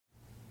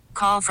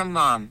call from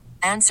mom.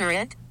 Answer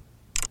it.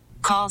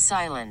 Call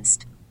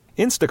silenced.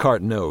 Instacart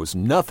knows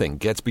nothing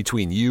gets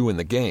between you and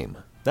the game.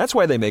 That's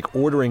why they make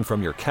ordering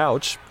from your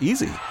couch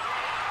easy.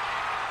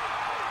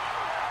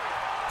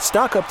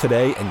 Stock up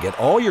today and get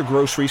all your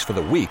groceries for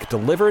the week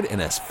delivered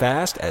in as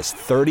fast as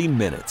 30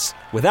 minutes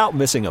without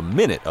missing a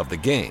minute of the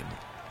game.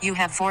 You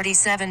have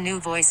 47 new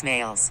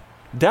voicemails.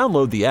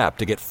 Download the app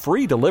to get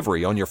free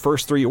delivery on your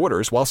first 3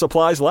 orders while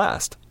supplies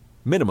last.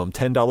 Minimum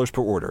 $10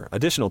 per order.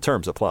 Additional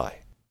terms apply.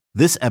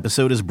 This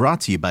episode is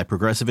brought to you by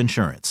Progressive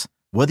Insurance.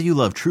 Whether you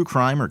love true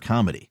crime or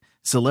comedy,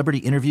 celebrity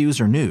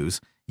interviews or news,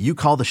 you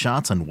call the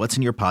shots on what's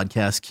in your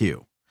podcast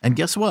queue. And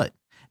guess what?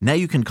 Now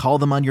you can call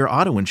them on your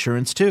auto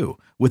insurance too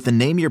with the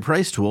Name Your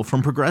Price tool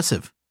from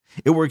Progressive.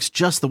 It works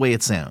just the way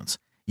it sounds.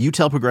 You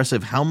tell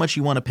Progressive how much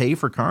you want to pay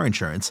for car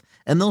insurance,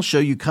 and they'll show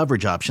you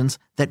coverage options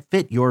that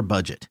fit your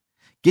budget.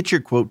 Get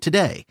your quote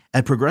today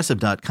at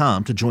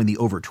Progressive.com to join the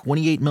over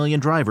 28 million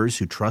drivers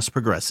who trust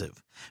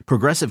Progressive.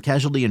 Progressive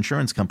Casualty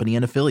Insurance Company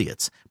and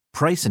Affiliates.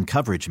 Price and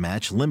coverage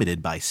match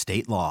limited by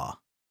state law.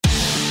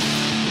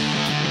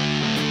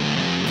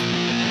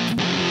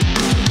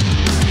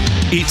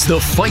 It's the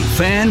Fight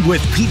Fan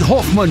with Pete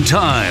Hoffman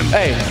time.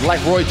 Hey,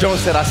 like Roy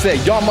Jones said,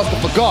 y'all must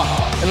have forgot.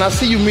 And I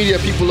see you media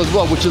people as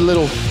well with your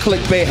little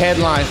clickbait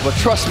headlines. But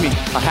trust me,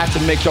 I had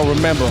to make y'all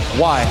remember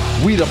why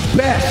we the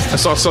best. I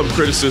saw some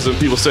criticism.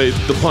 People say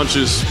the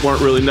punches weren't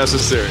really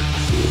necessary.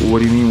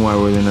 What do you mean, why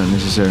were they not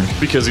necessary?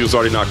 Because he was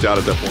already knocked out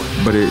at that point.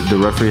 But the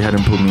referee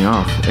hadn't pulled me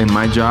off. And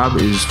my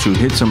job is to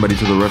hit somebody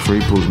till the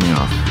referee pulls me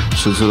off.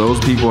 So to those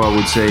people, I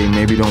would say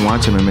maybe don't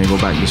watch him and may go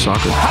back to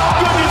soccer. How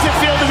good does it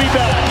feel to be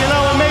back? You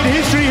know, I made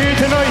history here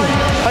tonight.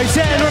 I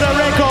set another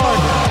record.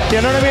 You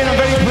know what I mean? I'm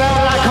very proud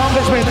of that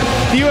accomplishment.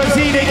 The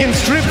UFC, they can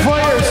strip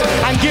fighters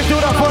and give to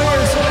other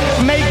fighters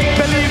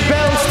make-believe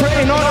belts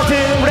in order to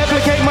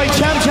replicate my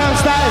champ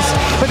status.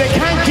 But they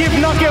can't give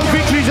knockout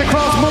victories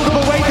across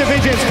multiple weight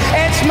divisions.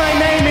 Etch my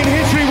name in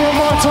history one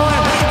more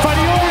time. For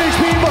the Irish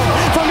people,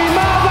 for me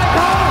mad like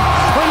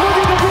home. I'm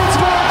looking at this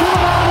man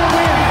coming out and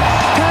win.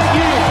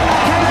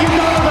 Thank you,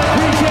 Donald, I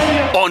appreciate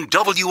it. On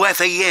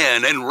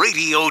WFAN and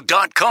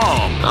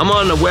radio.com. I'm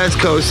on the West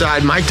Coast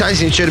side. Mike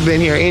Tyson should have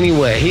been here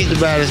anyway. He's the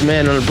baddest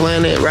man on the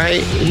planet,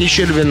 right? He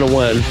should have been the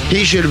one.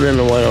 He should have been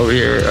the one over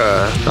here.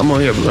 I'm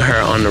over here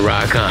on the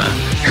rock, huh?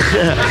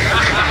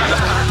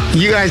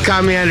 You guys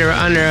caught me under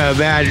a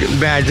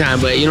bad time,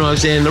 but you know what I'm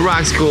saying? The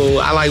Rock's cool.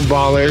 I like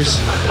ballers.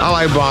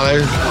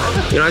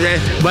 You know what I'm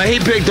saying? But he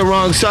picked the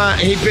wrong side.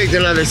 He picked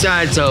another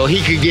side, so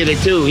he could get it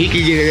too. He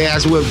could get his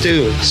ass whipped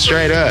too.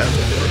 Straight up.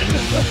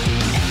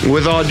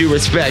 With all due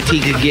respect,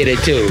 he could get it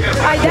too.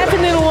 I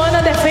definitely want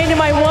to defend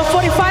my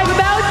 145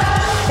 belt.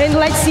 And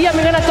let's see, I'm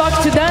going to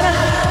talk to Dana.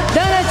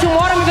 Dana,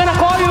 tomorrow I'm going to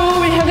call you.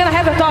 We're going to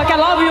have a talk. I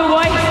love you,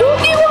 boy.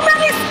 Cookie Woman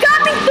is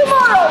coming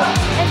tomorrow.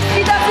 And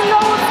she doesn't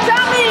know what's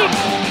coming.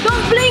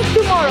 Don't blink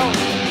tomorrow.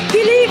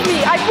 Believe me,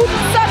 I put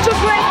such a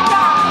great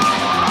job.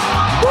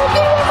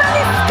 Cookie Woman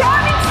is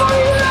coming for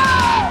you.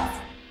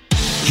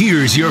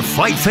 Here's your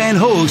Fight Fan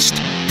host,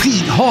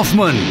 Pete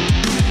Hoffman.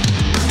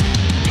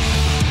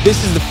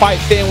 This is the Fight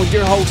Fan with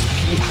your host,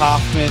 Pete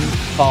Hoffman.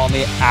 Follow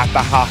me at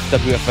the Hoff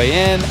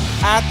WFAN.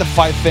 At the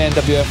Fight Fan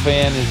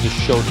WFAN is the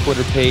show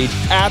Twitter page.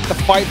 At the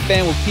Fight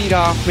Fan with Pete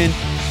Hoffman.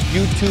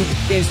 YouTube,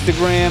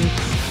 Instagram,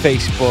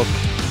 Facebook,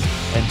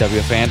 and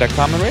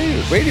WFAN.com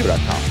and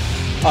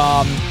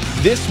radio.com.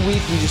 This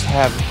week we just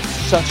have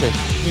such a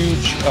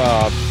huge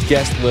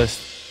guest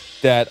list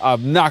that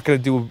I'm not going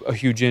to do a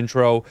huge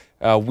intro.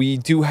 We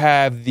do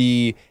have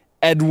the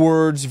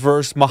Edwards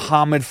versus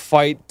Muhammad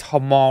fight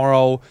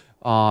tomorrow.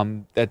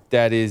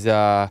 That is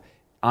on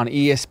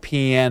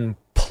ESPN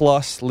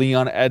Plus.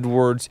 Leon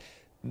Edwards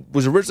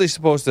was originally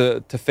supposed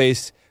to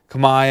face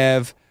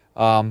Chimaev,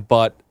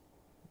 but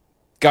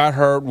got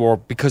hurt, or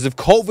because of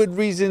COVID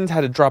reasons,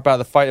 had to drop out of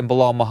the fight, and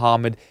Bilal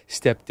Muhammad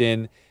stepped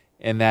in,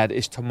 and that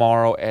is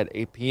tomorrow at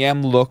 8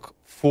 p.m. Look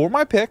for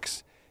my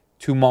picks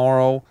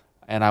tomorrow,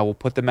 and I will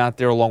put them out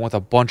there along with a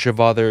bunch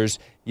of others.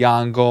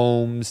 Jan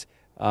Gomes,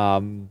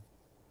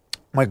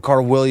 Mike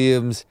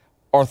Carter-Williams,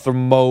 Arthur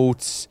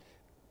Moats,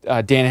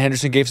 Dan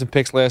Henderson gave some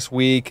picks last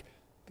week.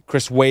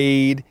 Chris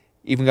Wade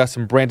even got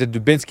some Brandon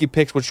Dubinsky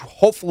picks, which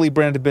hopefully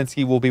Brandon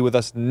Dubinsky will be with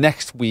us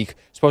next week.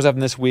 Supposed to have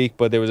him this week,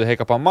 but there was a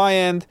hiccup on my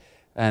end,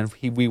 and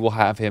we will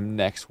have him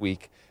next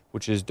week,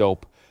 which is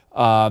dope.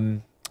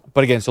 But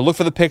again, so look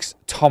for the picks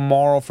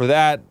tomorrow for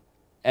that.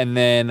 And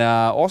then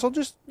also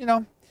just,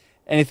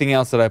 anything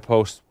else that I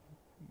post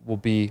will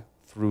be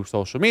through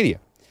social media.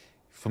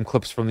 Some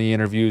clips from the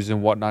interviews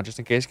and whatnot, just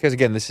in case. Because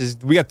again,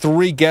 we got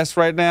 3 guests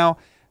right now,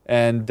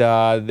 and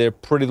they're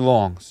pretty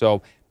long.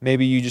 So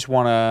maybe you just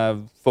want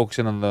to focus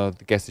in on the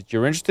guests that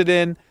you're interested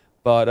in.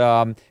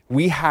 But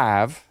we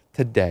have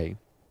today,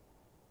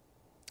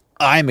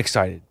 I'm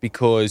excited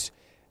because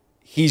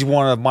he's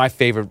one of my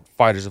favorite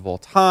fighters of all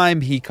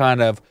time. He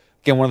kind of,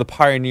 again, one of the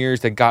pioneers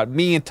that got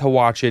me into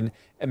watching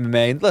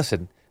MMA. And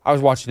listen, I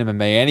was watching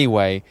MMA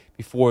anyway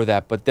before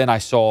that, but then I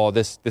saw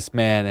this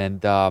man,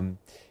 and it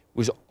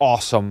was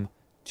awesome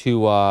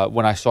to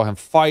when I saw him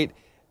fight.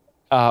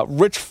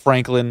 Rich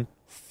Franklin,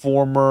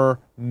 former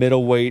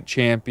middleweight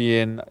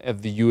champion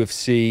of the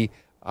UFC,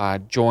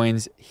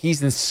 joins.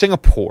 He's in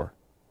Singapore,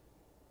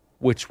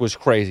 which was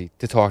crazy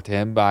to talk to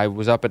him. I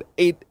was up at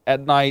 8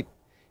 at night,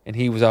 and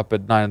he was up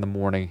at 9 in the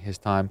morning his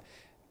time.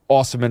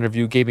 Awesome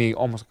interview. Gave me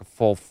almost like a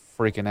full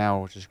freaking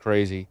hour, which is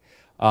crazy.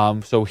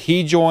 So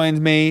he joins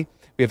me.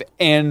 We have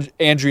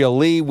Andrea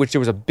Lee, which there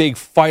was a big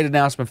fight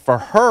announcement for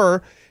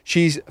her.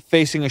 She's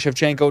facing a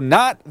Shevchenko,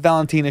 not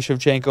Valentina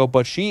Shevchenko,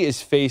 but she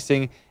is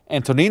facing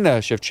Antonina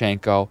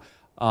Shevchenko.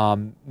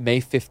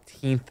 May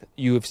 15th,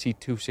 UFC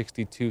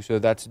 262, so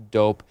that's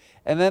dope.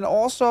 And then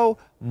also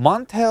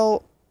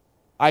Montell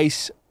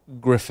Ice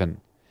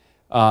Griffin.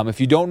 If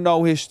you don't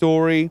know his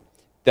story,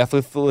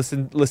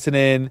 definitely listen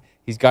in.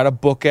 He's got a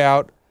book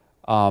out.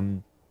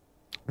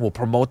 We'll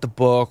promote the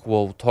book.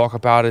 We'll talk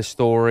about his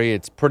story.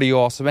 It's pretty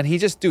awesome. And he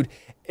just, dude,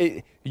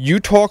 you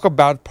talk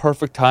about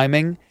perfect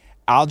timing.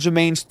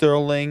 Aljamain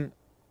Sterling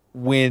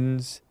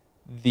wins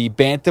the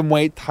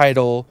bantamweight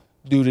title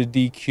due to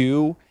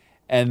DQ,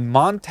 and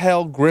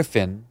Montell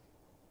Griffin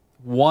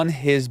won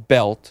his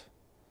belt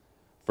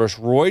versus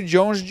Roy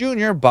Jones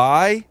Jr.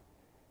 by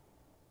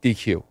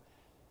DQ.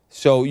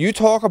 So you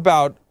talk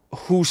about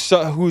who's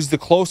the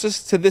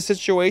closest to this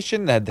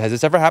situation. Has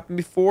this ever happened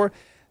before?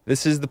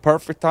 This is the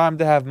perfect time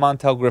to have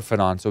Montell Griffin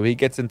on. So he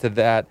gets into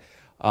that.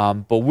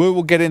 But we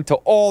will get into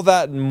all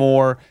that and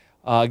more.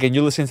 Again,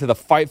 you're listening to The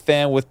Fight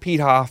Fan with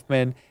Pete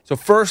Hoffman. So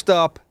first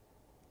up,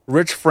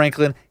 Rich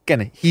Franklin.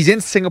 Again, he's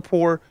in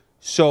Singapore.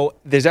 So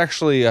there's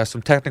actually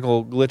some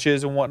technical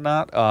glitches and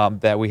whatnot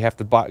that we have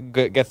to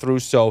get through.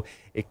 So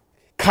it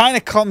kind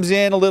of comes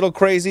in a little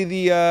crazy,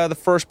 the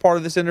first part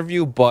of this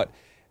interview, but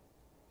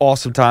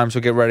awesome time. So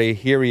get ready.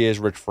 Here he is,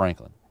 Rich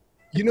Franklin.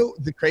 You know,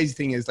 the crazy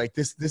thing is, like,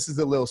 this is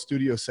a little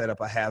studio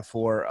setup I have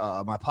for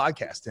my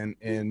podcast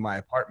in my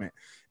apartment.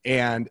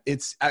 And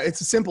it's a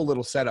simple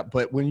little setup,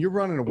 but when you're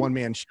running a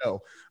one-man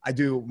show, I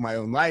do my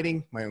own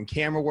lighting, my own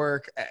camera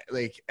work.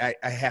 Like,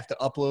 I have to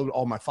upload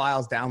all my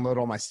files, download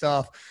all my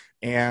stuff.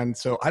 And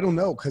so I don't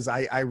know, because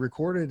I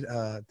recorded,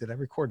 did I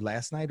record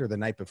last night or the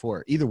night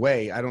before? Either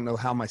way, I don't know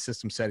how my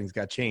system settings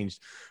got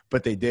changed,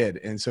 but they did.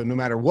 And so no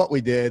matter what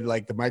we did,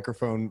 like, the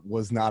microphone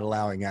was not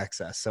allowing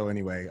access. So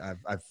anyway,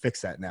 I've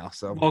fixed that now.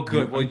 So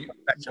good. Well,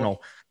 I don't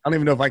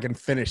even know if I can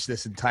finish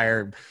this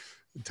entire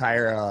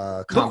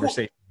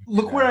conversation.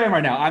 Look where I am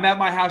right now. I'm at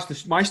my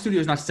house. My studio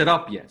is not set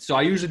up yet, so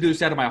I usually do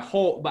this out of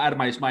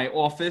my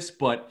office.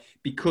 But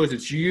because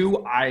it's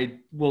you, I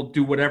will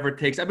do whatever it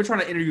takes. I've been trying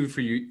to interview for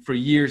you for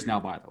years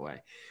now, by the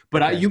way.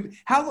 But okay.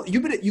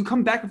 You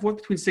come back and forth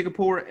between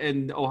Singapore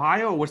and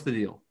Ohio, or what's the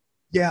deal?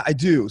 Yeah, I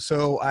do.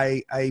 So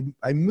I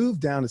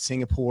moved down to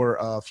Singapore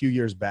a few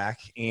years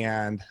back,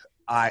 and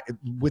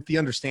with the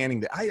understanding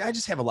that I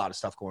just have a lot of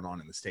stuff going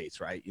on in the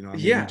States, right? You know,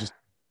 yeah. You just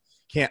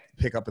can't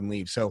pick up and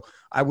leave. So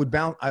I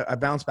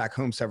bounce back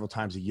home several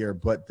times a year,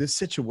 but this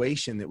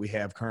situation that we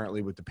have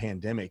currently with the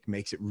pandemic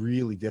makes it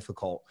really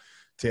difficult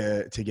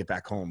to get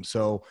back home.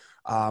 So,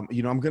 I'm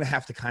going to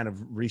have to kind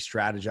of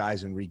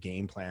re-strategize and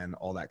re-game plan,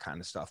 all that kind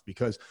of stuff,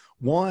 because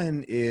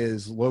one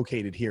is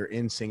located here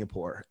in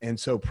Singapore. And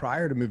so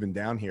prior to moving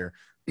down here,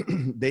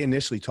 they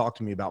initially talked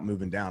to me about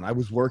moving down. I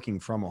was working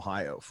from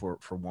Ohio for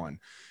one.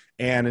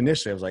 And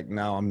initially I was like,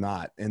 no, I'm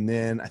not. And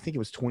then I think it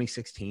was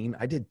 2016.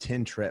 I did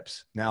 10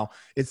 trips. Now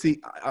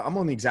I'm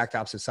on the exact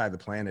opposite side of the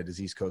planet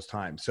as East Coast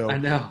time. So I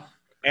know.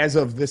 As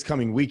of this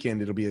coming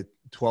weekend, it'll be a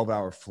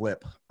 12-hour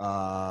flip.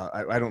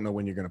 I don't know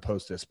when you're going to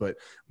post this, but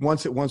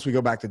once we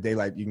go back to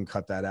daylight, you can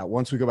cut that out.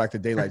 Once we go back to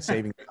daylight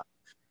saving time,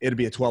 it'll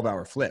be a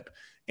 12-hour flip.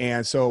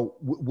 And so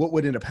what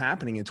would end up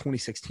happening in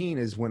 2016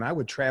 is when I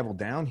would travel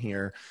down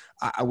here,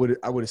 I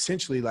would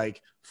essentially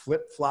like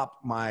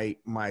flip-flop my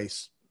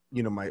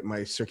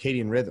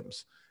circadian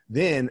rhythms.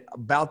 Then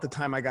about the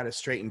time I got it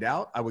straightened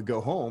out, I would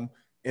go home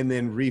and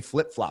then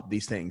re-flip-flop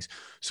these things.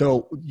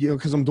 So,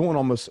 because I'm doing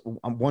almost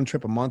one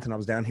trip a month, and I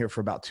was down here for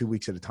about 2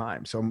 weeks at a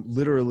time. So I'm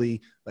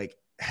literally like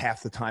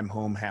half the time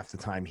home, half the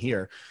time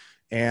here.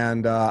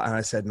 And I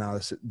said, no,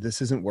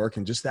 this isn't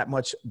working. Just that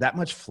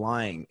much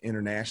flying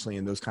internationally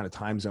in those kind of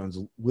time zones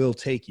will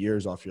take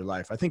years off your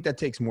life. I think that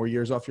takes more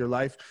years off your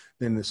life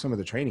than some of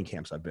the training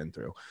camps I've been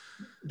through.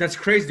 That's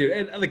crazy, dude.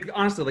 And like,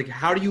 honestly, like,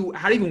 how do you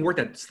even work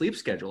that sleep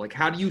schedule? Like,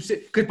 how do you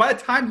sit? Because by the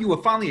time you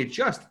will finally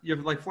adjust, you're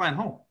like flying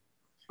home.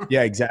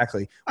 Yeah,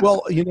 exactly.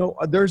 Well,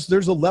 there's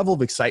a level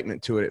of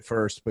excitement to it at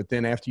first, but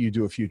then after you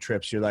do a few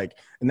trips, you're like,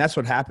 and that's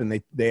what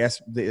happened.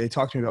 They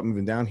talked to me about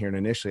moving down here, and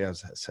initially I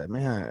said,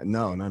 man,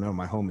 no,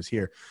 my home is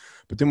here.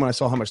 But then when I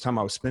saw how much time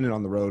I was spending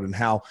on the road and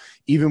how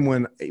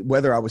even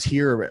whether I was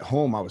here or at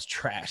home, I was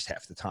trashed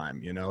half the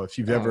time. If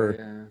you've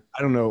ever,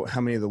 I don't know how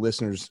many of the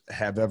listeners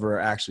have ever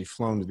actually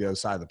flown to the other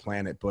side of the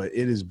planet, but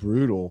it is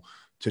brutal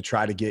to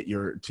try to get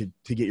your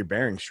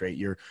bearings straight.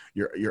 You're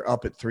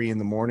up at 3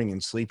 a.m.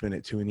 and sleeping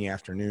at 2 p.m,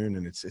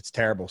 and it's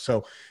terrible.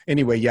 So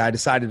anyway, yeah, I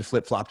decided to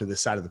flip flop to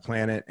this side of the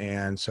planet,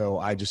 and so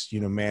I just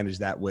managed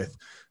that with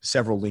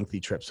several lengthy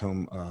trips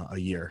home a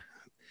year.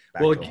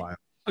 Back to Ohio.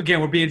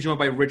 Again, we're being joined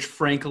by Rich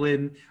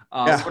Franklin.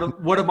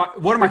 One of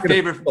my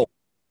favorite.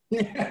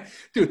 Yeah.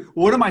 Dude,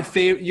 one of my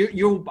favorite,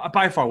 you're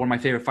by far one of my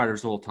favorite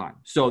fighters of all time.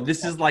 So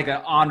this is like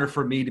an honor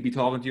for me to be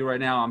talking to you right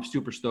now. I'm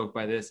super stoked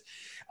by this.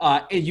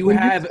 And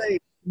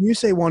you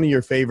say one of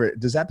your favorite,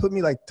 does that put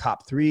me like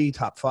top 3,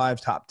 top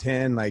 5, top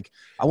 10? Like,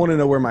 I want to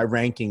know where my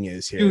ranking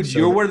is here. Dude, so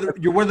you're one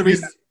of the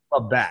reasons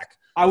back.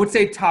 I would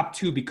say top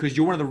 2 because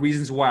you're one of the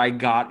reasons why I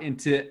got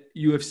into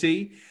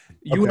UFC.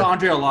 You and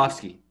Andrea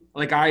Arlovsky.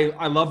 Like,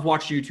 I love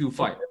watching you two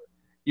fight.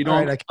 You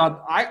know, right,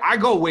 I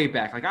go way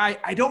back. Like,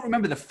 I don't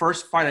remember the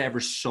first fight I ever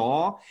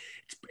saw.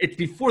 It's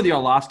before the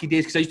Arlovsky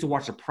days because I used to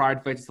watch the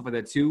Pride fights and stuff like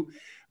that too.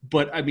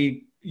 But, I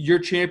mean, your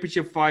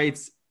championship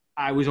fights,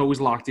 I was always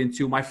locked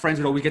into. My friends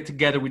would always get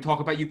together. We talk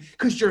about you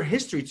because your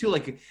history too.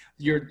 Like,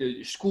 you're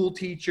the school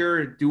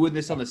teacher doing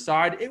this on the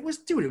side. It was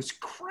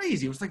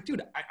crazy. It was like,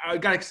 dude, I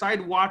got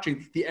excited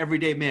watching the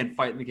everyday man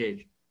fight in the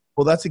cage.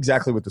 Well, that's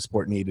exactly what the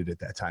sport needed at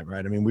that time,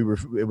 right? I mean,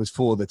 it was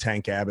full of the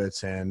Tank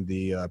Abbotts and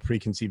the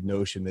preconceived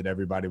notion that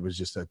everybody was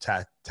just a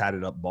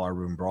tatted up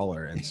barroom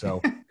brawler. And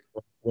so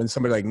when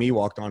somebody like me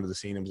walked onto the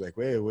scene, it was like,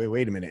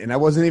 wait a minute. And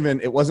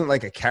it wasn't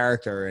like a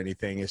character or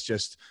anything. It's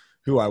just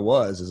who I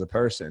was as a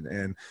person.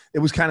 And it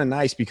was kind of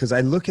nice because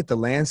I look at the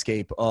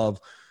landscape of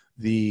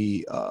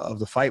the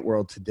fight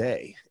world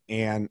today,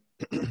 and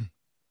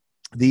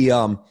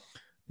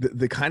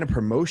the kind of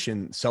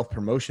promotion,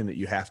 self-promotion that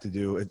you have to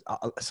do.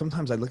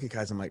 Sometimes I look at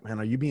guys, I'm like, man,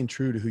 are you being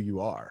true to who you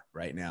are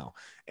right now?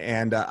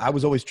 And I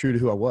was always true to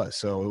who I was.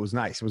 So it was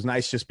nice. It was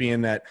nice just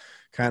being that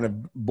kind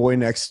of boy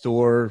next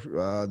door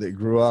that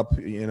grew up,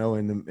 you know,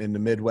 in the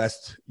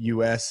Midwest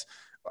US,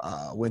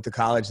 went to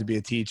college to be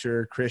a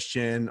teacher,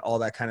 Christian, all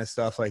that kind of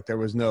stuff. Like, there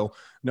was no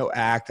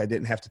act. I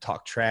didn't have to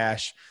talk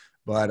trash.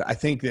 But I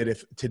think that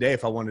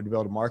if I wanted to be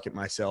able to market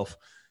myself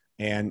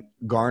and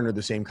garner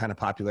the same kind of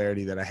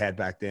popularity that I had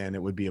back then,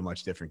 it would be a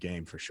much different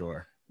game for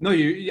sure. No,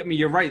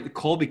 you're right.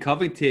 Colby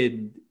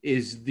Covington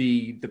is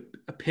the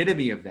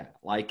epitome of that.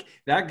 Like,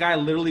 that guy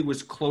literally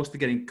was close to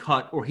getting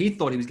cut, or he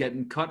thought he was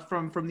getting cut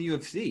from the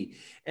UFC.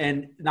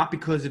 And not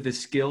because of his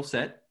skill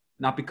set,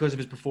 not because of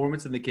his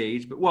performance in the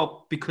cage,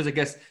 but because I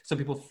guess some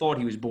people thought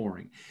he was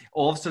boring.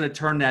 All of a sudden it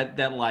turned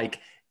that like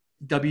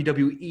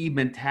WWE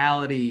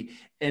mentality.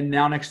 And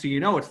now next thing you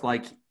know, it's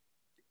like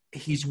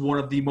he's one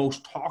of the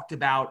most talked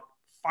about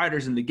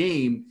fighters in the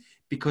game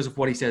because of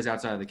what he says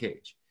outside of the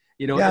cage.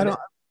 You know, yeah,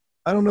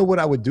 I don't know what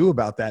I would do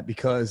about that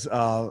because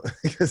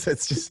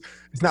it's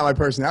not my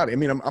personality. I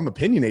mean, I'm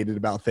opinionated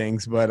about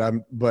things, but at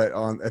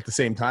the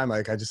same time,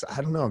 like, I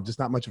don't know. I'm just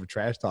not much of a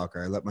trash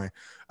talker. I let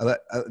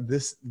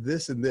this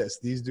and this,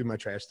 these do my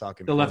trash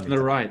talking. The left and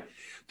the right.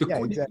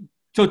 Exactly.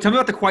 So tell me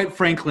about the Quiet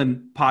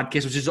Franklin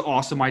podcast, which is an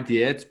awesome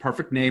idea. It's a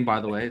perfect name,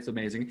 by the way. It's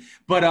amazing.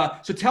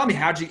 But so tell me,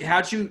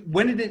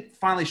 when did it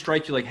finally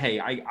strike you like, hey,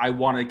 I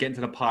want to get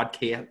into the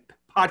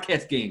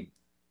podcast game?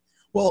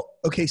 Well,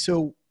 okay.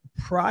 So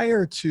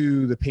prior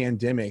to the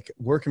pandemic,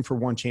 working for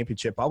One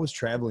Championship, I was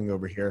traveling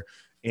over here,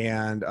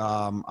 and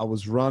I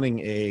was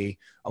running a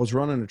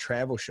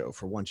travel show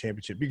for One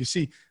Championship. You can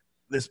see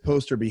this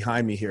poster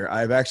behind me here.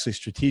 I've actually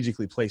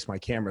strategically placed my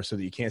camera so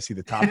that you can't see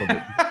the top of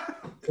it.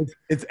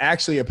 It's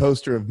actually a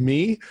poster of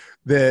me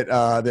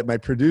that my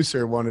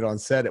producer wanted on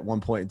set at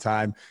one point in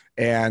time,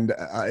 and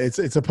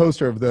it's a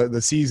poster of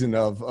the season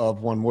of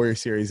One Warrior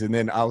Series. And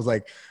then I was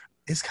like,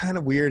 it's kind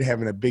of weird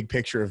having a big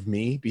picture of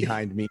me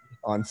behind me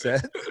on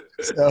set.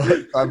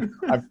 So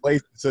I've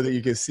placed it so that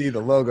you can see the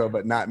logo,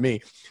 but not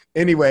me.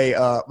 Anyway,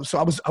 so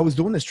I was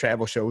doing this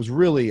travel show. It was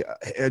really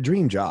a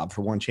dream job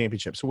for One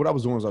Championship. So what I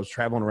was doing was I was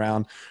traveling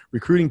around,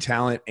 recruiting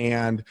talent,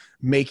 and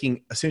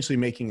essentially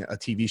making a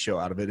TV show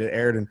out of it. It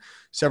aired in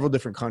several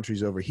different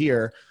countries over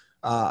here.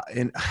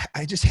 And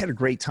I just had a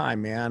great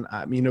time, man.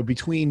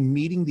 Between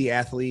meeting the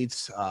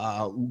athletes,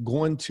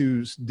 going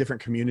to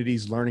different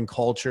communities, learning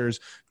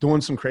cultures,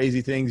 doing some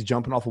crazy things,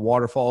 jumping off of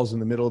waterfalls in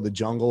the middle of the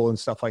jungle and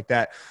stuff like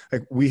that.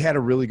 Like, we had a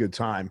really good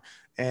time,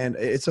 and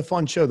it's a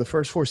fun show. The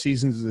first 4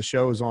 seasons of the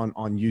show is on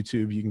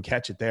YouTube. You can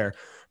catch it there.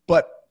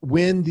 But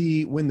when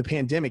the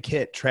pandemic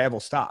hit,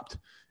 travel stopped.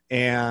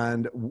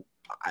 And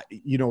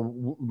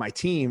my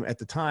team at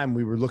the time,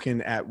 we were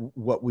looking at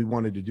what we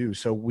wanted to do.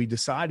 So we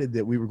decided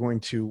that we were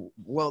going to,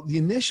 the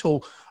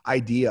initial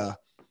idea,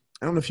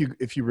 I don't know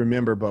if you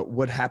remember, but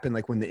what happened,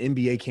 like, when the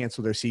NBA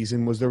canceled their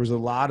season, was there was a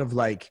lot of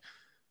like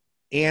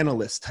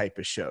analyst type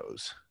of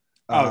shows.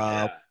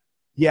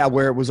 Yeah,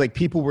 where it was like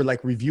people were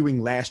like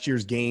reviewing last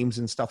year's games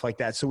and stuff like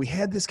that. So we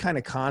had this kind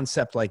of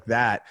concept like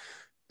that,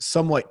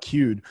 somewhat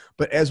cued.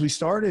 But as we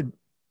started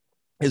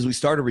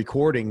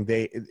recording,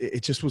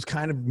 it just was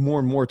kind of more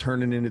and more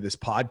turning into this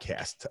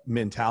podcast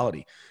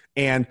mentality.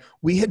 And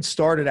we had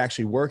started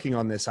actually working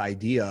on this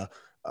idea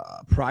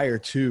prior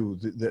to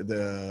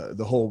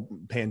the whole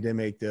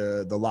pandemic,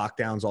 the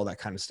lockdowns, all that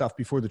kind of stuff,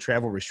 before the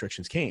travel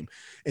restrictions came.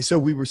 And so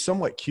we were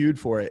somewhat cued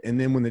for it. And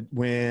then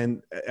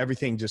when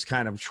everything just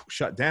kind of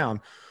shut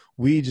down,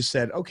 we just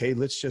said, okay,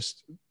 let's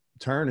just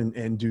turn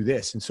and do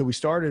this. And so we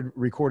started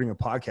recording a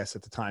podcast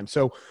at the time.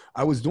 So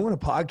I was doing a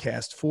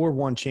podcast for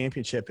One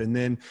Championship, and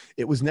then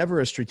it was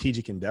never a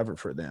strategic endeavor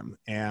for them.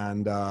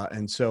 And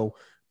so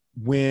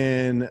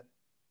when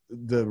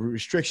the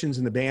restrictions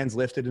and the bans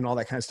lifted and all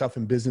that kind of stuff,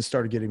 and business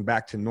started getting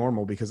back to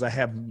normal, because I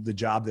have the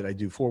job that I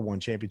do for One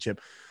Championship,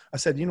 I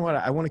said, you know what,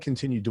 I want to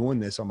continue doing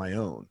this on my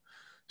own.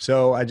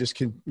 So I just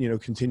can,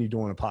 continue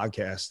doing a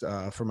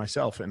podcast for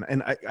myself.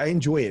 And I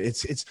enjoy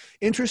it. It's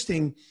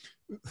interesting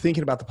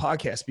thinking about the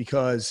podcast,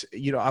 because,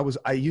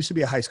 I used to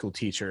be a high school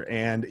teacher,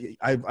 and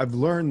I've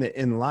learned that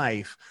in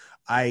life,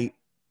 I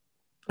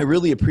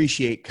really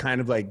appreciate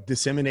kind of like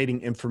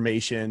disseminating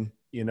information,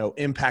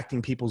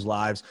 impacting people's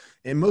lives.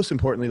 And most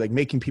importantly, like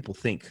making people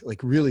think,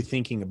 like really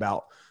thinking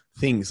about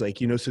things, like,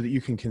 so that you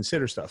can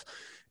consider stuff.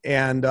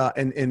 And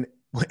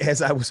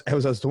as I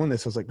was doing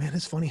this, I was like, man,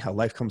 it's funny how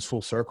life comes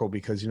full circle,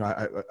 because,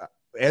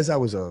 as I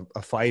was a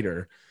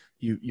fighter,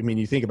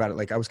 you think about it,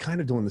 like I was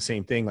kind of doing the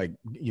same thing, like,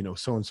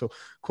 so-and-so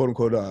quote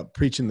unquote,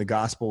 preaching the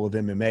gospel of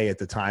MMA at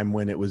the time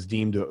when it was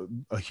deemed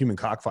a human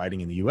cockfighting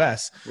in the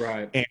US.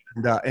 Right.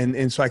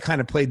 And so I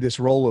kind of played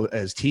this role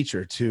as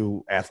teacher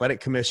to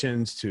athletic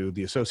commissions, to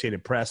the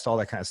Associated Press, all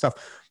that kind of stuff.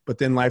 But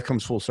then life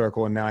comes full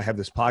circle, and now I have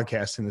this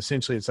podcast, and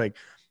essentially it's like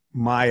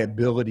my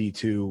ability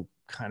to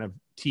kind of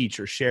teach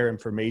or share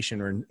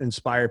information or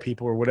inspire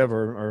people or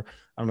whatever, or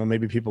I don't know,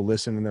 maybe people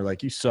listen and they're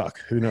like, you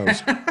suck. Who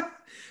knows?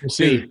 We'll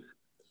see. Dude.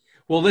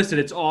 Well, listen,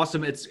 it's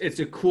awesome. It's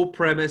a cool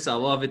premise. I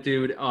love it,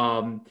 dude.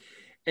 And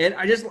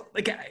I just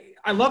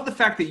I love the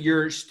fact that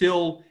you're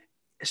still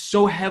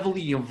so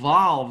heavily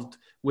involved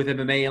with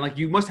MMA, and like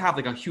you must have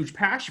like a huge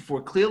passion for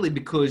it, clearly,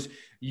 because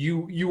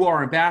you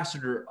are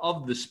ambassador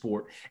of the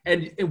sport.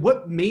 And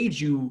what made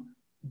you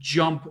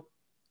jump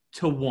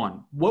to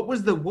One? What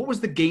was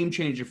the game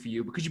changer for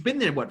you? Because you've been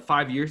there, what,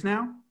 5 years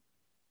now?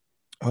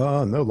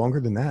 No, longer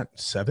than that,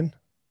 7.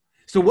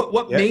 So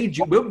what made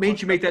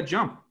you make that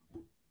jump?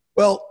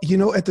 Well,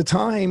 at the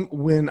time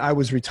when I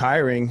was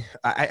retiring,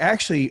 I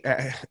actually,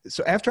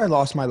 so after I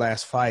lost my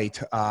last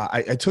fight,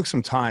 I took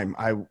some time.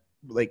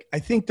 I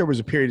think there was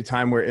a period of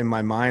time where in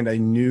my mind, I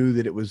knew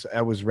that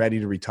I was ready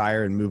to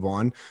retire and move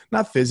on.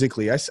 Not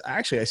physically. I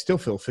still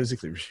feel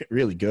physically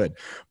really good,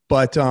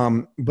 but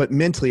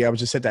mentally I was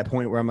just at that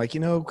point where I'm like,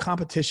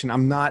 competition,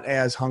 I'm not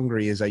as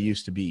hungry as I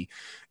used to be.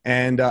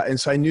 And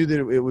so I knew that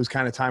it was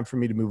kind of time for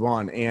me to move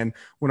on. And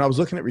when I was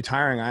looking at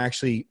retiring,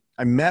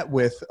 I met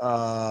with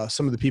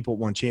some of the people at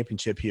One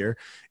Championship here.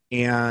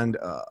 And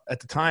at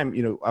the time,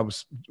 I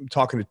was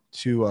talking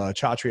to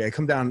Chatri.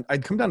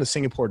 I'd come down to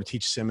Singapore to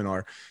teach a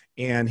seminar.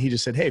 And he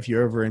just said, hey, if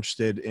you're ever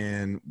interested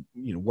in,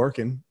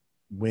 working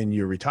when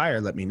you retire,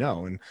 let me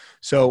know. And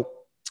so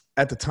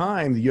at the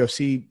time, the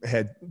UFC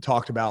had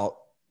talked about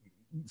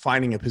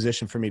finding a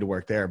position for me to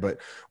work there. But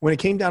when it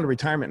came down to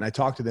retirement and I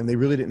talked to them, they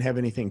really didn't have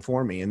anything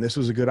for me. And this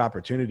was a good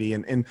opportunity.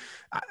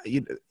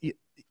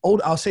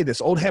 I'll say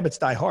this, old habits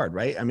die hard,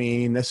 right? I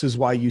mean, this is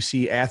why you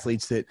see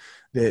athletes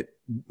that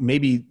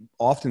maybe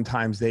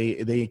oftentimes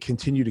they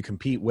continue to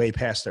compete way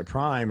past their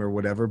prime or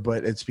whatever,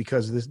 but it's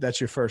because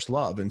that's your first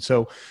love. And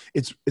so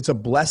it's a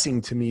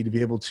blessing to me to be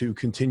able to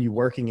continue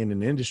working in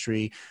an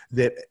industry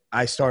that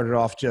I started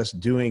off just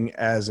doing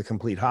as a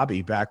complete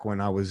hobby back when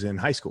I was in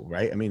high school,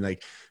 right? I mean,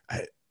 like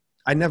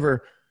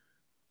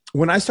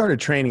when I started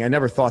training, I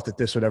never thought that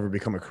this would ever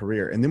become a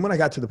career. And then when I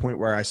got to the point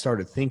where I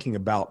started thinking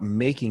about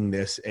making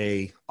this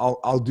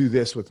I'll do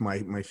this with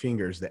my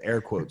fingers, the air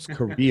quotes,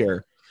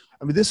 career.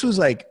 I mean, this was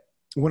like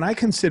when I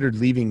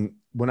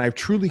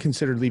truly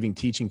considered leaving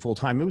teaching full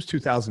time, it was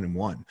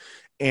 2001.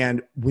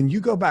 And when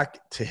you go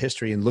back to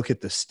history and look at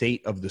the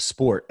state of the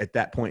sport at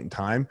that point in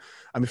time,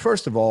 I mean,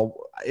 first of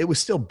all, it was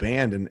still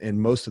banned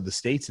in most of the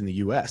states in the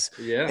US.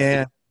 Yeah.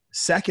 And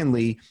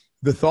secondly,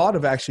 the thought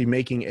of actually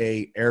making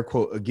a air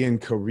quote again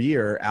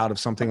career out of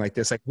something like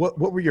this, like what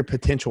were your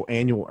potential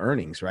annual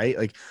earnings, right?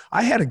 Like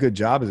I had a good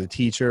job as a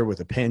teacher with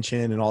a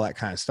pension and all that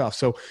kind of stuff.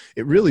 So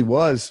it really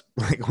was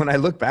like, when I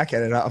look back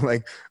at it, I'm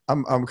like,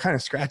 I'm kind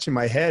of scratching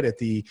my head at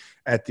the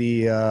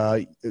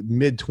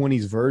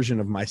mid-20s version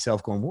of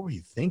myself going, what were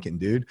you thinking,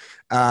 dude?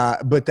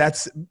 But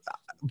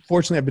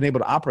fortunately, I've been able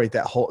to operate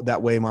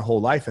that way my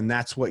whole life. And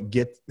that's what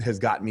has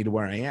gotten me to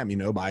where I am,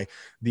 by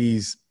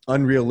these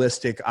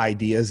unrealistic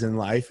ideas in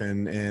life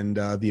and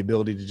the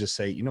ability to just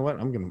say, you know what,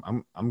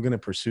 I'm gonna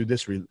pursue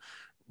this,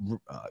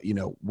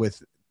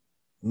 with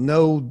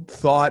no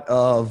thought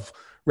of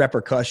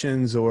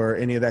repercussions or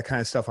any of that kind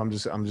of stuff. I'm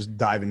just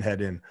diving head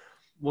in.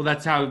 Well,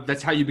 that's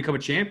how you become a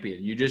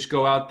champion. You just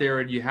go out there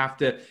and you have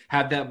to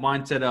have that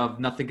mindset of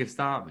nothing can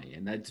stop me,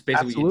 and that's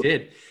basically Absolutely. what you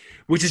did,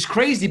 which is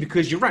crazy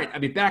because you're right. I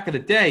mean, back in the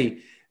day.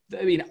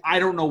 I mean, I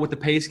don't know what the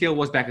pay scale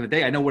was back in the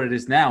day. I know what it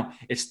is now.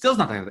 It's still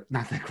not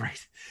that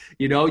great.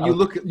 You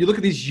look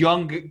at these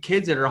young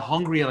kids that are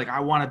hungry and like, I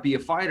want to be a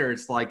fighter.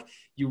 It's like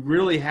you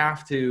really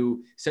have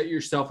to set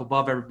yourself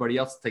above everybody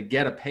else to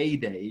get a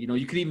payday.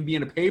 You could even be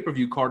in a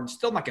pay-per-view card and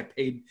still not get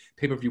paid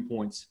pay-per-view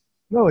points.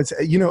 No, it's,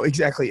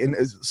 exactly. And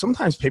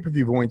sometimes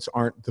pay-per-view points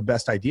aren't the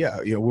best idea.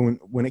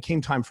 When it came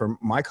time for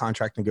my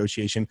contract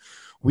negotiation,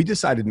 we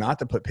decided not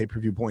to put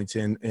pay-per-view points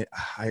in.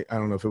 I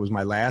don't know if it was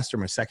my last or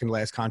my second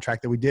last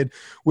contract that we did,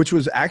 which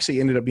was actually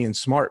ended up being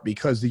smart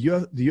because the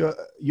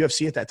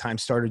UFC at that time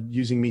started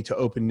using me to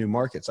open new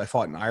markets. I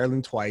fought in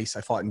Ireland twice.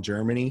 I fought in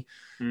Germany,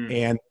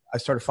 and I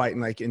started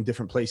fighting like in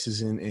different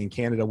places in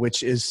Canada,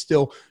 which is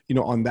still,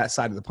 on that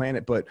side of the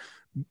planet. But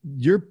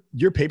your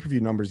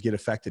pay-per-view numbers get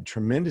affected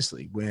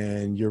tremendously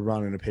when you're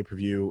running a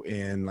pay-per-view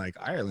in like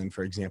Ireland,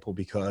 for example,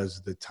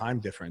 because the time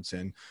difference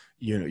and,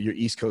 your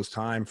East Coast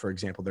time, for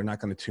example, they're not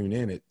going to tune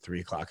in at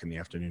 3:00 in the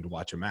afternoon to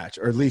watch a match,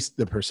 or at least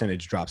the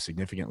percentage drops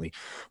significantly.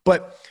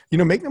 But,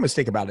 make no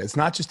mistake about it. It's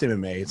not just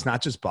MMA. It's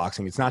not just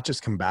boxing. It's not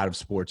just combative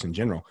sports in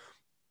general.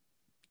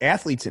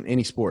 Athletes in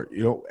any sport,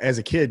 as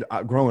a kid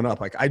growing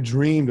up, like I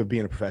dreamed of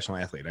being a professional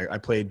athlete. I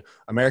played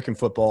American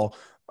football.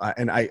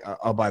 And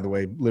by the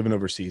way, living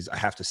overseas, I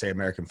have to say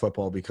American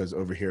football because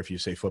over here, if you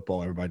say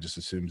football, everybody just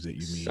assumes that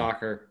you mean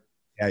soccer.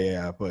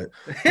 Yeah. But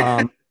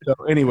so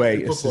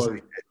anyway,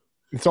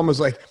 it's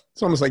almost like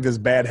this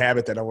bad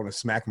habit that I want to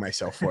smack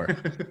myself for.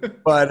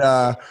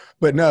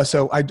 but no.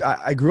 So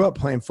I grew up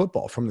playing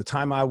football from the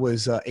time I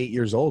was 8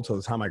 years old till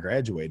the time I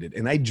graduated,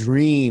 and I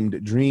dreamed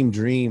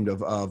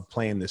of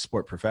playing this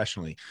sport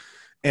professionally,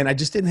 and I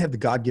just didn't have the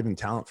God-given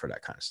talent for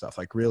that kind of stuff.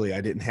 Like really,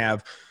 I didn't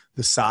have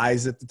the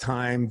size at the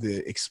time, the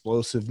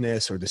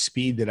explosiveness or the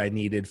speed that I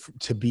needed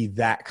to be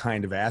that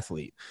kind of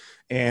athlete.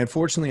 And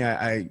fortunately,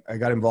 I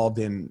got involved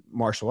in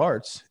martial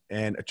arts.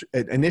 And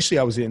initially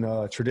I was in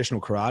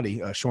traditional karate,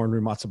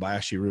 Shorin-ryu,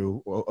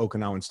 Matsubayashi-ryu,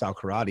 Okinawan style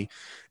karate.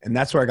 And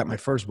that's where I got my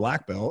first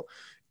black belt.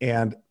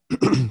 And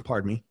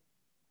pardon me.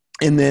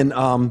 And then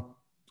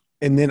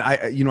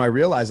I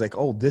realized like,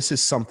 oh, this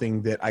is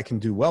something that I can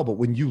do well. But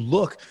when you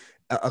look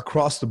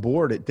across the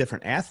board at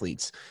different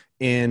athletes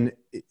in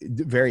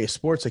various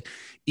sports, like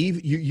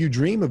you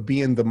dream of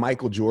being the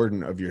Michael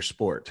Jordan of your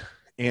sport.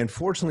 And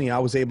fortunately I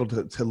was able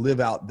to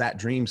live out that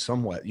dream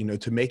somewhat,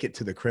 to make it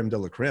to the creme de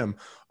la creme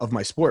of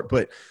my sport.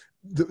 But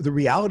the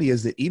reality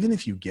is that even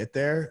if you get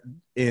there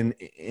in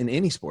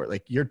any sport,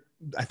 like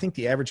I think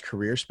the average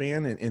career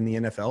span in the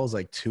NFL is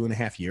like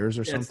 2.5 years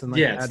or something like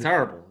that. Yeah, it's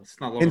terrible. It's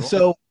not long and at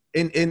so all.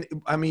 And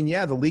I mean,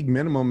 yeah, the league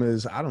minimum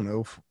is, I don't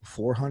know,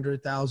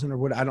 400,000 or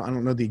what. I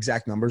don't know the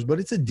exact numbers, but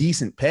it's a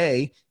decent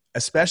pay,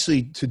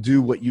 especially to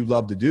do what you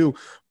love to do.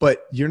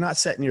 But you're not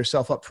setting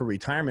yourself up for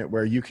retirement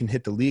where you can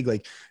hit the league.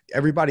 Like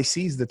everybody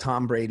sees the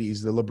Tom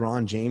Brady's, the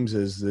LeBron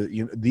Jameses,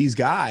 these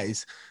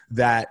guys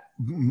that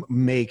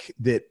make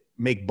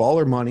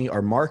baller money,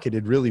 are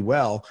marketed really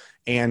well,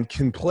 and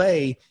can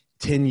play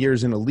 10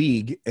 years in a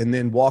league and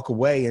then walk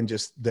away and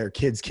just their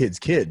kids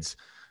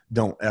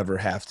don't ever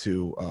have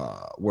to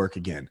work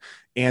again.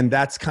 And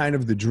that's kind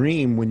of the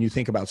dream when you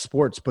think about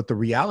sports. But the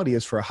reality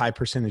is, for a high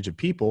percentage of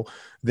people,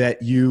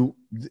 that you're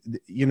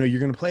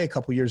going to play a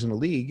couple years in the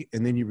league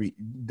and then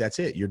that's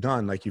it. You're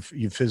done. Like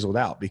you fizzled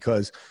out,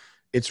 because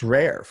it's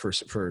rare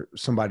for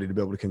somebody to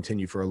be able to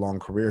continue for a long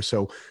career.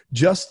 So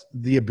just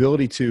the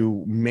ability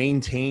to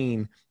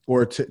maintain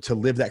or to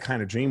live that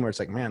kind of dream where it's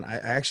like, man,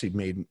 I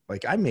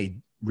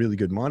made really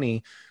good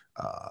money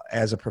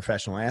as a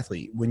professional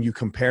athlete when you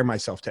compare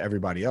myself to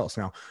everybody else.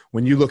 Now,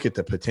 when you look at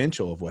the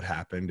potential of what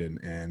happened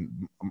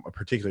and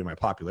particularly my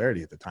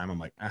popularity at the time, I'm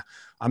like,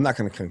 I'm not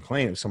going to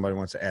complain if somebody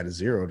wants to add a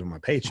zero to my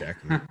paycheck.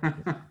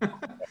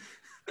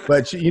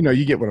 But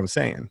you get what I'm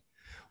saying.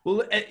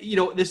 Well,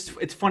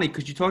 it's funny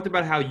because you talked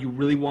about how you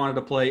really wanted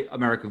to play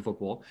American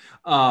football.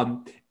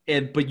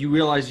 But you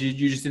realized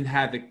you just didn't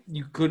have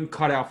you couldn't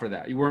cut out for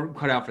that. You weren't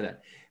cut out for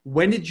that.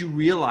 When did you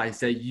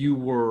realize that you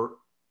were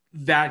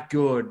that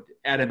good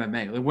at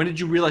MMA? Like, when did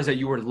you realize that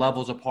you were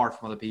levels apart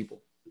from other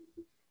people?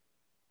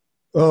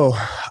 Oh,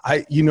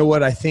 I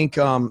think,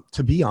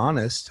 to be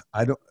honest,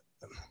 I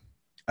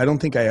don't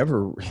think I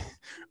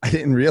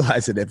didn't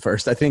realize it at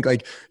first. I think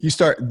like you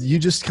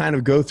just kind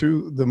of go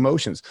through the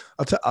motions.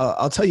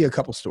 I'll tell you a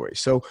couple stories.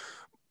 So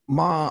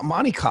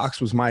Monty Cox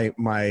was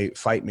my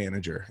fight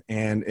manager,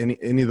 and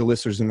any of the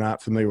listeners are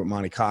not familiar with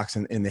Monty Cox,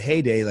 and in the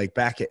heyday, like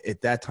back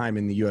at that time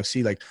in the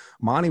UFC, like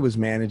Monty was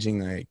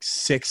managing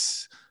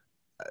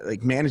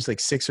managed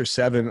 6 or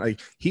 7. Like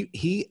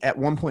he at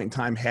one point in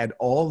time had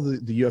all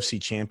the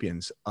UFC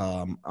champions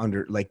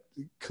under like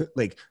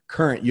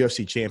current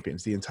UFC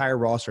champions, the entire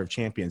roster of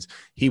champions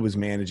he was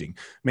managed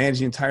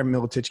the entire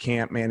Militich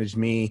camp, managed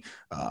me,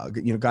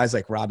 guys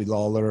like Robbie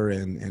Lawler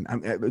and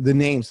the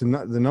names, the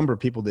number of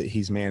people that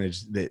he's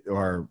managed that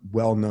are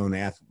well-known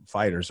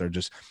fighters are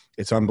just,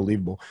 it's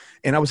unbelievable.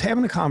 And I was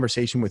having a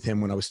conversation with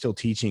him when I was still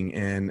teaching,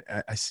 and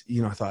I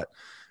thought,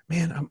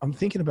 man, I'm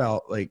thinking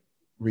about like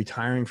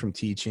retiring from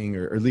teaching,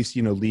 or at least,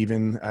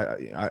 leaving.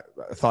 I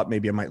thought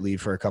maybe I might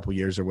leave for a couple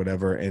years or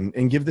whatever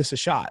and give this a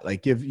shot,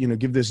 like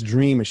give this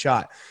dream a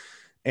shot.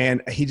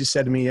 And he just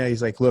said to me,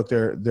 he's like, look,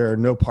 there are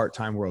no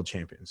part-time world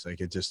champions.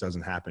 Like, it just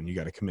doesn't happen. You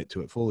got to commit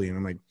to it fully. And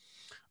I'm like,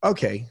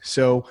 okay.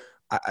 So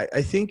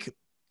I think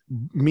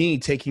me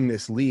taking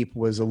this leap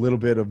was a little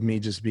bit of me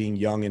just being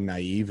young and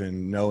naive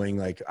and knowing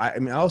like, I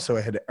mean, also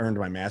I had earned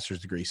my master's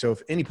degree. So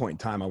if any point in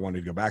time I wanted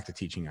to go back to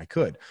teaching, I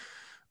could.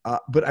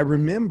 But I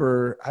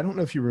remember, I don't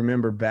know if you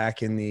remember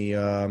back in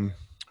the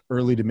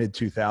early to mid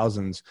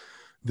 2000s,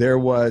 there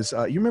was,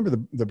 you remember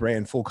the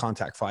brand Full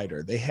Contact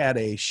Fighter? They had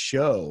a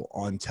show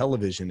on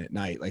television at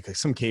night, like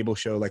some cable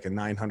show, like a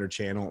 900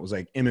 channel. It was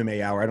like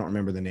MMA Hour. I don't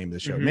remember the name of the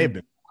show. It may have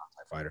been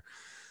Contact Fighter.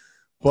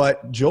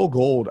 But Joel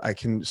Gold, I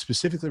can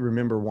specifically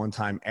remember one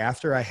time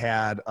after I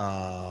had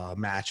a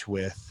match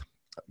with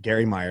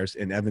Gary Myers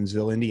in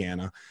Evansville,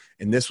 Indiana.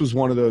 And this was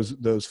one of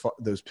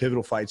those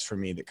pivotal fights for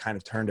me that kind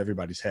of turned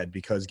everybody's head,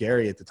 because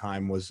Gary at the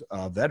time was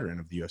a veteran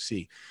of the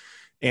UFC.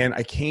 And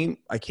I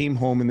came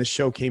home and this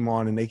show came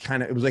on, and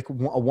it was like a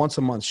once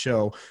a month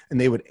show,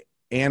 and they would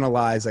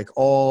analyze like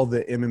all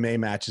the MMA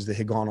matches that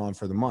had gone on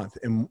for the month.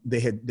 And they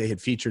had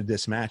featured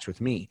this match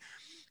with me.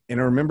 And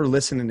I remember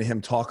listening to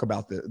him talk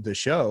about the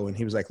show, and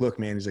he was like, look,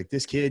 man, he's like,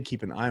 this kid,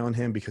 keep an eye on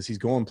him because he's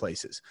going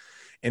places.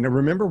 And I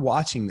remember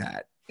watching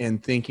that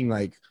and thinking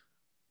like,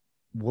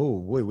 whoa,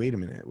 wait a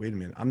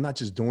minute. I'm not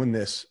just doing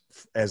this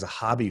as a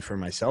hobby for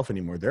myself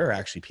anymore. There are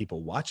actually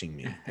people watching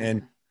me.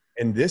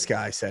 And this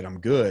guy said, I'm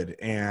good.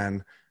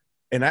 And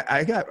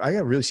I got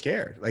really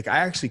scared. Like I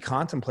actually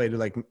contemplated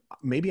like,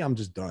 maybe I'm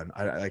just done.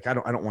 I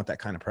don't want that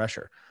kind of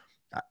pressure.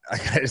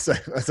 I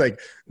was like,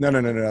 no.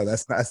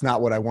 That's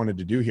not what I wanted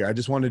to do here. I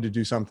just wanted to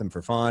do something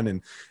for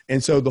fun.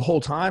 And so the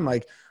whole time,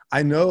 like,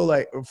 I know,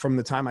 like from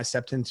the time I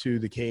stepped into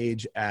the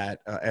cage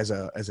as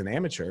an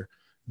amateur,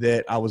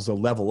 that I was a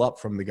level up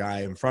from the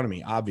guy in front of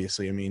me.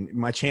 Obviously, I mean,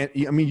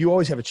 you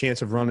always have a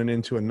chance of running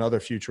into another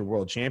future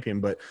world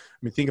champion, but I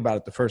mean, think about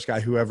it. The first guy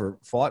who ever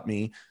fought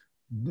me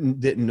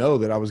didn't know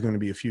that I was going to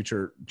be a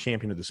future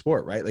champion of the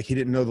sport, right? Like he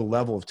didn't know the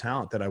level of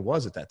talent that I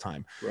was at that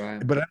time.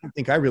 Right. But I don't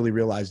think I really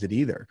realized it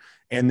either.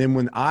 And then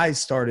when I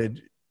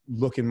started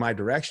looking my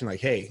direction, like,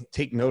 hey,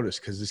 take notice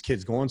because this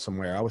kid's going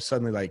somewhere, I was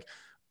suddenly like,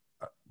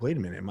 wait a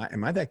minute,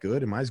 am I that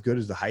good? Am I as good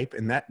as the hype?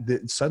 And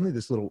suddenly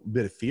this little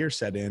bit of fear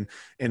set in.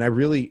 And I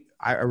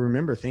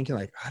remember thinking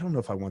like, I don't know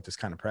if I want this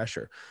kind of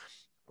pressure.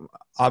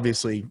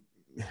 Obviously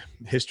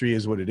history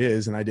is what it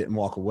is. And I didn't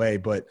walk away,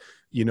 but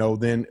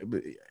then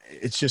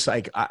it's just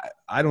like,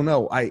 I don't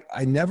know. I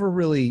don't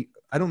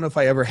know if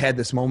I ever had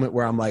this moment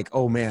where I'm like,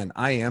 oh man,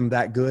 I am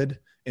that good.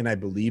 And I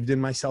believed in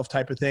myself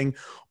type of thing.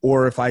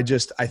 Or if I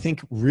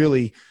think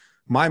really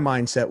my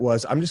mindset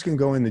was, I'm just going to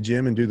go in the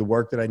gym and do the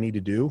work that I need to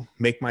do,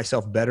 make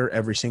myself better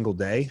every single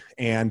day.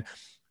 And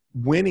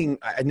winning,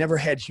 I never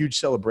had huge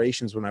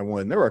celebrations when I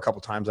won. There were a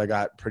couple times I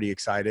got pretty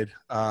excited.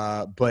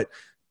 But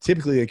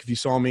typically, like if you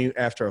saw me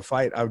after a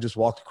fight, I would just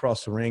walk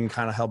across the ring,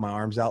 kind of held my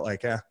arms out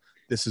like,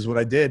 this is what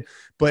I did.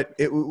 But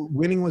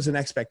winning was an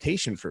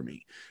expectation for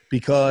me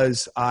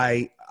because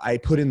I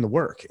put in the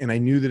work, and I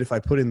knew that if I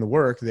put in the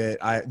work that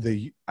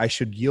I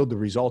should yield the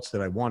results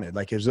that I wanted.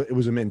 Like it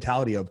was a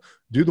mentality of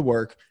do the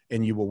work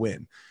and you will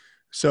win.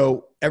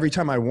 So every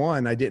time I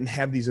won, I didn't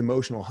have these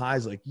emotional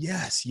highs like,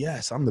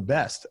 yes, I'm the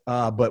best.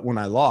 But when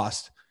I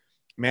lost,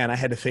 man, I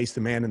had to face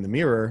the man in the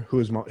mirror who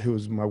was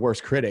my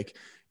worst critic.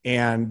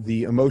 And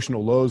the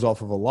emotional lows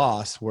off of a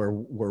loss were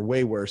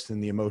way worse than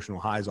the emotional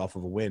highs off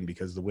of a win,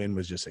 because the win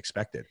was just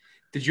expected.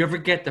 Did you ever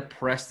get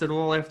depressed at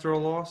all after a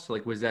loss?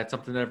 Like, was that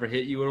something that ever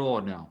hit you at all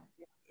or no?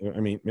 I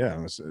mean,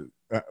 yeah.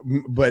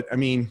 But I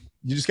mean,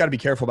 you just got to be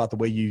careful about the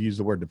way you use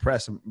the word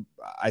depressed.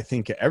 I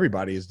think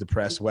everybody is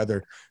depressed,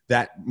 whether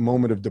that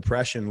moment of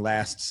depression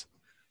lasts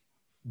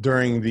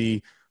during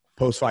the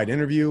post-fight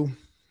interview,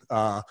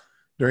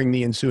 during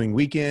the ensuing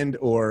weekend,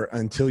 or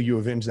until you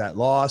avenge that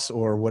loss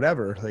or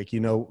whatever. Like,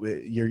 you're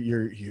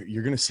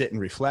going to sit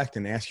and reflect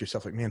and ask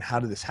yourself like, man, how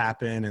did this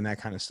happen? And that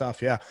kind of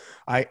stuff. Yeah.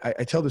 I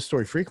tell this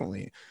story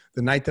frequently.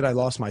 The night that I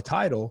lost my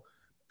title,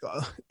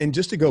 and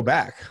just to go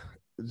back,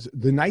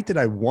 the night that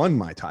I won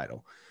my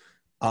title,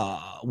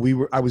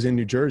 I was in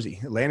New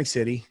Jersey, Atlantic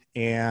City,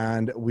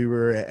 and we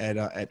were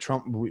at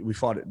Trump. We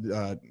fought at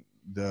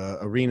the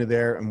arena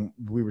there, and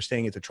we were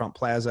staying at the Trump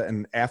Plaza.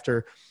 And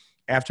after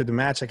the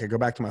match, I could go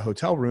back to my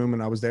hotel room,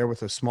 and I was there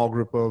with a small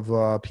group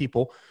of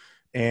people.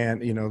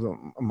 And,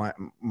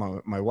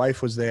 my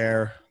wife was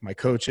there, my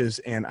coaches,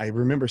 and I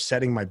remember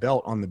setting my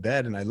belt on the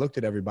bed, and I looked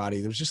at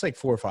everybody. There was just like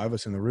 4 or 5 of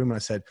us in the room. And I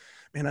said,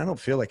 man, I don't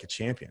feel like a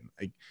champion.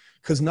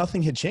 Because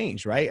nothing had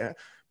changed, right?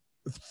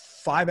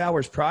 5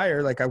 hours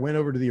prior, like I went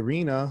over to the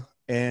arena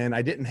and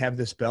I didn't have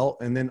this belt.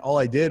 And then all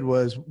I did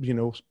was,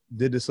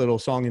 did this little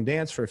song and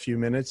dance for a few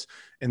minutes.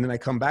 And then I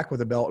come back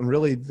with a belt, and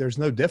really there's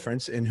no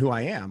difference in who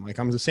I am. Like,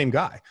 I'm the same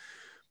guy.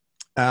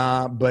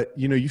 But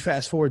you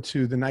fast forward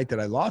to the night that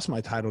I lost my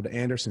title to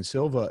Anderson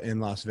Silva in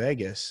Las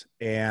Vegas.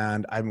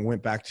 And I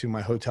went back to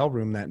my hotel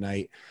room that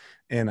night,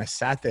 and I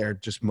sat there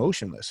just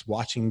motionless,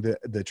 watching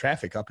the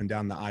traffic up and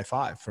down the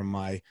I-5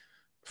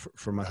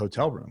 from my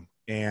hotel room,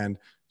 and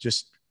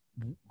just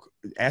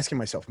asking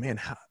myself, man,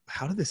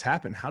 how did this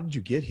happen? How did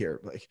you get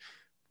here? Like,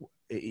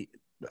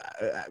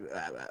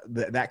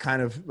 that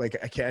kind of like,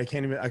 I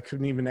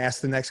couldn't even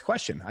ask the next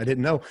question. I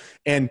didn't know.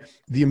 And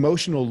the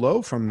emotional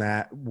low from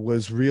that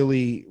was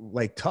really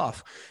like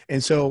tough.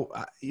 And so,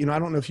 I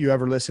don't know if you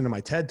ever listen to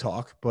my TED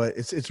talk, but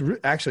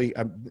actually,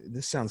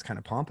 this sounds kind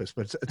of pompous,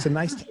 but it's a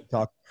nice TED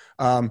talk.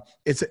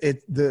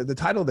 The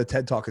title of the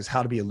TED talk is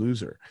How to Be a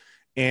Loser.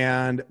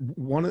 And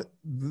one of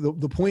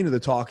the point of the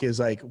talk is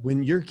like,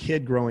 when you're a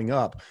kid growing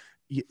up,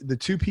 the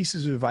two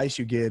pieces of advice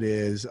you get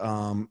is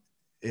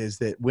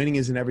that winning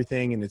isn't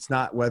everything, and it's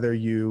not whether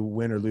you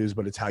win or lose,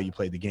 but it's how you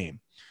play the game.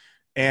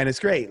 And it's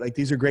great. Like,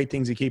 these are great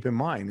things to keep in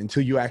mind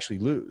until you actually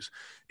lose.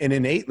 And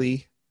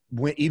innately,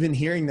 even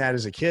hearing that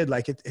as a kid,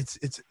 like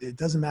it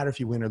doesn't matter if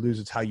you win or lose,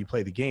 it's how you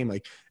play the game.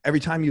 Like, every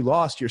time you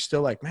lost, you're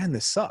still like, man,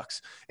 this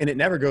sucks. And it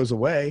never goes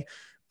away.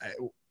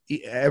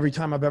 Every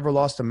time I've ever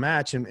lost a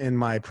match in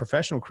my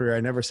professional career,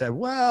 I never said,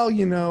 well,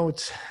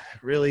 it's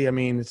really,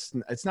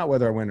 it's not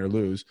whether I win or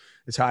lose,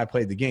 it's how I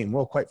played the game.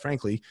 Well, quite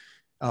frankly,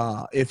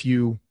 if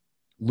you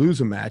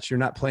lose a match, you're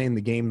not playing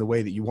the game the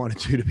way that you wanted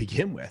to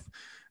begin with.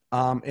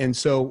 And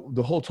so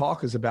the whole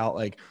talk is about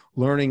like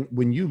learning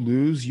when you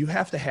lose, you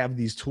have to have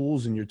these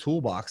tools in your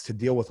toolbox to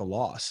deal with a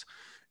loss.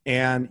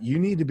 And you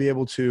need to be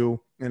able to,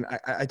 and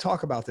I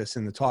talk about this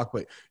in the talk,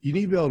 but you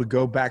need to be able to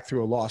go back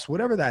through a loss,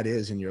 whatever that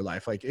is in your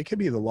life. Like, it could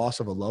be the loss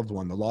of a loved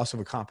one, the loss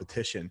of a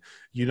competition,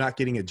 you not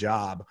getting a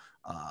job,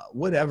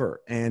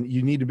 whatever. And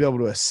you need to be able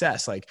to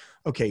assess, like,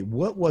 okay,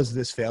 what was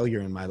this failure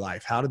in my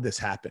life? How did this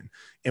happen?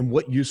 And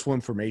what useful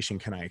information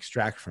can I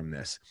extract from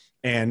this?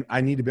 And I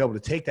need to be able to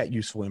take that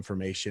useful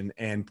information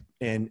and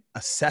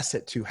assess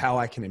it to how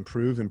I can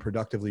improve and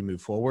productively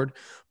move forward.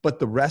 But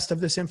the rest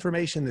of this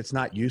information that's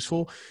not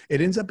useful,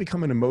 it ends up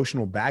becoming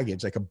emotional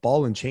baggage, like a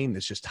ball and chain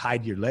that's just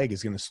tied to your leg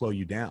is going to slow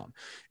you down.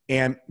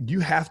 And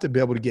you have to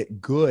be able to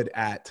get good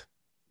at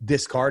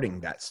discarding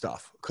that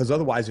stuff, because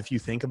otherwise, if you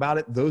think about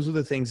it, those are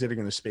the things that are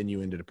going to spin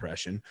you into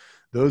depression.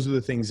 Those are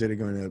the things that are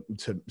going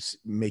to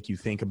make you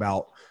think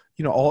about,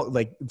 all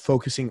like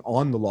focusing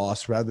on the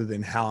loss rather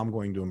than how I'm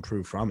going to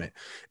improve from it.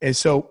 And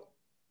so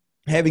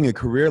having a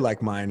career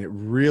like mine, it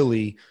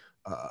really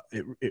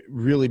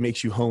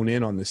makes you hone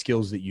in on the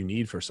skills that you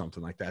need for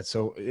something like that.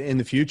 So in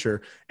the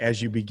future,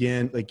 as you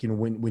begin, like,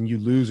 when you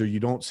lose or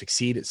you don't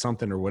succeed at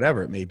something or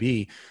whatever it may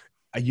be,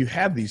 you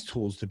have these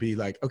tools to be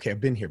like, okay,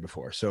 I've been here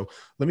before. So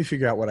let me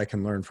figure out what I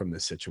can learn from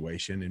this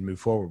situation and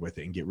move forward with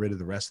it and get rid of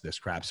the rest of this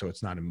crap, so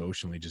it's not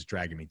emotionally just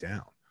dragging me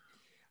down.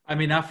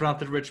 Not for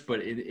nothing, Rich,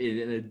 but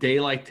in a day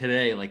like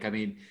today,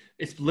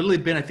 it's literally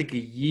been, I think, a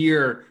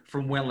year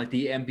from when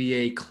the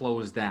NBA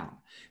closed down.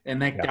 And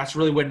that's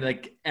really when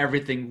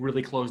everything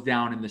really closed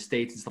down in the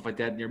States and stuff like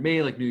that. Near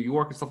me, like New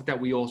York and stuff like that,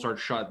 we all started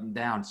shutting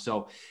down.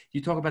 So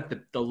you talk about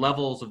the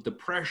levels of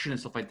depression and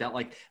stuff like that.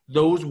 Like,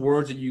 those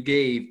words that you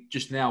gave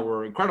just now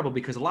were incredible,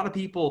 because a lot of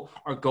people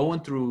are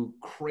going through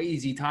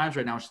crazy times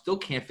right now and still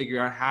can't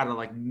figure out how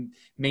to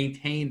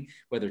maintain,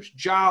 whether it's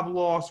job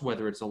loss,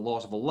 whether it's a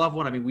loss of a loved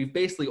one. We've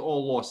basically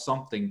all lost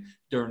something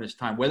during this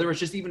time, whether it's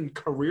just even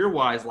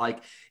career-wise,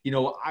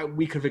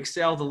 we could have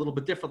excelled a little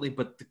bit differently,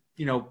 but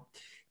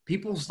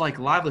people's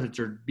livelihoods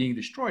are being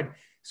destroyed.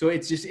 So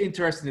it's just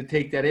interesting to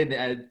take that in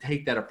and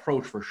take that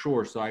approach for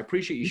sure. So I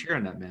appreciate you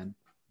sharing that, man.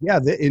 Yeah.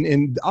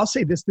 And I'll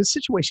say this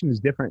situation is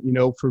different.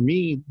 For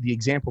me, the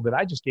example that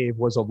I just gave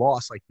was a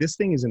loss. Like, this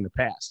thing is in the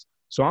past.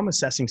 So I'm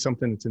assessing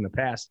something that's in the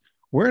past.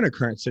 We're in a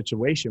current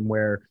situation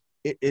where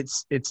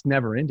it's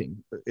never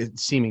ending,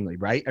 seemingly,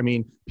 right?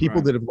 People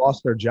Right. that have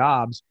lost their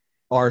jobs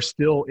are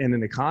still in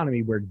an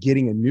economy where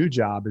getting a new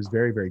job is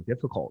very, very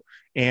difficult.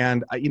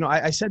 And,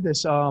 I said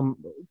this,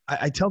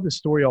 I tell this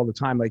story all the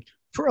time. Like,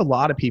 for a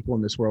lot of people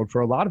in this world,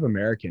 for a lot of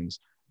Americans,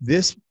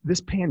 this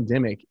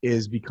pandemic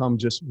is become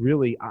just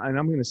really, and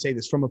I'm going to say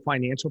this from a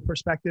financial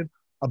perspective,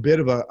 a bit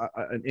of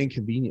an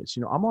inconvenience.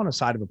 I'm on a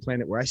side of a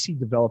planet where I see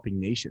developing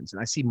nations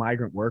and I see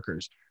migrant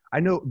workers.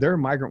 I know there are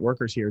migrant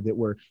workers here that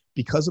were,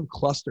 because of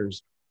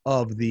clusters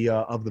of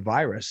the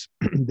virus,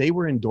 they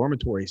were in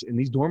dormitories, and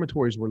these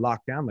dormitories were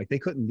locked down. Like, they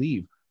couldn't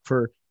leave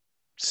for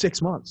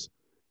 6 months.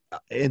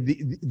 And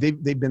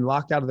they've been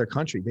locked out of their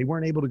country. They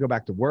weren't able to go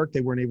back to work.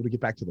 They weren't able to get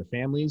back to their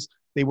families.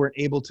 They weren't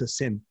able to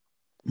send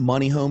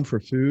money home for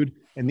food.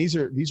 And these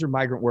are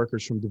migrant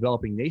workers from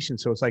developing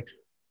nations. So it's like,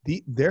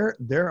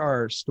 there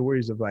are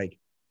stories of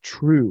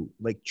truly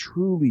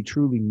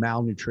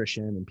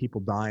malnutrition and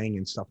people dying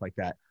and stuff like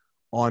that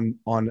on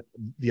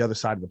the other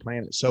side of the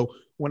planet. So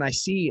when I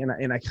see,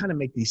 and I kind of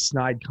make these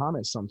snide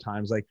comments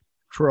sometimes, like,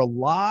 for a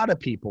lot of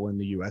people in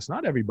the US,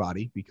 not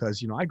everybody,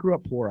 because, I grew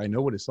up poor, I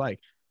know what it's like,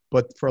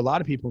 but for a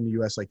lot of people in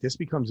the US, this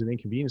becomes an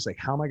inconvenience. Like,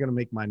 how am I going to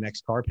make my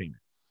next car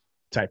payment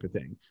type of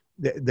thing?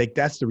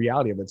 That's the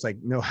reality of it. It's like,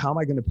 no, how am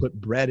I going to put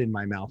bread in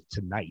my mouth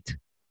tonight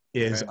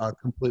is a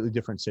completely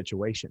different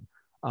situation.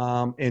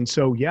 And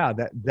so, yeah,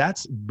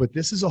 but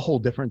this is a whole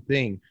different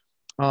thing.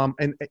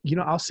 And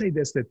I'll say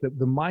this, that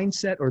the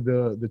mindset or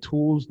the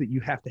tools that you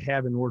have to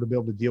have in order to be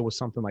able to deal with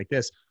something like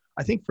this,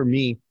 I think for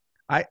me,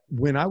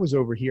 when I was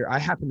over here, I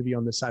happened to be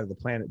on this side of the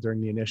planet during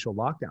the initial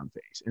lockdown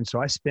phase. And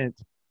so I spent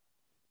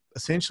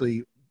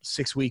essentially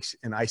 6 weeks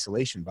in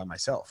isolation by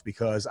myself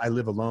because I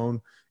live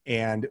alone.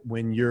 And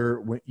when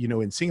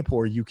in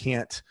Singapore, you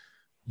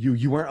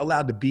weren't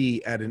allowed to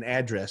be at an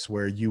address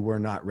where you were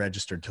not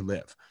registered to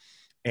live.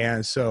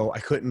 And so I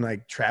couldn't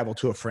like travel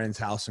to a friend's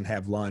house and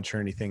have lunch or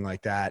anything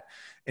like that.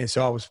 And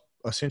so I was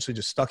essentially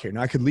just stuck here.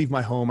 Now I could leave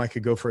my home. I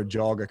could go for a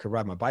jog. I could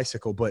ride my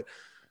bicycle, but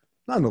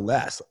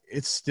nonetheless,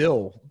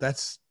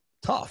 that's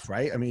tough,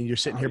 right? I mean, you're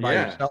sitting here by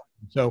yourself.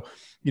 So,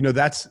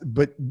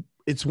 but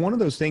it's one of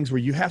those things where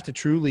you have to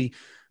truly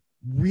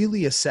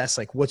really assess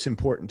like what's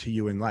important to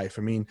you in life.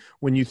 I mean,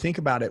 when you think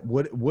about it,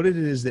 what it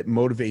is that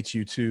motivates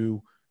you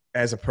to,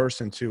 as a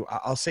person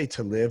I'll say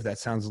to live, that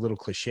sounds a little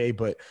cliche,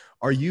 but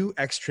are you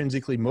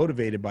extrinsically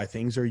motivated by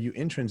things? Or are you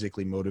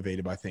intrinsically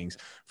motivated by things?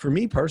 For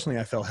me personally,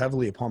 I fell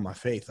heavily upon my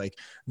faith. Like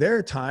there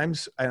are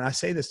times, and I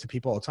say this to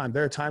people all the time,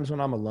 there are times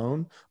when I'm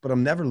alone, but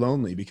I'm never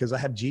lonely because I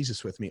have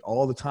Jesus with me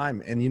all the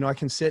time. And, I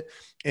can sit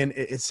and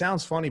it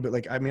sounds funny, but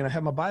like, I mean, I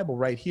have my Bible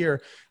right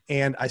here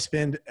and I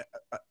spend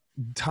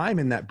time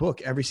in that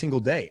book every single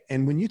day.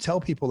 And when you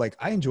tell people like,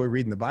 I enjoy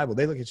reading the Bible,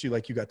 they look at you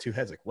like you got two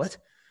heads. Like, what?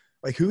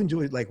 Like who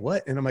enjoyed like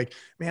what? And I'm like,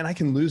 man, I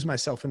can lose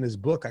myself in this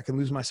book. I can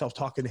lose myself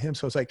talking to him.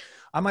 So it's like,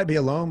 I might be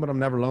alone, but I'm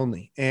never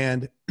lonely.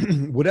 And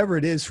whatever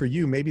it is for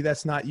you, maybe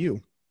that's not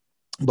you,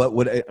 but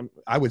what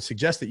I would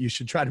suggest that you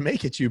should try to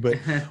make it you, but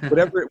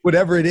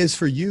whatever it is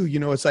for you,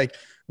 it's like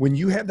when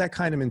you have that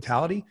kind of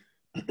mentality,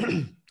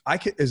 I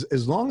can,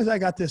 as long as I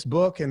got this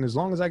book and as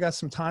long as I got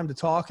some time to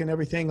talk and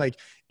everything, like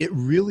it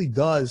really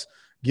does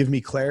give me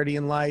clarity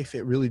in life.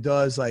 It really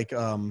does like,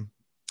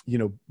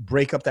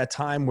 break up that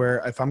time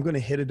where if I'm going to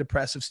hit a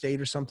depressive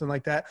state or something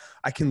like that,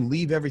 I can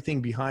leave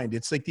everything behind.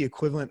 It's like the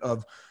equivalent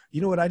of,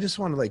 I just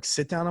want to like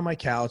sit down on my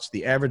couch,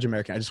 the average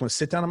American. I just want to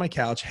sit down on my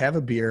couch, have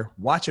a beer,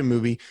 watch a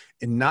movie,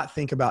 and not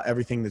think about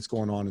everything that's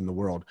going on in the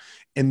world.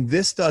 And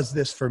this does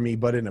this for me,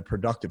 but in a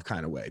productive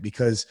kind of way,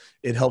 because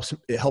it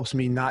helps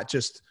me not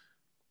just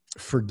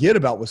forget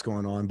about what's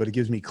going on, but it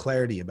gives me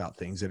clarity about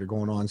things that are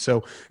going on.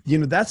 So,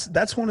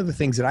 that's one of the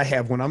things that I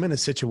have when I'm in a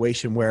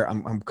situation where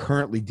I'm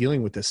currently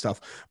dealing with this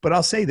stuff. But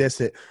I'll say this,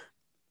 that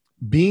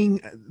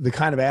being the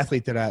kind of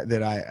athlete that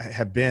I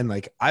have been,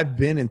 like I've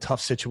been in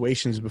tough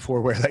situations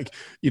before where like,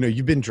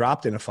 you've been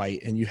dropped in a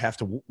fight and you have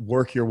to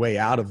work your way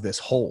out of this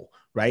hole.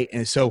 Right.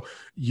 And so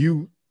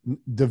you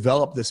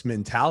develop this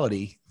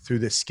mentality through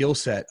this skill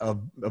set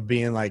of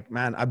being like,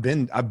 man, I've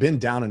been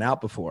down and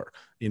out before,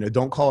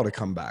 don't call it a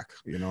comeback,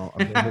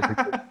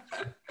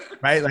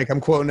 right? Like I'm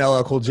quoting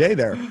LL Cool J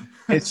there.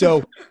 And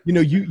so,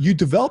 you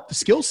develop the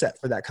skill set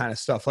for that kind of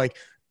stuff. Like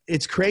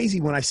it's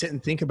crazy when I sit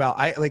and think about,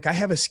 I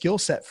have a skill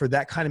set for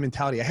that kind of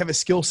mentality. I have a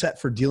skill set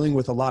for dealing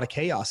with a lot of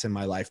chaos in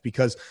my life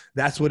because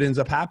that's what ends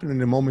up happening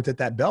the moment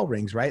that bell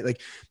rings, right?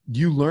 Like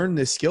you learn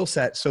this skill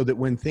set so that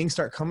when things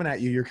start coming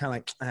at you, you're kind of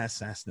like,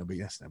 that's no big,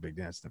 that's no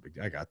big,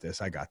 I got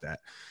this, I got that.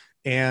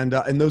 And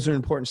those are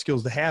important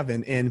skills to have.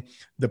 And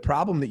the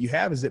problem that you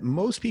have is that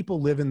most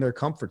people live in their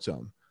comfort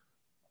zone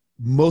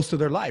most of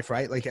their life,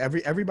 right? Like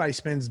everybody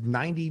spends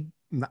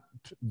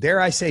dare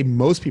I say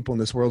most people in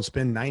this world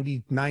spend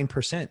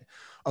 99%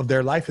 of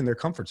their life in their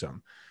comfort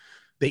zone.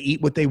 They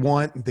eat what they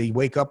want. They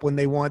wake up when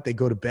they want. They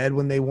go to bed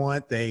when they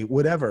want. They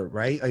whatever,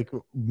 right? Like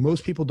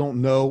most people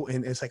don't know.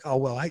 And it's like, oh,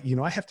 well, I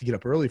have to get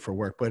up early for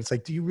work. But it's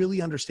like, do you really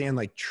understand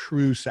like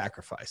true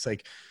sacrifice?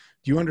 Like,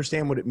 do you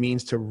understand what it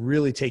means to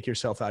really take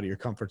yourself out of your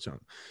comfort zone?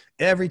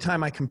 Every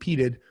time I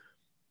competed,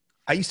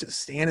 I used to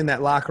stand in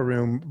that locker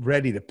room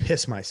ready to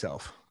piss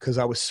myself because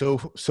I was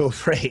so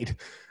afraid,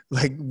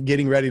 like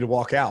getting ready to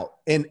walk out.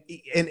 And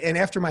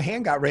after my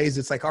hand got raised,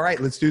 it's like, all right,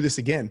 let's do this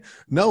again.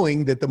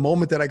 Knowing that the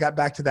moment that I got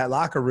back to that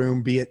locker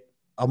room, be it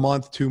a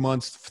month, 2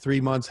 months, 3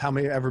 months,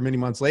 however many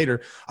months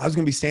later, I was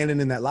going to be standing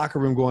in that locker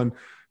room going,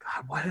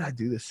 God, why did I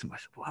do this to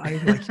myself?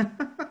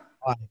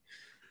 Why?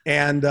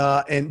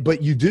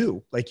 But you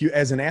do, like you,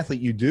 as an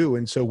athlete, you do.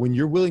 And so when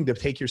you're willing to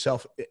take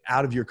yourself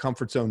out of your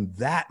comfort zone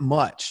that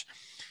much,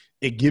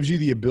 it gives you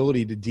the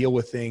ability to deal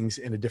with things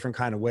in a different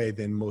kind of way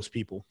than most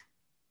people.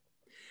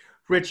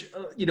 Rich,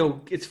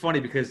 it's funny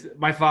because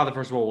my father,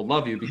 first of all, will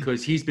love you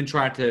because he's been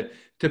trying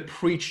to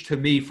preach to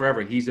me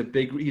forever. He's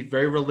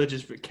very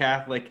religious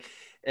Catholic.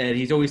 And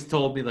he's always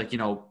told me like,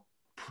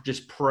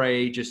 just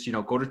pray, just,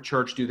 go to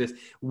church, do this.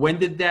 When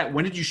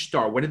did you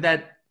start? When did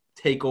that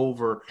take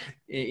over?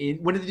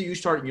 When did you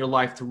start in your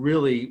life to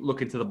really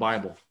look into the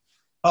Bible?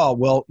 Oh,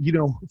 well,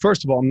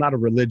 first of all, I'm not a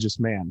religious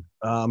man.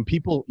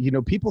 People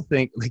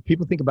think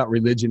about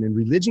religion, and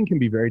religion can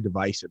be very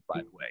divisive,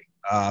 by the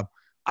way.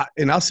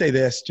 And I'll say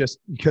this just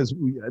because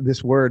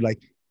this word, like,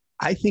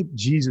 I think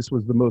Jesus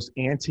was the most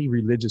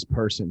anti-religious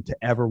person to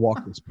ever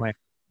walk this planet,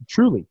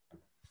 truly,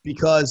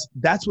 because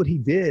that's what he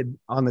did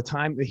on the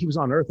time that he was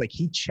on earth. Like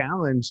he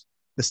challenged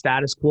the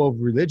status quo of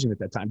religion at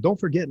that time. Don't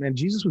forget, man,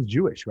 Jesus was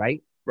Jewish,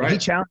 right? Right. He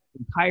challenged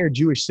the entire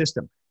Jewish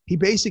system. He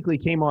basically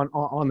came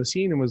on the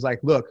scene and was like,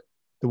 look,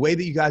 the way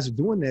that you guys are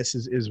doing this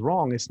is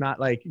wrong. It's not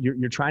like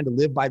you're trying to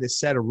live by this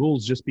set of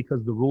rules just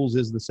because the rules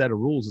is the set of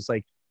rules. It's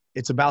like,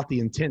 it's about the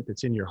intent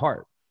that's in your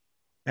heart.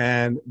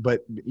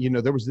 But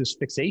there was this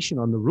fixation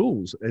on the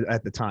rules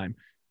at the time.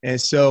 And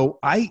so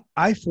I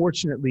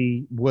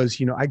fortunately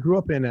was, I grew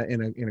up in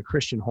a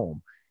Christian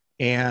home,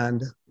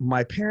 and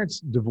my parents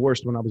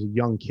divorced when I was a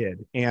young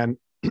kid. And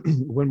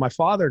when my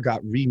father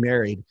got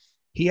remarried,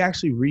 he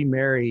actually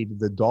remarried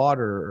the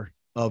daughter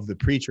of the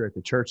preacher at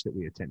the church that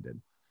we attended.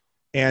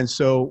 And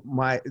so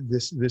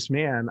this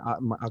man,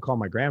 I'll call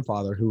my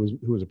grandfather, who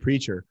was a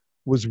preacher,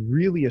 was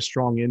really a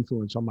strong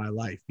influence on my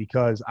life,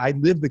 because I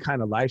lived the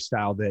kind of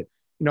lifestyle that,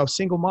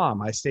 single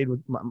mom. I stayed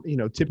with,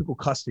 typical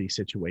custody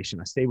situation.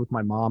 I stayed with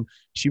my mom.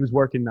 She was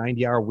working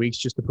 90-hour weeks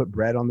just to put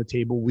bread on the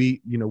table.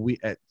 We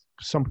at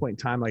some point in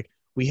time, like,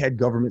 we had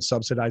government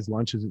subsidized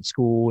lunches at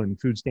school and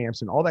food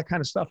stamps and all that kind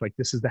of stuff. Like,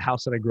 this is the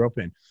house that I grew up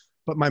in.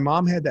 But my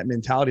mom had that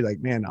mentality,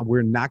 like, man,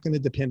 we're not going to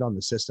depend on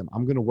the system.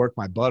 I'm going to work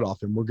my butt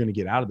off, and we're going to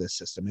get out of this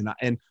system.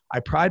 And I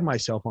pride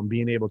myself on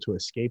being able to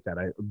escape that.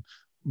 I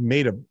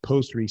made a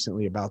post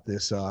recently about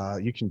this.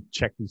 You can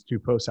check these 2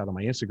 posts out on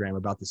my Instagram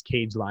about this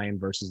caged lion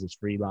versus this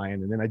free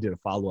lion. And then I did a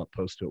follow-up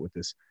post to it with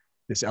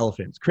this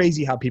elephant. It's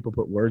crazy how people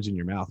put words in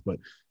your mouth. But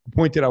the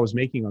point that I was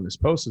making on this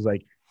post is,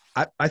 like,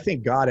 I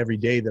thank God every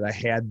day that I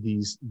had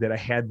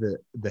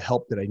the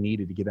help that I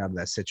needed to get out of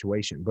that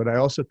situation. But I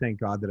also thank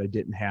God that I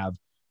didn't have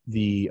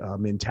the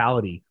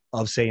mentality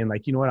of saying,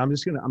 like, you know what, I'm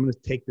going to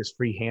take this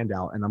free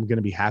handout and I'm going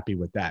to be happy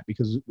with that,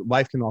 because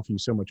life can offer you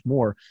so much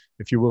more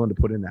if you're willing to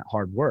put in that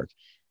hard work.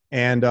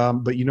 And,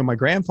 but my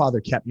grandfather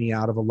kept me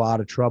out of a lot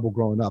of trouble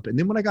growing up. And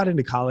then when I got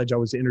into college, I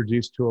was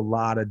introduced to a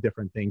lot of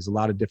different things, a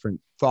lot of different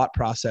thought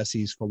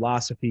processes,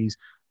 philosophies,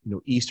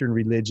 Eastern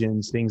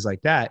religions, things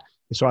like that.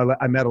 And so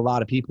I met a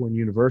lot of people in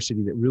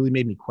university that really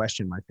made me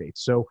question my faith.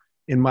 So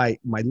in my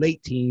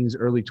late teens,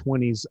 early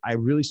 20s, I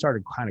really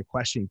started kind of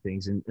questioning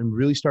things and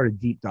really started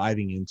deep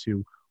diving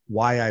into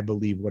why I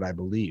believe what I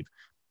believe.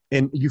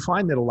 And you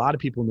find that a lot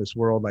of people in this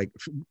world, like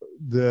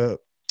the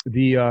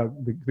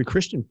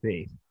Christian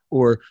faith,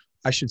 or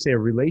I should say a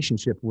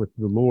relationship with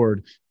the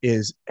Lord,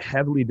 is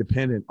heavily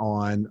dependent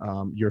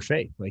on your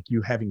faith, like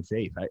you having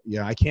faith.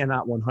 I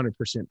cannot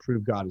 100%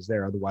 prove God is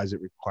there. Otherwise,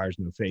 it requires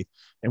no faith.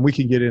 And we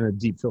can get in a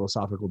deep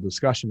philosophical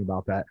discussion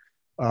about that.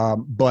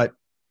 But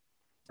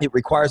it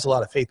requires a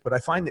lot of faith. But I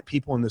find that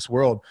people in this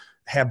world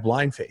have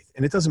blind faith.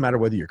 And it doesn't matter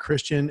whether you're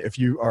Christian, if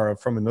you are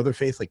from another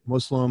faith like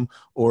Muslim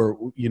or,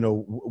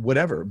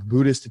 whatever,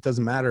 Buddhist, it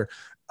doesn't matter.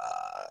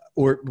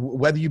 Or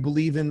whether you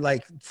believe in,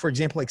 like, for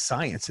example, like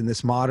science in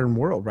this modern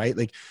world, right?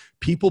 Like,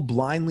 people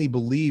blindly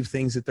believe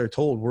things that they're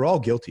told. We're all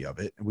guilty of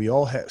it. We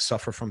all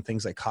suffer from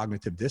things like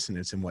cognitive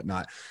dissonance and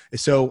whatnot.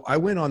 So I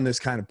went on this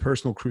kind of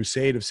personal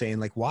crusade of saying,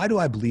 like, why do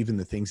I believe in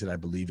the things that I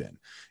believe in?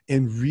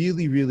 And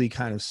really, really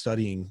kind of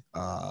studying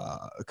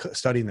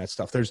that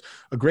stuff. There's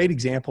a great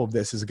example of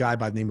this is a guy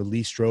by the name of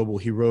Lee Strobel.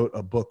 He wrote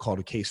a book called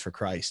A Case for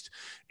Christ.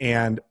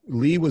 And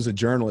Lee was a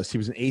journalist. He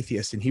was an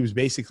atheist. And he was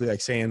basically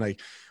like saying,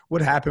 like,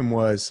 what happened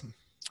was,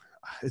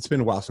 it's been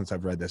a while since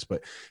I've read this,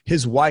 but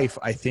his wife,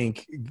 I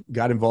think,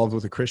 got involved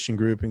with a Christian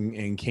group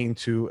and came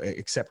to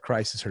accept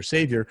Christ as her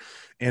savior.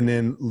 And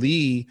then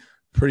Lee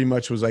pretty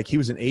much was like, he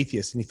was an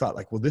atheist, and he thought,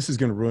 like, well, this is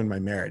going to ruin my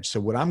marriage. So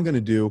what I'm going to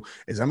do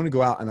is I'm going to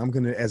go out and I'm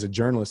going to, as a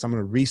journalist, I'm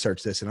going to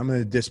research this and I'm going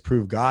to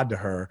disprove God to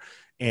her,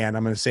 and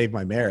I'm going to save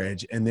my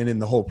marriage. And then in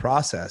the whole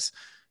process,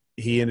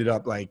 he ended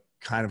up, like,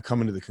 kind of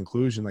coming to the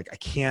conclusion, like, I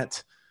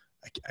can't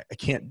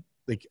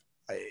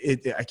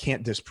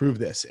disprove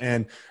this.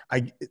 And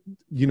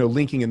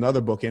linking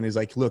another book in is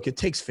like, look, it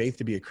takes faith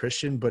to be a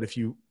Christian, but if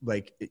you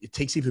it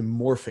takes even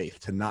more faith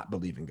to not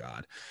believe in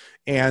God.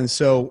 And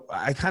so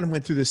I kind of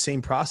went through the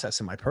same process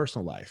in my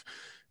personal life,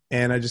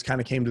 and I just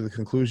kind of came to the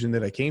conclusion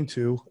that I came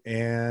to.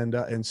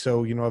 And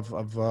so,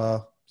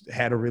 I've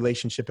had a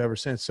relationship ever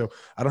since. So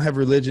I don't have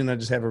religion. I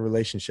just have a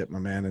relationship, my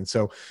man. And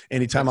so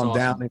anytime I'm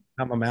down,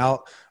 anytime I'm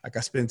out, like,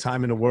 I spend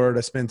time in the Word, I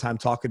spend time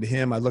talking to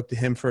him. I look to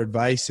him for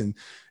advice. And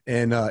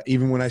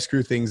even when I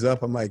screw things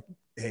up, I'm like,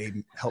 hey,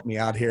 help me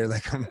out here.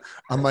 Like,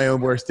 I'm my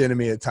own worst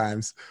enemy at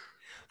times.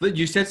 But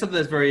you said something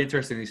that's very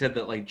interesting. You said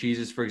that, like,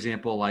 Jesus, for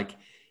example, like,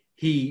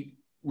 he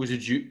was a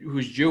Jew who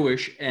was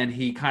Jewish, and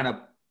he kind of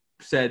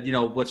said,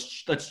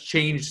 let's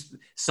change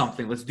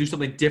something. Let's do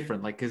something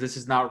different. Like, cause this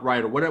is not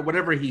right, or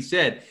whatever he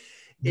said.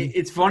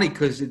 It's funny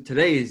because in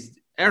today's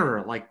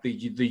era, like, the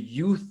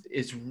youth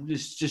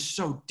is just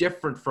so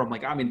different from,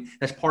 like, I mean,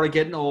 that's part of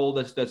getting old.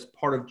 That's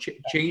part of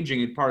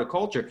changing and part of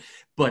culture.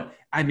 But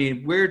I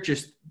mean,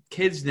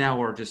 kids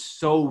now are just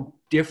so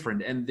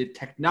different, and the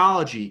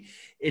technology,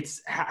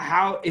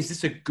 how is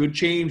this a good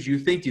change? Do you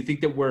think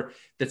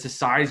that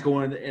society's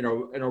going in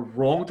a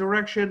wrong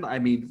direction? I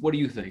mean, what do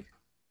you think?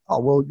 Oh,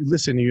 well,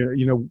 listen,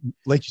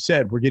 like you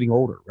said, we're getting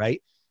older,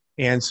 right?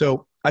 And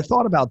so I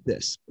thought about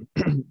this.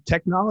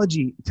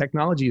 Technology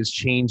is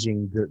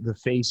changing the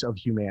face of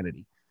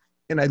humanity.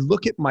 And I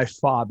look at my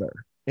father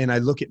and I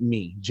look at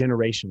me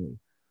generationally.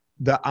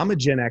 I'm a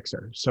Gen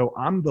Xer. So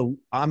I'm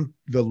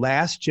the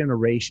last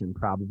generation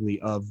probably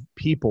of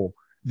people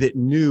that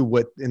knew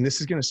what, and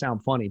this is going to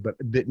sound funny, but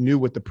that knew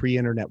what the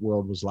pre-internet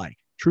world was like,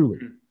 truly.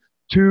 Mm-hmm.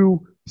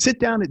 To sit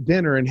down at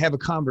dinner and have a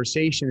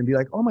conversation and be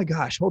like, oh my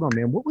gosh, hold on,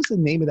 man. What was the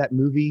name of that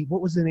movie?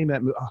 What was the name of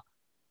that movie? Oh,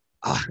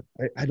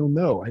 I don't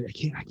know. I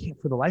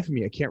can't for the life of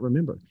me. I can't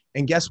remember.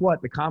 And guess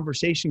what? The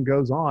conversation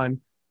goes on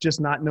just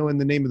not knowing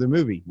the name of the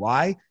movie.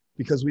 Why?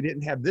 Because we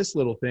didn't have this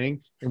little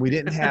thing, and we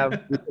didn't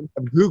have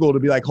Google to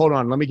be like, hold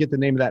on, let me get the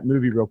name of that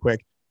movie real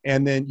quick.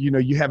 And then,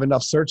 you have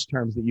enough search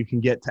terms that you can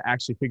get to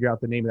actually figure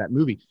out the name of that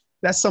movie.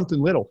 That's something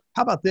little.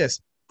 How about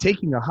this?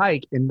 Taking a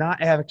hike and not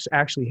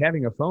actually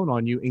having a phone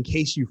on you in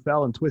case you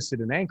fell and twisted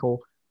an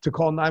ankle to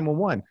call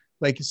 911.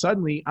 Like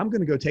suddenly I'm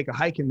going to go take a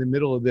hike in the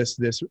middle of this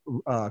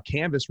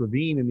canvas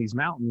ravine in these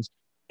mountains.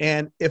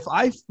 And if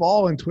I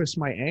fall and twist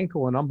my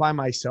ankle and I'm by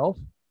myself,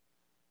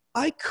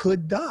 I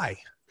could die.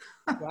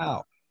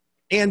 Wow.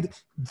 And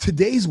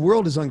today's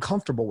world is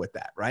uncomfortable with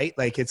that, right?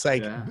 Like, it's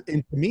like, and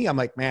to me, I'm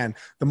like, man,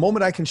 the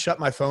moment I can shut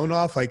my phone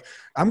off, like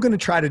I'm going to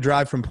try to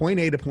drive from point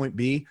A to point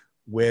B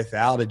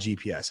without a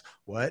GPS.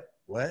 What?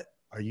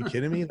 Are you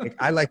kidding me? Like,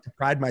 I like to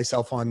pride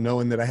myself on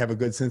knowing that I have a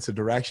good sense of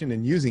direction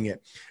and using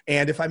it.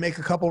 And if I make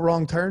a couple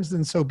wrong turns,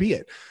 then so be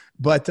it.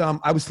 But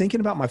I was thinking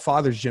about my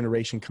father's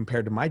generation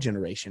compared to my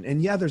generation.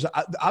 And yeah, there's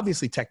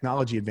obviously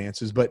technology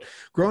advances, but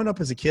growing up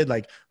as a kid,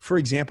 like for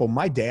example,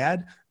 my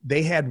dad,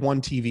 they had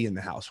one TV in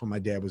the house when my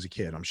dad was a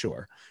kid, I'm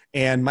sure.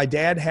 And my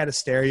dad had a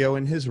stereo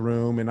in his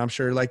room. And I'm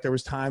sure like there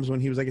was times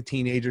when he was like a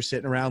teenager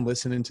sitting around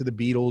listening to the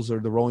Beatles or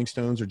the Rolling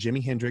Stones or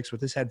Jimi Hendrix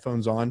with his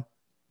headphones on.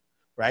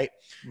 Right.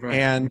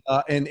 And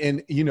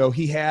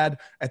he had,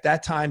 at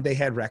that time they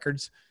had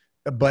records,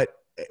 but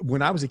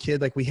when I was a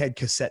kid, like we had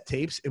cassette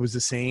tapes, it was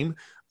the same.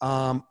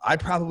 I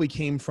probably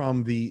came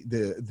from the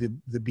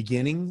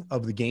beginning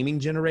of the gaming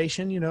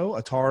generation,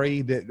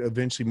 Atari that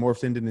eventually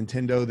morphed into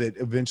Nintendo that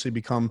eventually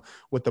become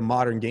what the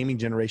modern gaming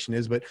generation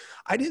is. But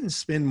I didn't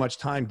spend much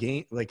time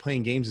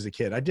playing games as a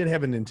kid. I did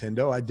have a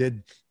Nintendo. I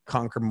did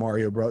conquer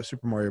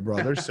Super Mario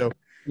Brothers. So,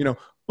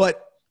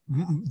 but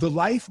the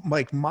life,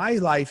 like my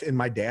life and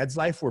my dad's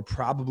life were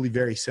probably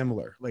very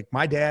similar. Like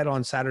my dad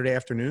on Saturday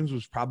afternoons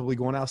was probably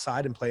going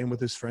outside and playing with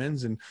his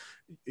friends and,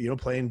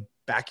 playing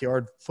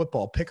backyard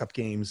football, pickup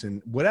games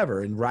and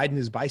whatever, and riding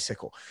his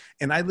bicycle.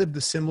 And I lived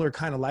a similar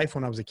kind of life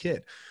when I was a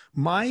kid.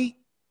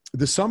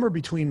 The summer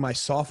between my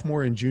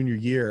sophomore and junior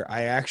year,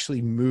 I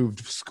actually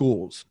moved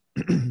schools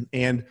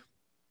and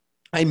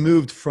I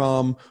moved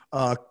from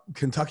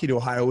Kentucky to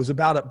Ohio. It was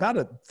about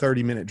a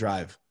 30-minute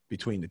drive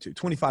between the two,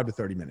 25 to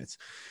 30 minutes.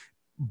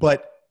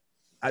 But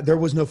there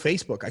was no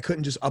Facebook. I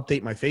couldn't just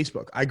update my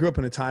Facebook. I grew up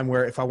in a time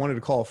where if I wanted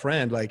to call a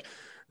friend, like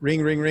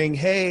ring, ring, ring.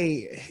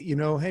 Hey,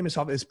 hey, Miss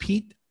Hoffman, is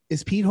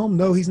Pete home?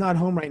 No, he's not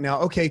home right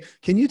now. Okay.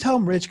 Can you tell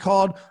him Rich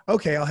called?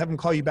 Okay. I'll have him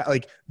call you back.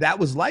 Like that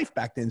was life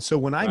back then. So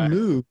when I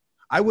moved,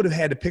 I would have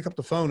had to pick up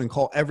the phone and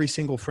call every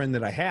single friend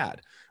that I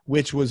had,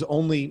 which was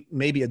only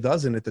maybe a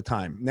dozen at the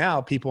time.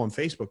 Now people on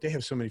Facebook, they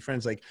have so many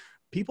friends. Like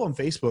people on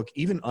Facebook,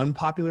 even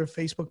unpopular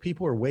Facebook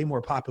people are way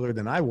more popular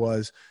than I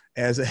was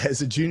as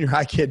a junior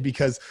high kid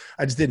because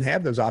I just didn't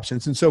have those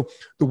options. And so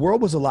the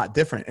world was a lot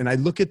different. And I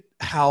look at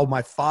how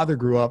my father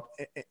grew up,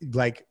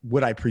 like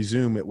what I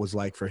presume it was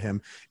like for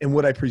him and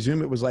what I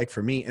presume it was like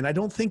for me. And I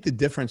don't think the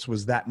difference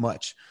was that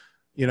much,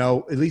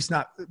 at least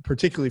not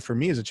particularly for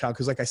me as a child.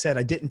 Cause like I said,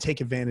 I didn't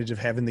take advantage of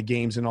having the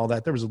games and all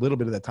that. There was a little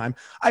bit of that time.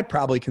 I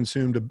probably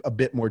consumed a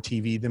bit more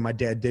TV than my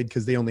dad did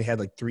because they only had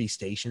like 3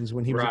 stations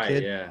when he was a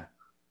kid. Yeah.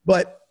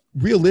 But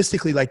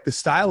realistically, like the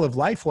style of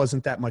life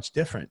wasn't that much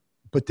different.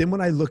 But then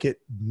when I look at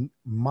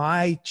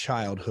my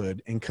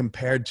childhood and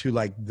compared to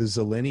like the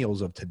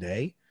zillennials of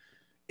today,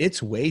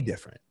 it's way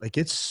different. Like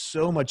it's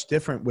so much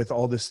different with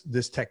all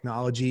this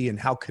technology and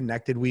how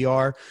connected we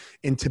are.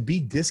 And to be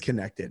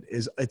disconnected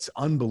it's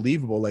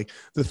unbelievable. Like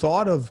the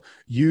thought of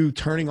you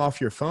turning off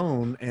your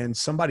phone and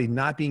somebody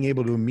not being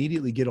able to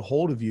immediately get a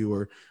hold of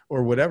you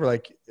or whatever.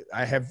 Like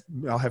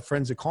I'll have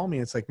friends that call me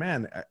and it's like,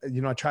 man,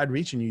 I tried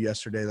reaching you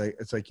yesterday. Like,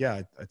 it's like,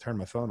 yeah, I turned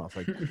my phone off.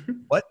 Like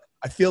what?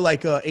 I feel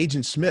like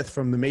Agent Smith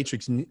from the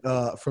Matrix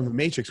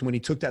when he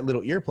took that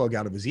little earplug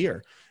out of his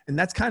ear. And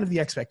that's kind of the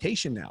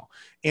expectation now.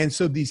 And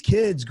so these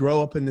kids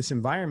grow up in this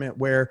environment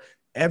where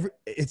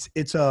it's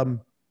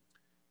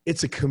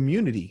a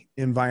community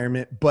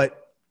environment,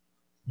 but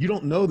you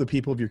don't know the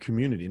people of your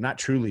community, not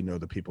truly know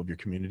the people of your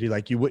community.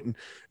 Like you wouldn't,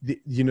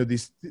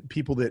 these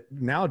people that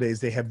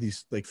nowadays they have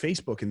these like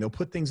Facebook and they'll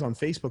put things on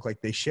Facebook,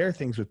 like they share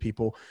things with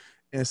people.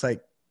 And it's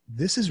like,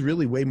 this is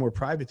really way more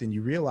private than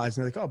you realize.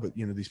 And they're like, oh, but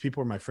these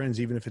people are my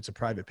friends, even if it's a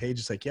private page.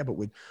 It's like, yeah, but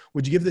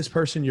would you give this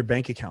person your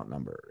bank account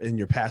number and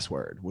your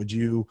password? Would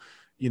you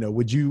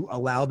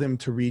allow them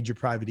to read your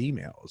private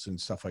emails and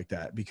stuff like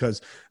that?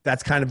 Because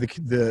that's kind of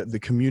the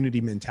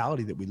community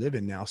mentality that we live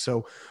in now.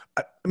 So,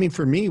 I mean,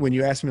 for me, when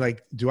you ask me,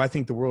 like, do I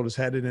think the world is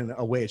headed in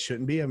a way it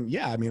shouldn't be?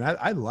 Yeah, I mean,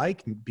 I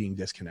like being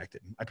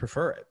disconnected. I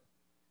prefer it.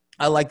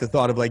 I like the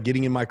thought of like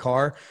getting in my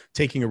car,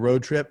 taking a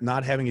road trip,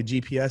 not having a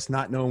GPS,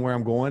 not knowing where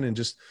I'm going and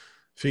just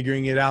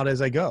figuring it out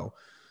as I go.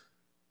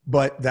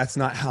 But that's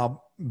not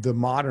how the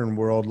modern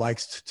world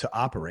likes to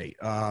operate.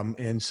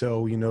 And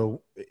so,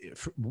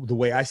 the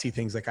way I see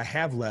things, like I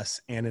have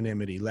less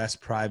anonymity, less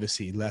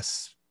privacy,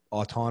 less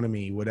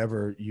autonomy,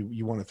 whatever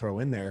you want to throw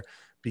in there,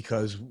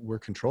 because we're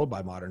controlled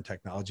by modern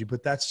technology.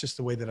 But that's just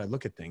the way that I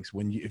look at things.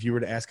 If you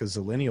were to ask a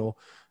zillennial,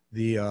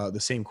 the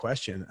same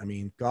question. I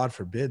mean, God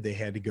forbid they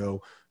had to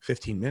go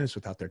 15 minutes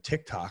without their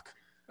TikTok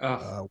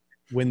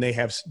when they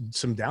have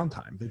some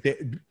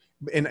downtime.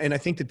 And I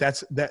think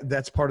that's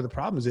part of the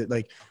problem is that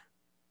like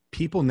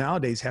people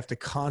nowadays have to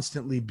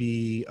constantly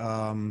be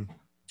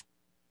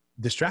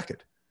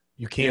distracted.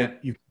 You can't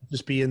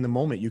just be in the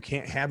moment. You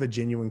can't have a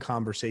genuine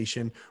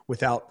conversation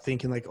without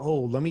thinking like,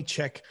 oh, let me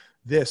check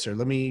this or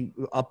let me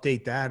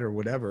update that or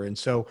whatever. And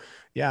so,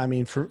 yeah, I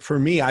mean, for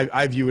me,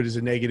 I view it as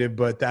a negative,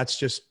 but that's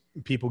just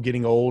people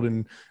getting old.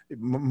 And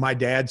my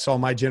dad saw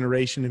my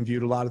generation and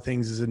viewed a lot of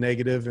things as a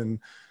negative, and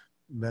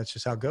that's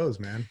just how it goes,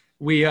 man.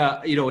 We,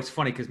 it's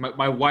funny because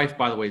my wife,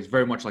 by the way, is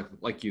very much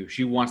like you.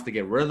 She wants to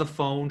get rid of the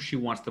phone. She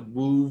wants to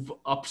move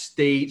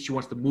upstate. She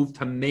wants to move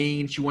to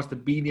Maine. She wants to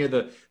be near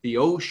the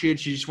ocean.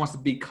 She just wants to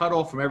be cut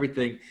off from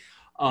everything.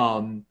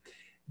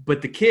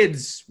 But the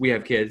kids, we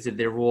have kids, and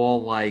they're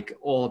all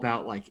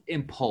about like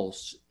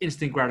impulse,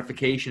 instant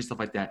gratification, stuff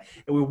like that.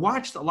 And we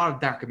watched a lot of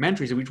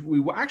documentaries, and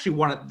we actually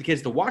wanted the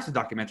kids to watch the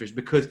documentaries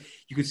because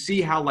you could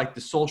see how like the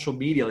social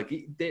media,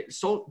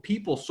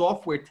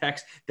 software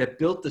techs that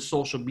built the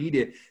social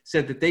media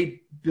said that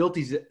they built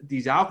these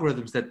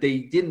algorithms that they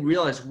didn't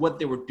realize what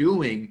they were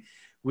doing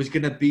was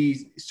going to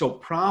be so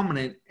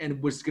prominent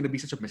and was going to be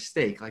such a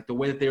mistake. Like the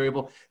way that they were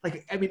able,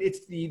 like, I mean,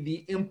 it's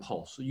the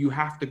impulse. You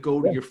have to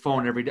go to your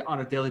phone every day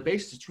on a daily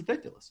basis. It's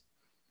ridiculous.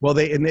 Well,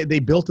 they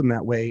built them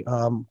that way.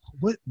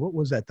 What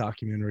was that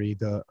documentary?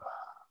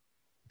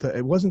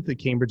 It wasn't the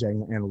Cambridge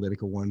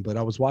Analytica one, but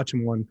I was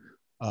watching one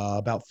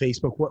about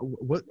Facebook.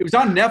 What it was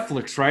on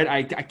Netflix, right?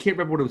 I can't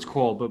remember what it was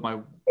called, but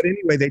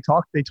anyway, they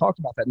talked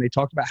about that, and they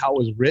talked about how it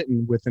was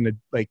written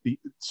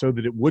so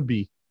that it would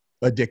be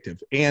addictive.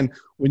 And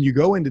when you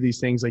go into these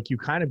things, like you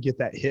kind of get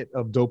that hit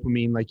of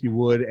dopamine like you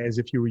would as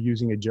if you were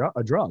using a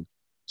drug.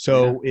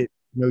 So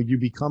you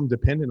become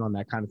dependent on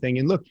that kind of thing.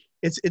 And look,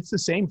 it's the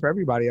same for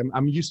everybody.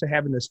 I'm used to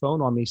having this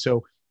phone on me.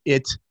 So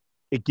it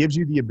gives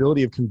you the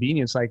ability of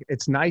convenience. Like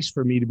it's nice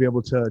for me to be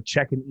able to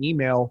check an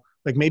email.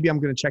 Like maybe I'm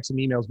going to check some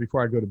emails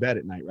before I go to bed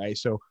at night, right?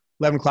 So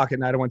 11 o'clock at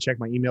night, I want to check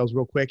my emails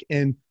real quick.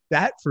 And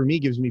that for me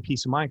gives me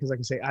peace of mind because I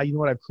can say, you know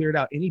what, I've cleared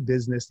out any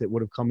business that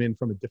would have come in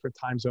from a different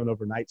time zone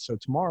overnight. So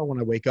tomorrow when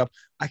I wake up,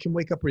 I can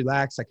wake up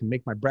relaxed. I can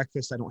make my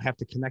breakfast. I don't have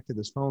to connect to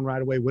this phone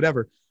right away,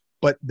 whatever.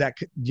 But that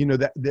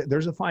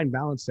there's a fine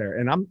balance there.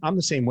 And I'm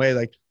the same way.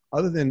 Like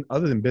other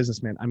than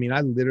businessman, I mean,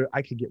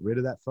 I could get rid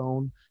of that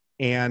phone.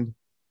 And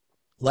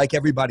like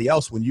everybody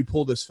else, when you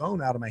pull this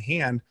phone out of my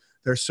hand,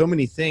 there's so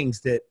many things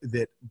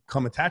that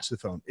come attached to the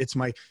phone. It's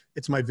my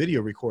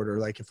video recorder.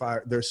 Like if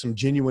there's some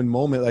genuine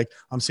moment, like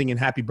I'm singing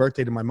happy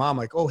birthday to my mom,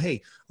 like, oh,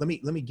 hey, let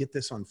me get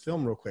this on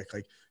film real quick.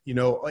 Like,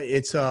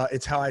 it's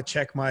how I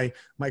check my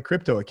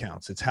crypto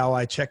accounts. It's how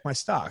I check my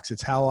stocks.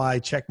 It's how I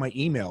check my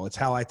email. It's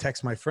how I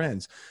text my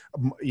friends.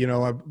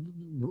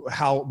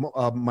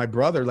 How my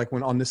brother, like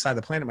when on this side of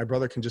the planet, my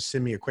brother can just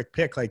send me a quick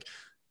pic. Like,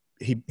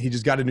 he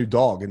just got a new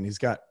dog and he's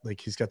got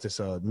this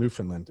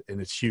Newfoundland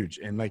and it's huge.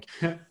 And like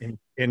in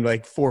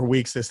like 4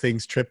 weeks, this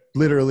thing's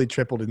literally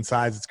tripled in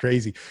size. It's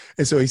crazy.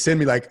 And so he sent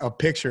me like a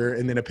picture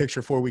and then a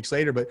picture 4 weeks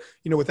later, but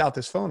without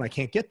this phone, I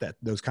can't get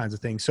those kinds of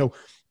things. So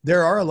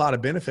there are a lot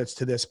of benefits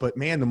to this, but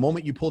man, the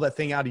moment you pull that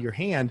thing out of your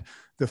hand,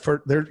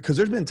 because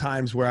there's been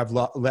times where I've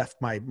left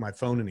my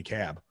phone in a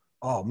cab.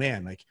 Oh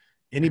man. Like,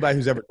 anybody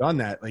who's ever done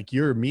that, like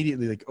you're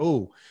immediately like,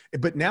 oh,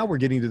 but now we're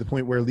getting to the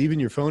point where leaving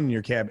your phone in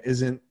your cab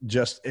isn't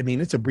just, I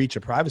mean, it's a breach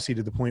of privacy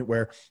to the point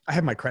where I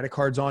have my credit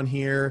cards on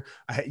here,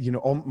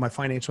 all my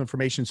financial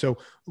information. So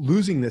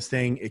losing this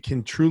thing, it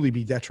can truly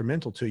be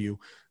detrimental to you,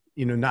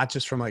 not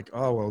just from like,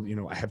 oh,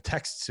 well, I have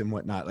texts and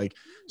whatnot. Like,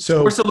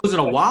 so we're still losing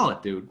a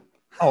wallet, dude.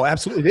 Oh,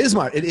 absolutely.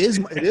 It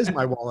is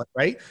my wallet,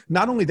 right?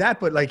 Not only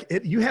that, but like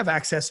you have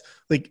access,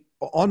 like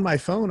on my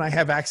phone, I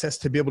have access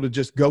to be able to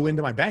just go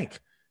into my bank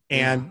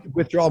and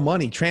withdraw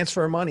money,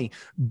 transfer money,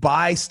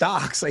 buy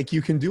stocks. Like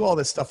you can do all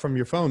this stuff from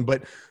your phone.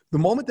 But the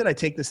moment that I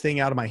take this thing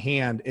out of my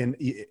hand, and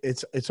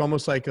it's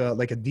almost like a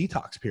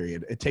detox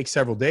period. It takes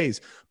several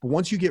days. But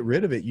once you get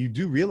rid of it, you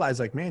do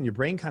realize like, man, your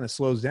brain kind of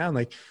slows down.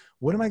 Like,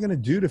 what am I going to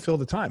do to fill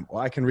the time?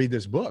 Well, I can read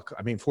this book.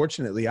 I mean,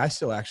 fortunately, I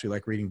still actually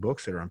like reading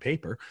books that are on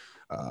paper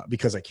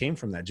because I came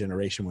from that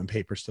generation when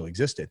paper still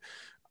existed.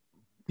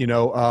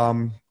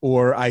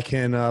 Or I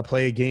can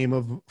play a game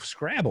of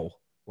Scrabble.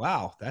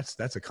 Wow,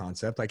 that's a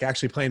concept. Like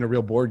actually playing a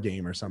real board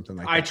game or something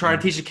like that. I try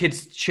to teach the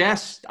kids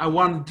chess. I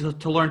wanted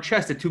to learn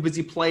chess. They're too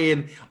busy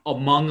playing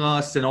Among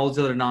Us and all these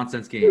other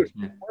nonsense games.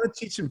 I want to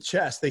teach them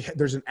chess.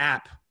 There's an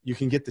app. You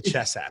can get the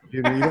chess app.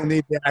 You don't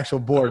need the actual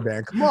board,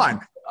 man. Come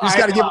on. You just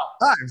got to give them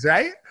times,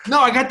 right? No,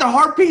 I got the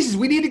hard pieces.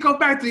 We need to go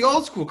back to the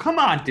old school. Come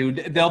on,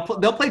 dude. They'll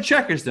play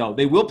checkers, though.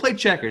 They will play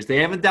checkers. They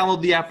haven't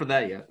downloaded the app for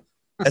that yet.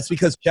 That's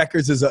because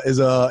checkers is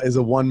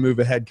a one move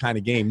ahead kind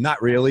of game.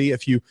 Not really.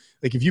 If you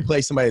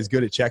play somebody that's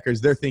good at checkers,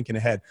 they're thinking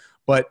ahead.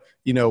 But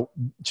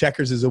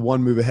checkers is a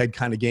one move ahead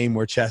kind of game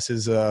where chess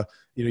is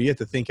you have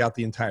to think out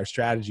the entire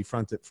strategy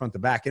front to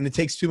back, and it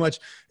takes too much.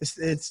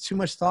 It's too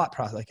much thought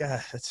process. Like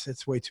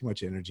it's way too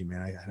much energy,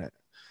 man.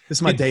 This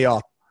is my day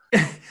off.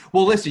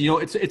 Well, listen,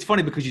 it's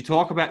funny because we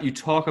talk about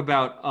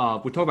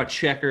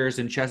checkers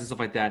and chess and stuff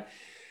like that.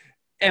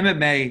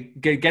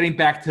 MMA, getting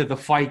back to the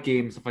fight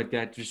game, stuff like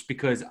that, just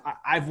because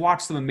I've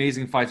watched some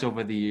amazing fights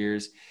over the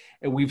years,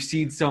 and we've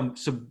seen some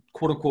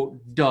quote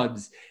unquote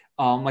duds.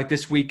 Like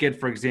this weekend,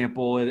 for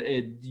example,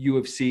 at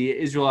UFC,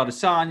 Israel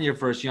Adesanya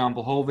versus Jan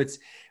Blachowicz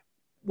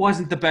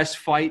wasn't the best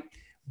fight,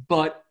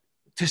 but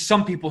to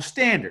some people's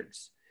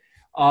standards.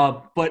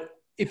 But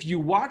if you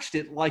watched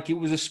it, like, it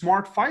was a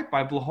smart fight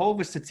by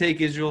Blachowicz to take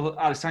Israel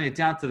Adesanya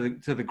down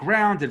to the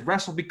ground and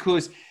wrestle,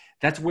 because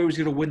that's where he was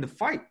going to win the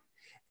fight.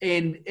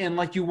 And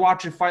like, you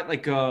watch a fight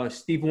like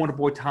Stephen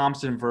Wonderboy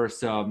Thompson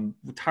versus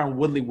Tyron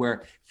Woodley,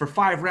 where for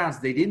 5 rounds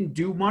they didn't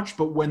do much,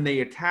 but when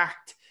they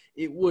attacked,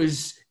 it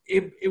was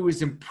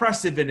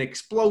impressive and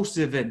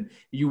explosive, and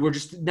you were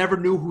just never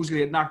knew who was going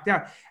to get knocked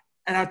out.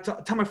 And I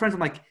tell my friends, I'm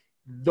like,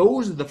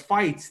 those are the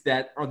fights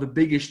that are the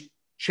biggest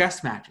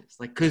chess matches,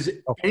 like, because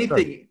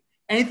anything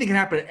can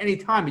happen at any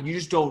time, and you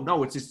just don't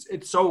know.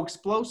 It's so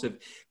explosive,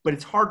 but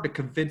it's hard to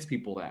convince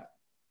people that.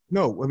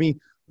 No, I mean,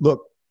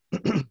 look.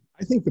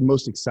 I think the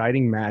most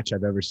exciting match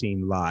I've ever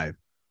seen live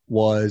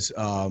was,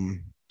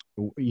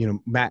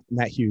 Matt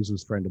Hughes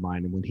was a friend of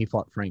mine, and when he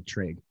fought Frank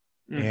Trigg,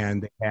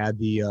 and they had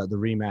the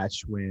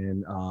rematch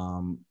when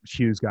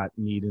Hughes got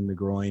kneed in the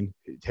groin.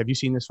 Have you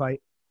seen this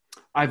fight?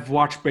 I've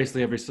watched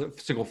basically every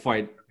single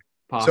fight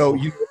possible.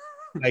 So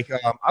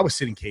I was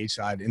sitting cage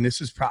side, and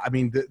this is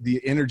the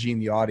energy in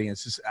the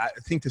audience is, I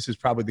think this is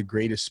probably the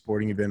greatest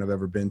sporting event I've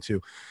ever been to,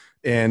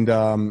 and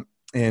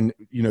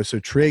so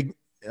Trigg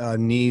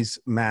knees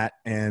Matt,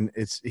 and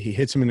he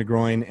hits him in the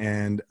groin,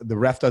 and the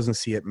ref doesn't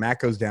see it. Matt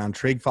goes down.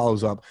 Trigg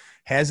follows up,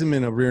 has him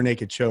in a rear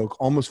naked choke,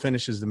 almost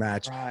finishes the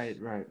match.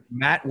 Right.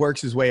 Matt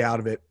works his way out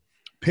of it,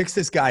 picks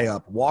this guy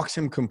up, walks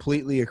him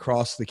completely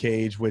across the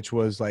cage, which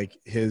was like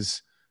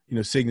his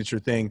signature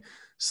thing,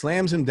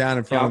 slams him down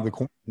in front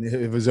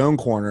of his own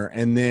corner,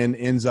 and then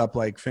ends up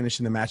like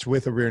finishing the match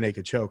with a rear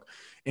naked choke.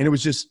 And it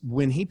was just,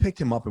 when he picked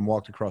him up and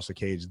walked across the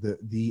cage,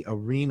 the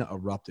arena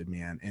erupted,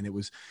 man. And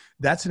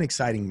that's an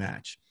exciting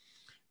match.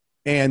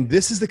 And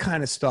this is the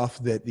kind of stuff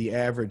that the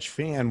average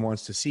fan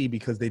wants to see,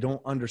 because they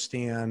don't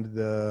understand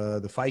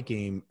the fight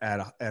game at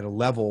a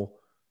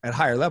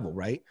higher level,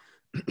 right?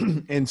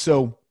 And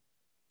so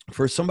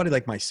for somebody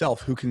like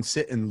myself, who can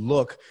sit and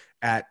look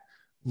at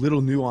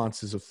little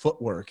nuances of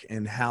footwork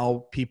and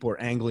how people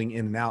are angling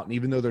in and out, and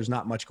even though there's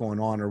not much going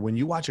on, or when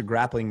you watch a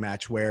grappling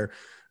match where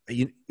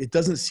it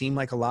doesn't seem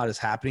like a lot is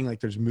happening, like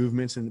there's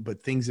movements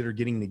but things that are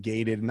getting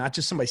negated, and not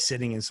just somebody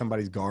sitting in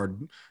somebody's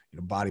guard,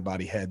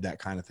 body head, that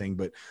kind of thing,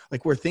 but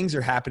like where things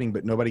are happening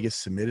but nobody gets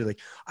submitted. Like,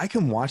 I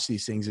can watch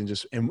these things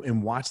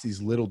and watch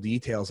these little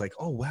details, like,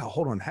 oh wow,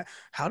 hold on,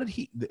 how did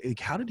he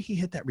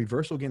hit that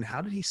reversal again?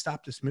 How did he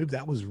stop this move?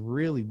 That was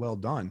really well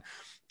done.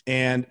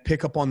 And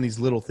pick up on these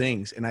little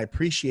things, and I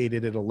appreciate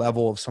it at a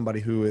level of somebody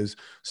who has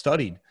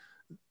studied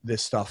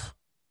this stuff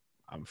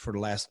for the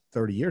last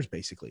 30 years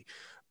basically.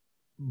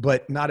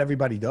 But not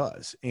everybody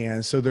does.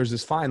 And so there's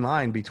this fine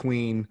line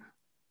between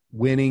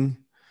winning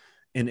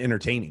and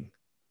entertaining,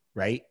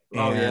 right?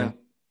 And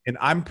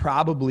I'm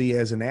probably,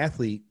 as an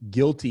athlete,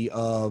 guilty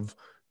of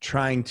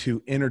trying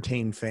to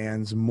entertain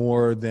fans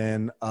more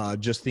than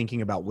just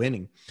thinking about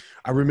winning.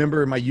 I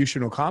remember in my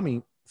Yushin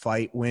Okami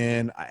fight,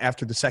 when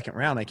after the second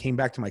round, I came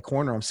back to my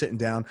corner, I'm sitting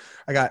down,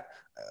 I got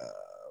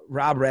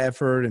Rob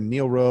Radford and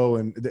Neil Rowe,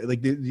 and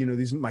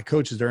these my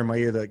coaches, they're in my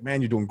ear. They're like,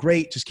 man, you're doing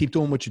great. Just keep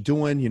doing what you're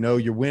doing.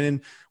 You're winning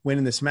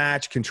this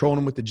match, controlling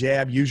them with the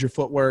jab, use your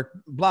footwork,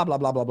 blah, blah,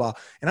 blah, blah, blah.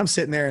 And I'm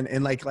sitting there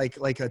and like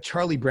a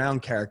Charlie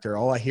Brown character,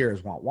 all I hear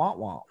is wah, wah,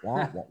 wah,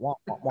 wah, wah, wah,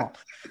 wah, wah.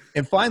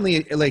 And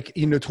finally,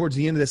 towards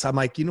the end of this, I'm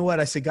like, you know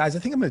what? I said, guys, I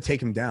think I'm going to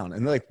take him down.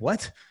 And they're like,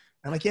 what?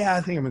 I'm like, yeah, I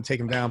think I'm going to take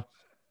him down.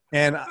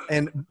 And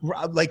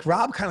like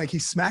Rob kind of like, he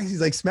smacks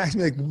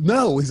me like,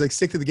 no, he's like,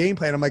 stick to the game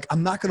plan. I'm like,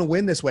 I'm not going to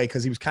win this way,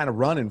 because he was kind of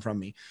running from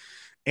me.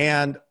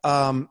 And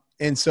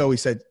so he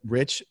said,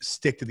 Rich,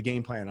 stick to the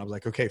game plan. I was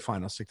like, okay,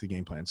 fine, I'll stick to the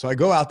game plan. So I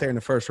go out there in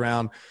the first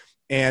round,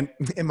 and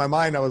in my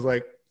mind, I was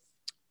like,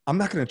 I'm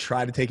not going to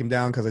try to take him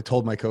down, because I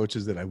told my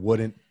coaches that I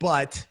wouldn't.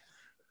 But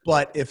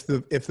if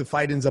the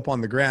fight ends up on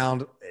the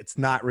ground, it's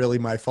not really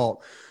my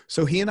fault.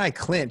 So he and I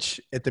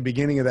clinch at the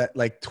beginning of that,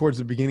 like towards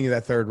the beginning of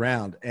that third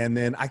round. And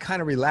then I kind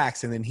of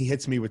relax, and then he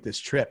hits me with this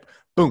trip,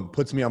 boom,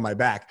 puts me on my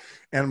back.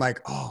 And I'm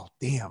like, oh,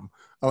 damn.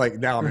 I'm like,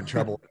 now I'm in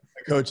trouble.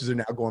 My coaches are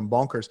now going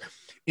bonkers.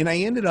 And I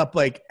ended up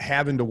like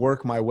having to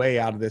work my way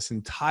out of this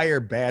entire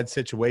bad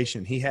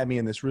situation. He had me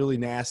in this really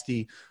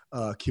nasty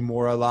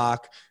Kimura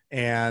lock,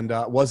 and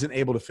wasn't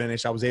able to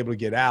finish. I was able to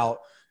get out,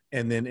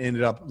 and then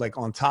ended up like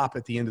on top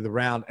at the end of the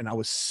round. And I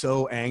was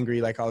so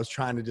angry. Like, I was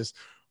trying to just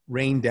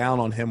rain down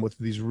on him with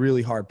these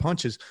really hard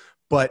punches.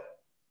 But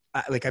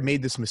I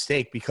made this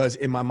mistake, because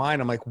in my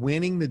mind, I'm like,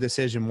 winning the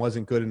decision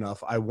wasn't good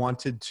enough. I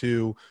wanted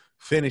to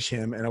finish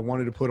him, and I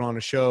wanted to put on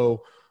a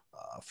show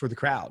for the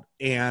crowd.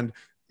 And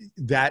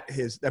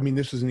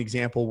this was an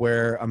example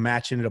where a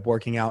match ended up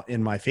working out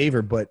in my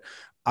favor, but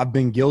I've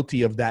been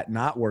guilty of that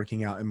not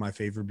working out in my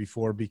favor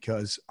before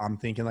because I'm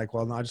thinking like,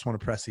 well, no, I just want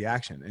to press the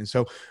action. And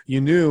so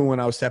you knew when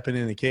I was stepping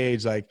in the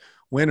cage, like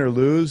win or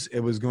lose, it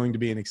was going to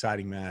be an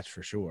exciting match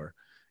for sure.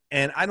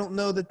 And I don't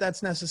know that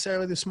that's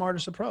necessarily the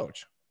smartest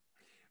approach.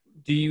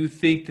 Do you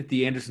think that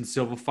the Anderson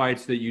Silva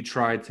fights that you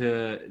tried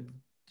to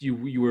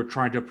you were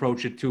trying to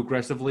approach it too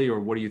aggressively, or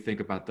what do you think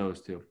about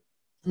those two?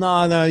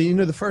 No,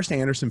 the first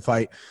Anderson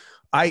fight,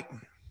 I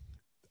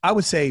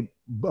would say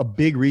a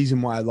big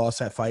reason why I lost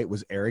that fight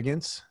was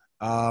arrogance.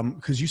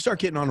 Because you start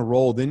getting on a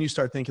roll, then you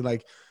start thinking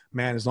like,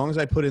 man, as long as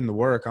I put in the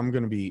work, I'm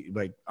going to be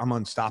like, I'm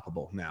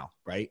unstoppable now.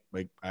 Right.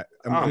 Like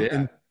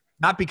and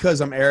not because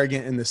I'm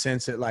arrogant in the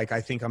sense that like, I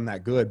think I'm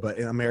that good, but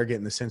I'm arrogant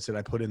in the sense that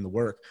I put in the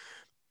work.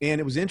 And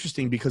it was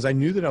interesting because I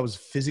knew that I was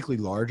physically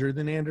larger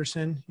than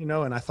Anderson,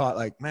 and I thought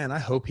like, man, I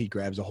hope he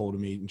grabs a hold of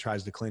me and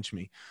tries to clinch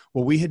me.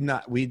 Well,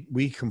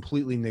 we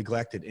completely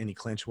neglected any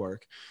clinch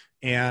work.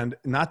 And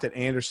not that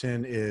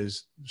Anderson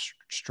is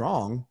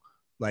strong,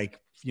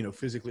 like,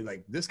 physically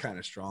like this kind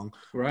of strong,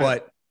 right.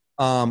 But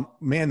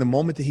man, the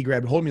moment that he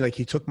grabbed hold of me, like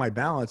he took my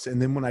balance. And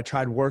then when I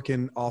tried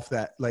working off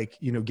that, like,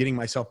 getting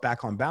myself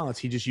back on balance,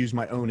 he just used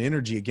my own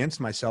energy against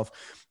myself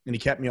and he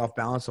kept me off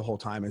balance the whole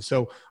time. And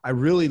so I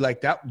really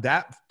like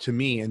that to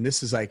me. And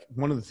this is like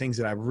one of the things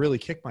that I really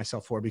kicked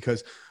myself for,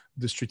 because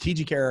the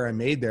strategic error I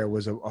made there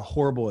was a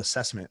horrible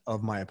assessment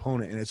of my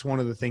opponent. And it's one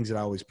of the things that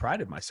I always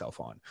prided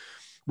myself on,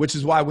 which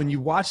is why when you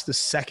watch the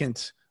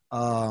second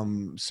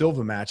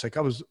Silva match, like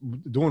I was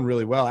doing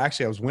really well.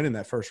 Actually, I was winning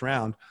that first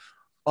round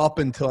up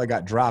until I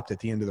got dropped at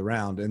the end of the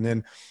round. And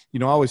then,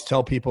 I always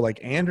tell people like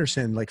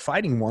Anderson, like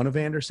fighting one of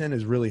Anderson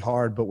is really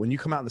hard. But when you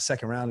come out in the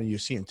second round and you're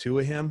seeing two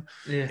of him,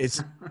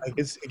 it's like,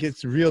 it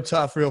gets real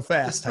tough, real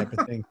fast type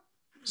of thing.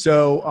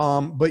 So,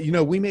 but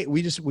we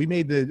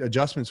made the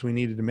adjustments we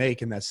needed to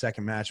make in that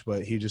second match,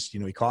 but he just,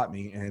 he caught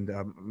me. And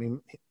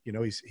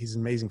he's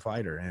an amazing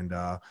fighter and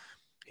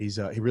he's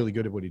really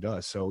good at what he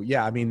does. So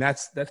yeah,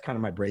 that's kind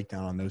of my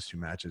breakdown on those two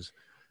matches.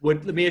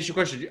 Let me ask you a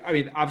question.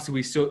 Obviously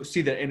we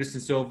see that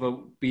Anderson Silva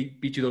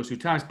beat you those two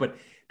times, but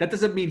that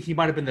doesn't mean he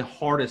might have been the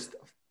hardest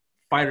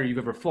fighter you've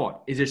ever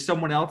fought. Is there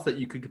someone else that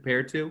you could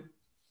compare to?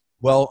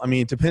 Well,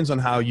 it depends on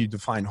how you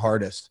define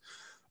hardest.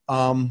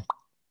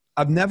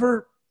 I've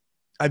never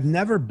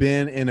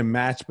been in a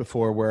match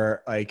before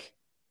where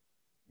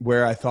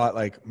I thought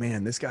like,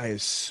 man, this guy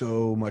is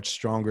so much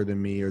stronger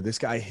than me, or this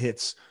guy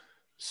hits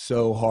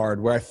so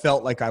hard, where I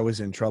felt like I was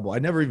in trouble. I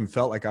never even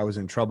felt like I was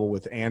in trouble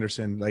with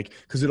Anderson, like,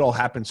 because it all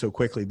happened so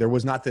quickly. There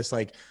was not this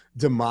like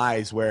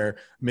demise where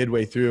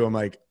midway through I'm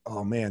like,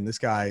 oh man, this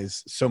guy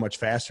is so much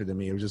faster than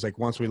me. It was just like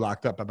once we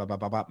locked up,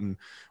 and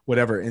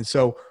whatever. And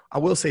so I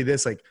will say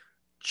this, like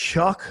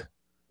Chuck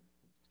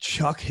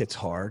hits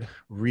hard,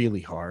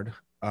 really hard.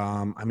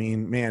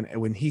 Man,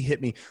 when he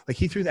hit me, like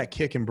he threw that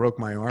kick and broke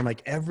my arm,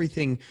 like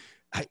everything.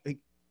 I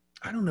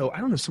don't know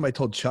if somebody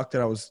told Chuck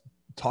that I was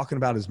talking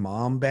about his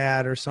mom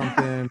bad or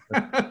something,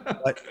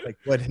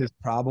 what his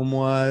problem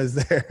was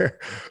there.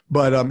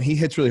 But he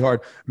hits really hard.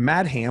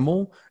 Matt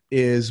Hamill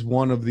is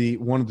one of the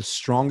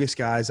strongest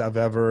guys I've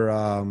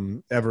ever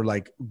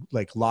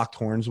like locked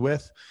horns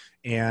with.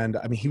 And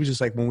he was just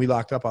like, when we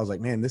locked up, I was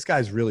like, man, this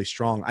guy's really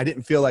strong. I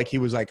didn't feel like he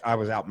was like I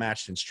was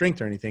outmatched in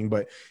strength or anything,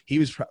 but he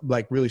was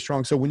like really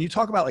strong. So when you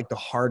talk about like the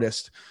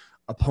hardest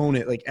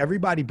opponent, like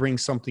everybody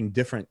brings something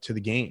different to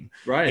the game.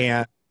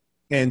 Right.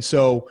 And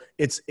so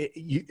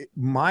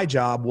my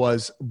job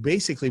was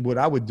basically what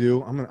I would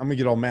do. I'm gonna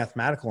get all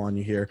mathematical on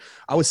you here.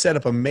 I would set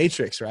up a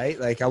matrix, right?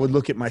 Like I would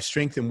look at my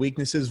strength and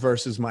weaknesses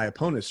versus my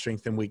opponent's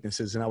strength and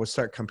weaknesses. And I would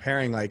start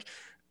comparing like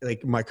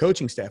my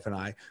coaching staff and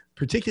I,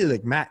 particularly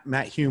like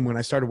Matt Hume, when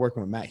I started working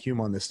with Matt Hume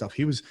on this stuff,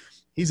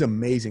 he's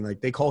amazing. Like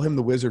they call him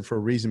the wizard for a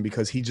reason,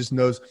 because he just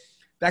knows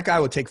that guy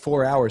would take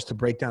 4 hours to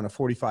break down a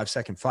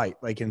 45-second fight,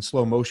 like in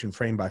slow motion,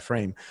 frame by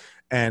frame.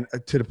 And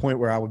to the point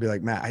where I would be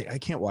like, Matt, I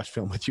can't watch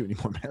film with you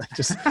anymore, man. Like,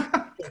 just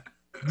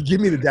give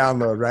me the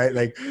download, right?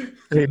 Like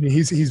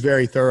he's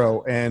very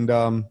thorough. And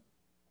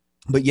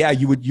but yeah,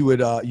 you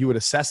would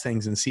assess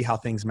things and see how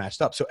things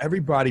matched up. So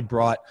everybody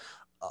brought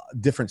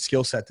different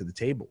skill set to the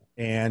table.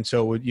 And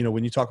so,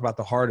 when you talk about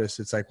the hardest,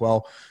 it's like,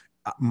 well,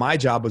 my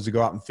job was to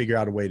go out and figure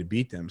out a way to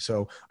beat them.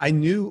 So I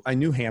knew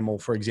Hamill,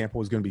 for example,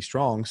 was going to be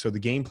strong. So the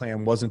game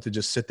plan wasn't to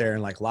just sit there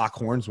and like lock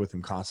horns with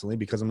him constantly,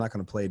 because I'm not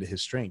going to play to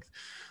his strength.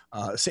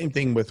 Same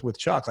thing with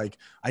Chuck. Like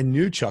I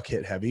knew Chuck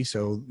hit heavy.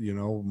 So,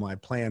 my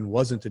plan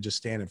wasn't to just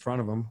stand in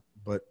front of him,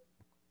 but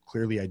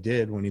clearly I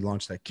did when he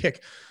launched that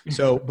kick.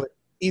 So, but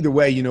either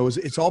way,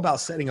 it's all about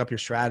setting up your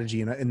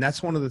strategy. And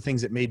that's one of the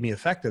things that made me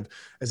effective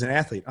as an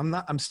athlete. I'm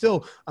not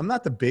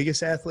the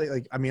biggest athlete.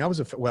 Like, I was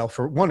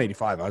for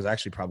 185, I was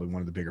actually probably one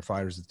of the bigger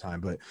fighters at the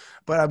time, but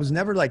I was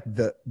never like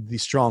the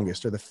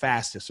strongest or the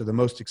fastest or the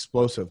most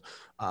explosive.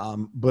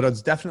 But I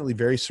was definitely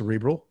very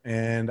cerebral,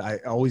 and I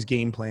always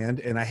game planned,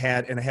 and I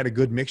had a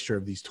good mixture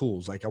of these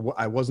tools. Like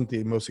I wasn't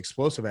the most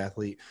explosive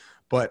athlete,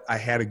 but I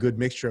had a good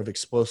mixture of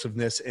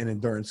explosiveness and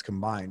endurance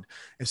combined.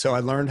 And so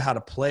I learned how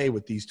to play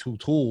with these two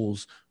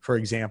tools, for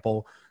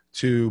example,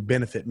 to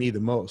benefit me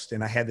the most.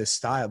 And I had this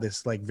style,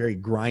 this like very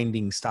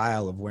grinding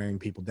style of wearing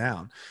people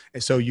down.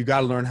 And so you got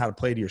to learn how to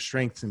play to your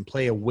strengths and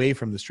play away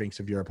from the strengths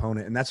of your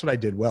opponent. And that's what I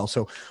did well.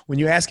 So when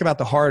you ask about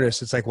the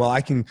hardest, it's like, well, I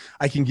can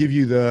give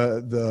you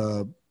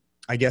the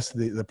I guess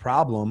the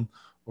problem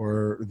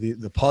or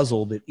the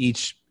puzzle that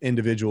each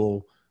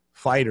individual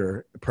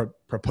fighter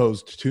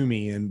proposed to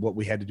me and what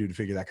we had to do to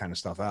figure that kind of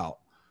stuff out.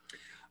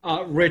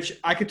 Rich,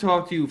 I could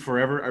talk to you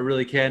forever. I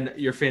really can.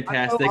 You're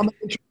fantastic. I'm an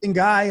interesting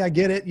guy. I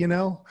get it,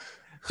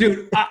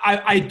 Dude,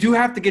 I do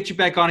have to get you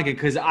back on again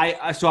because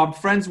I'm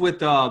friends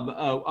with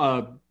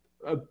a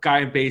guy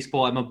in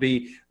baseball,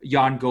 MLB,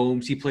 Jan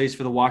Gomes. He plays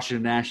for the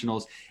Washington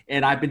Nationals,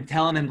 and I've been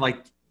telling him like,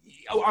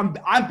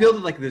 I'm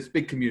building like this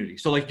big community.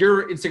 So like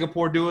you're in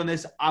Singapore doing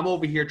this. I'm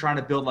over here trying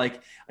to build like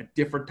a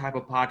different type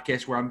of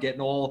podcast where I'm getting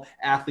all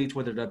athletes,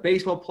 whether they're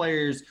baseball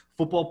players,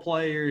 football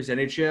players,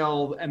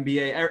 NHL,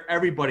 NBA,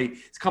 everybody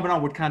is coming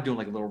on. We're kind of doing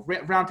like a little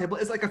round table.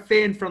 It's like a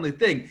fan friendly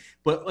thing,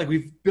 but like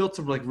we've built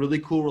some like really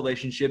cool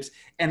relationships,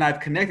 and I've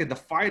connected the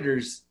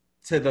fighters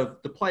to the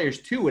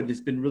players too. And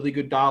it's been really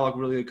good dialogue,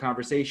 really good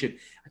conversation.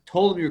 I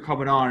told him you were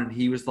coming on and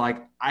he was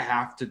like, I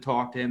have to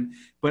talk to him,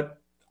 but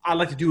I'd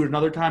like to do it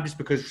another time just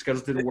because your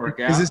schedules didn't work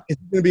out. Is he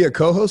going to be a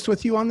co-host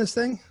with you on this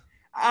thing?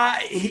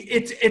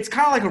 It's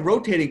kind of like a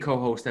rotating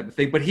co-host type of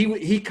thing, but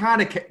he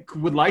kind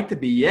of would like to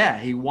be. Yeah,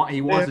 he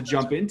wants to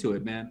jump into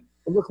it, man.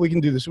 Look, we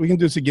can do this. We can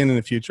do this again in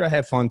the future. I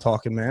had fun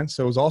talking, man.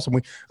 So it was awesome.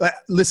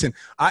 Listen,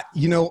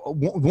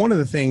 one of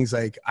the things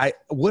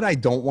what I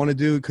don't want to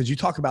do, because you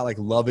talk about like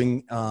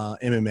loving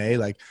MMA,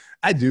 like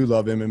I do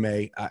love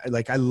MMA.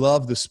 I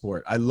love the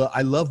sport. I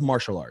love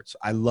martial arts.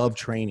 I love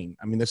training.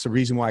 I mean, that's the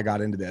reason why I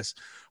got into this.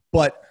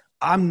 But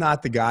I'm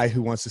not the guy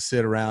who wants to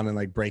sit around and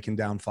like breaking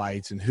down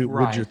fights and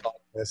what's your thought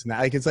on this and that.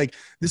 Like, it's like,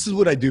 this is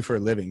what I do for a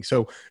living.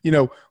 So,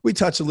 we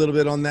touched a little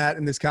bit on that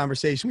in this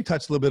conversation. We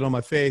touched a little bit on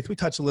my faith. We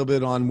touched a little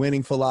bit on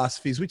winning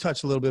philosophies. We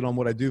touched a little bit on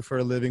what I do for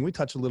a living. We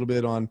touched a little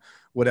bit on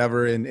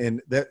whatever.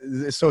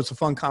 So it's a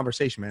fun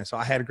conversation, man. So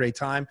I had a great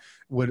time.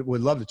 Would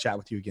love to chat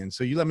with you again.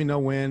 So you let me know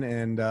when,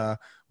 and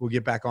we'll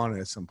get back on it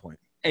at some point.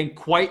 And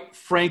Quite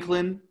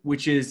Franklin,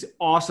 which is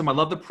awesome. I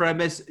love the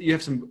premise. You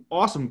have some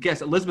awesome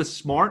guests. Elizabeth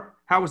Smart.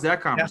 How was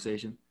that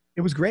conversation?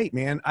 It was great,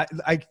 man.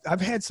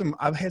 I've had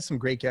some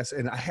great guests,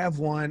 and I have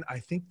one. I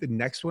think the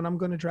next one I'm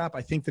going to drop.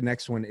 I think the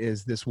next one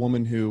is this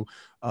woman who,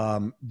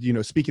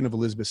 speaking of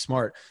Elizabeth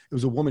Smart, it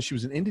was a woman. She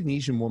was an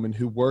Indonesian woman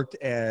who worked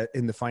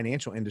in the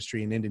financial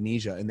industry in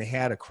Indonesia, and they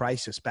had a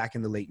crisis back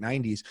in the late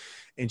 90s.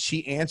 And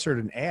she answered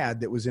an ad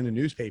that was in a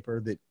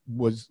newspaper that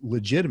was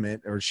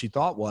legitimate, or she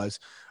thought was,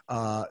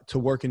 to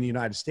work in the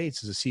United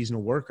States as a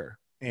seasonal worker.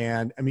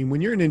 And I mean,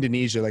 when you're in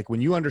Indonesia, like when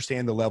you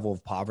understand the level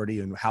of poverty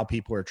and how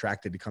people are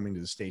attracted to coming to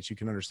the States, you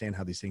can understand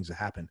how these things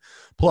happen.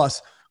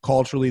 Plus,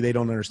 culturally, they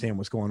don't understand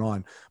what's going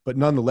on. But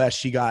nonetheless,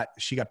 she got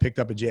picked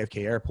up at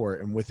JFK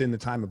Airport, and within the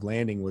time of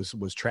landing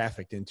was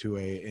trafficked into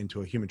a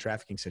human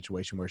trafficking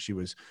situation where she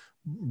was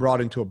brought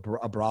into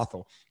a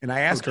brothel. And I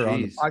asked her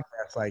on the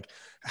podcast, like,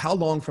 how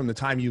long from the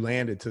time you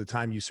landed to the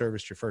time you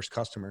serviced your first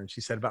customer? And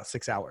she said about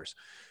 6 hours.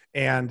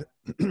 And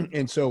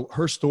so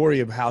her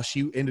story of how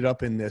she ended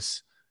up in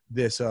this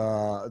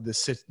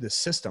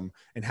system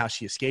and how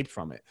she escaped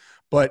from it.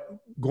 But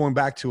going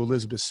back to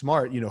Elizabeth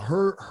Smart,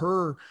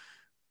 her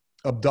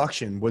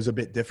abduction was a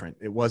bit different.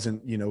 It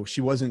wasn't, she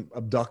wasn't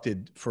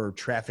abducted for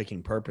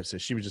trafficking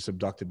purposes. She was just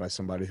abducted by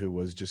somebody who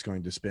was just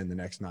going to spend the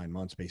next 9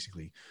 months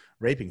basically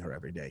raping her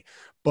every day.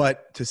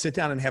 But to sit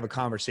down and have a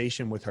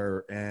conversation with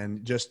her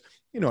and just,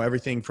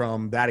 everything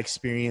from that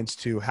experience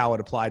to how it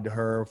applied to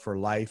her for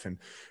life, and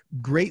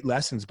great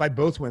lessons by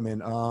both women.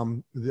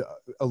 The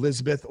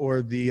Elizabeth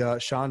or the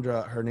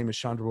Chandra, her name is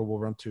Chandra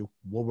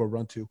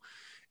Wolveruntu.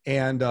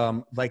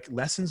 And like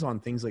lessons on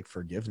things like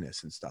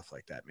forgiveness and stuff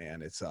like that,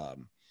 man.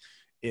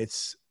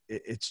 It's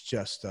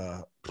just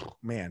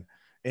man.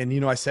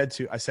 And I said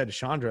to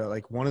Chandra,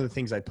 like, one of the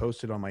things I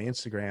posted on my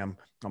Instagram,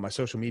 on my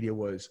social media,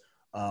 was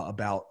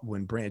about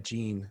when Brandt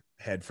Jean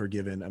had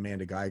forgiven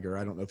Amanda Geiger.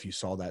 I don't know if you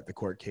saw that, the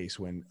court case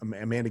when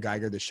Amanda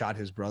Geiger that shot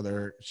his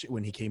brother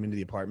when he came into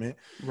the apartment.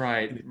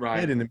 Right.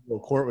 In the middle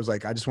of court was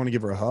like, I just want to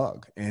give her a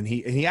hug. And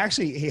he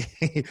actually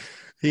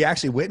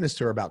witnessed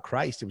to her about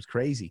Christ. It was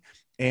crazy.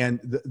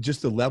 And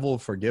just the level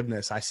of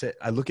forgiveness.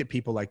 I look at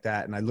people like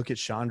that, and I look at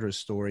Chandra's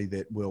story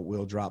that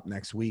will drop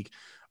next week.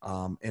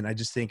 And I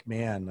just think,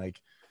 man, like,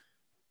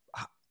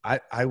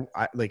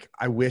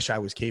 I wish I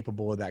was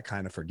capable of that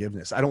kind of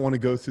forgiveness. I don't want to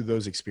go through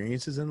those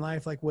experiences in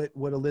life, like what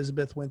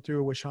Elizabeth went through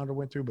or what Chandra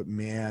went through, but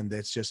man,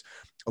 that's just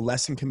a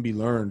lesson can be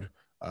learned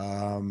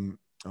from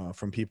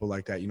people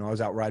like that. I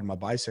was out riding my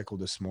bicycle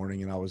this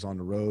morning, and I was on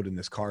the road, and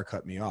this car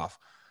cut me off.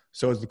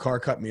 So as the car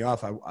cut me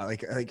off,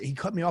 he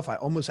cut me off. I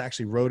almost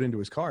actually rode into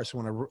his car. So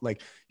when I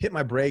hit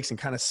my brakes and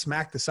kind of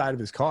smacked the side of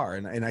his car,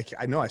 and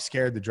I know I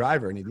scared the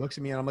driver, and he looks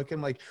at me, and I'm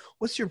looking like,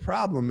 what's your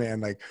problem, man?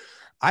 Like,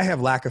 I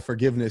have lack of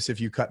forgiveness if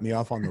you cut me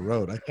off on the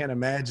road. I can't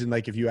imagine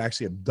like if you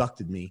actually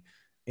abducted me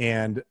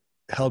and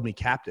held me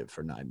captive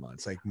for 9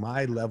 months. Like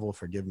my level of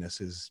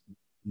forgiveness is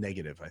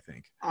negative, I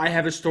think. I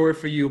have a story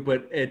for you,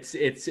 but it's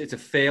a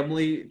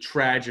family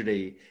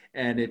tragedy,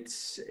 and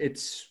it's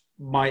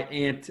my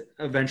aunt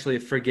eventually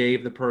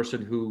forgave the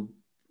person who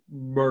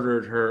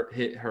murdered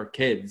her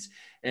kids,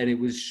 and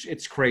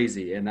it's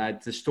crazy. And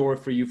it's a story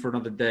for you for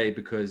another day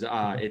because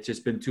it's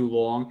just been too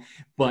long.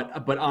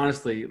 But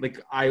honestly,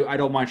 like I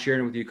don't mind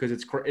sharing it with you because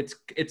it's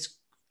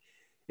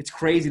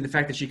crazy. The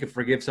fact that she could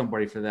forgive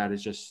somebody for that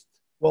is just.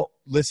 Well,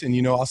 listen,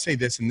 you know, I'll say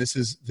this, and this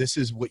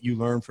is what you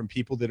learn from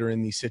people that are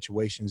in these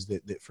situations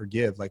that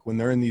forgive. Like when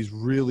they're in these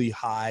really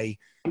high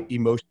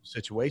emotional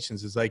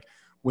situations, is like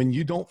when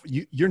you're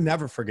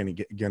never going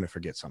to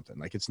forget something.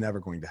 Like it's never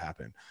going to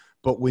happen.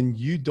 But when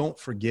you don't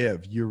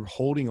forgive, you're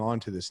holding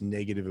on to this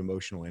negative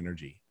emotional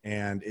energy,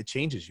 and it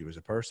changes you as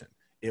a person.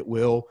 It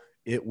will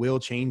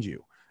change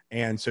you.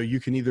 And so you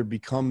can either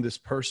become this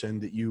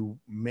person that you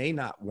may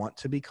not want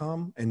to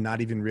become and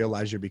not even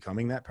realize you're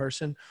becoming that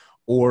person,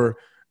 or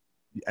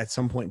at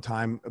some point in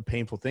time, a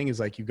painful thing is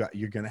like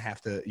you're going to have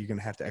to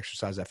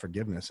exercise that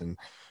forgiveness. And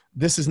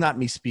this is not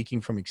me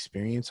speaking from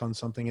experience on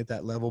something at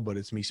that level, but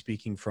it's me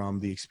speaking from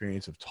the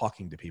experience of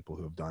talking to people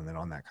who have done it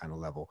on that kind of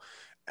level.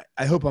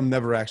 I hope I'm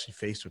never actually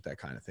faced with that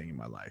kind of thing in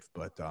my life,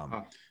 but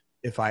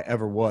if I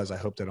ever was, I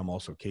hope that I'm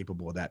also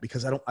capable of that,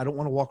 because I don't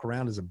want to walk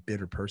around as a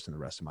bitter person the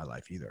rest of my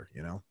life either,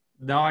 you know?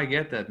 No, I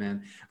get that,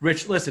 man.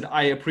 Rich, listen,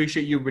 I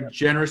appreciate you. You're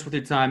generous with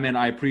your time, man.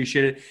 I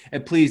appreciate it.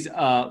 And please,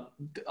 I'd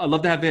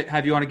love to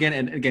have you on again.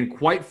 And again,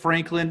 Quite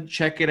Franklin,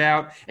 check it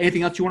out.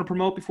 Anything else you want to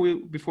promote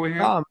before we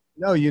hear?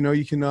 No, you know,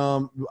 you can.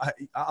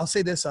 I'll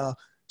say this.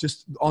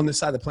 Just on this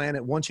side of the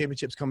planet, One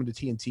Championship's coming to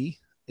TNT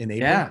in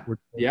April.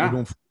 Yeah, we're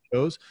doing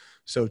shows.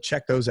 So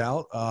check those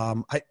out.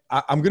 I'm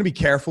going to be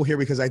careful here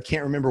because I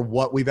can't remember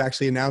what we've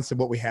actually announced and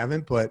what we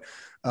haven't. But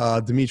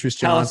Demetrius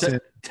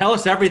Johnson. Tell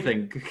us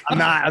everything. I'm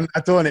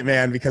not doing it,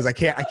 man, because I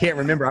can't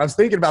remember. I was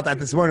thinking about that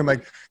this morning. I'm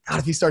like, God,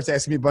 if he starts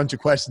asking me a bunch of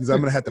questions, I'm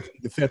going to have to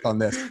plead the fifth on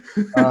this.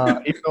 Even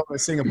though I'm in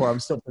Singapore, I'm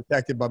still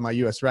protected by my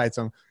U.S. rights.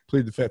 I'm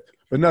plead the fifth.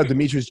 But no,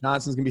 Demetrius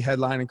Johnson's going to be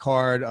headlining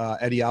card.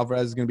 Eddie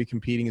Alvarez is going to be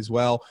competing as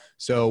well.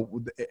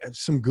 So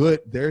there's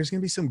going to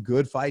be some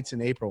good fights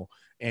in April.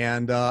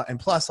 And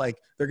plus, like,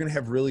 they're going to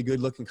have really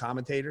good looking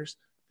commentators.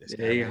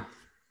 Yeah.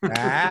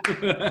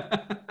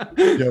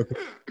 Joking.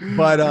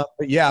 But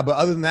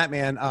other than that,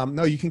 man,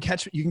 no, you can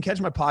catch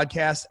my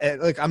podcast.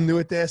 Like, I'm new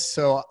at this,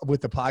 so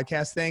with the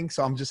podcast thing,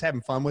 so I'm just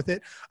having fun with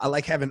it. I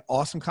like having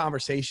awesome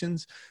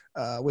conversations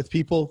with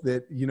people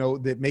that, you know,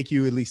 that make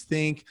you at least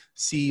think,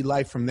 see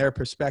life from their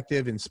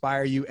perspective,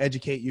 inspire you,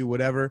 educate you,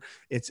 whatever.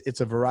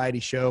 It's a variety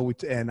show,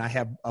 and I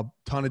have a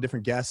ton of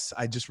different guests.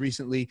 I just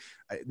recently,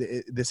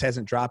 this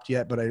hasn't dropped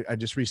yet, but I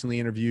just recently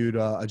interviewed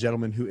a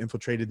gentleman who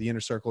infiltrated the inner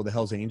circle of the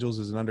Hells Angels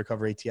as an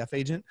undercover ATF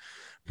agent.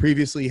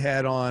 Previously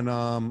had on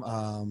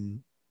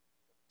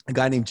a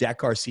guy named Jack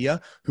Garcia,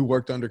 who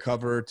worked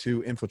undercover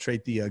to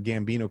infiltrate the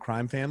Gambino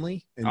crime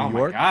family in New York.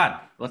 Oh my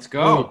God, let's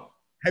go.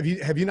 Have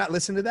you not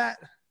listened to that?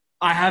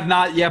 I have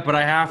not yet, but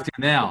I have to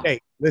now. Hey,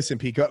 listen,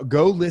 Pete,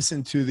 go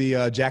listen to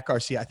the Jack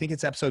Garcia. I think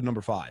it's episode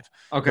number 5.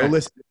 Okay. Go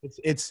listen.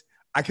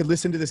 I could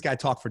listen to this guy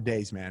talk for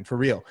days, man, for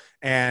real.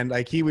 And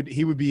like, he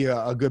would be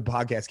a good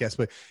podcast guest,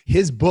 but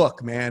his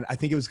book, man, I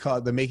think it was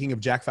called The Making of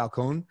Jack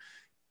Falcone.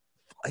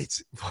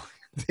 It's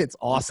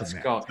awesome,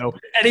 man. So,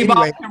 Eddie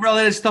Bob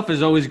related stuff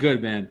is always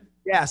good, man.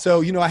 Yeah. So,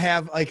 you know, I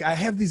have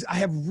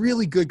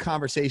really good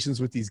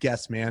conversations with these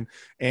guests, man.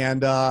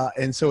 And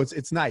so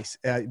it's nice,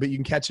 but you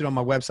can catch it on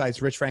my website. It's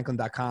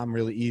richfranklin.com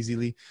really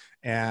easily.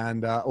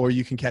 And, or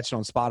you can catch it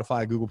on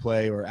Spotify, Google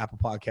Play, or Apple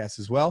Podcasts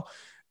as well.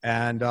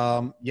 And,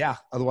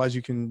 otherwise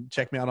you can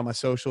check me out on my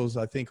socials.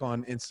 I think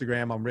on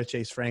Instagram, I'm Rich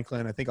Ace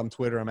Franklin. I think on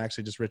Twitter, I'm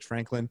actually just Rich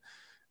Franklin,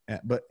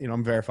 but you know,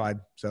 I'm verified.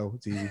 So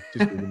it's easy.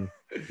 Just Google me.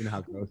 You know how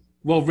it goes.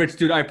 Well, Rich,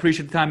 dude, I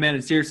appreciate the time, man.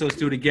 And seriously, let's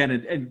do it again.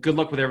 And good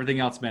luck with everything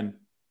else, man.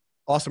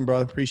 Awesome,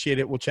 brother. Appreciate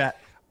it. We'll chat.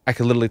 I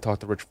could literally talk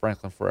to Rich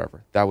Franklin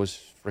forever. That was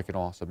freaking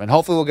awesome. And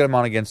hopefully we'll get him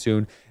on again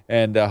soon.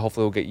 And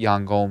hopefully we'll get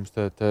Jan Gomes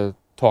to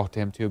talk to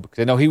him too, because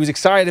I know he was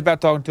excited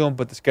about talking to him,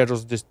 but the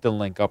schedules just didn't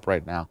link up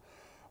right now.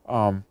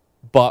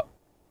 But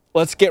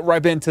let's get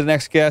right into the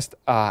next guest.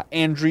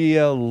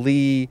 Andrea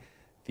Lee,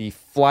 the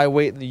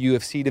flyweight in the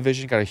UFC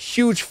division, got a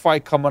huge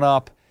fight coming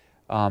up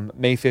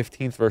May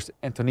 15th versus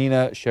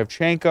Antonina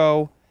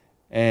Shevchenko.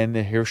 And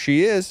here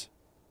she is,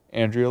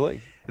 Andrea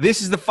Lee.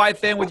 This is the Fight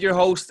Fan with your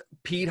host,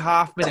 Pete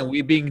Hoffman, and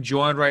we're being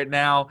joined right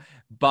now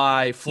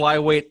by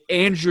flyweight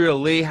Andrea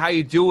Lee. How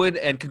you doing?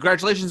 And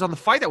congratulations on the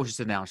fight that was just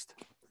announced.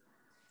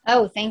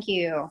 Oh, thank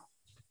you.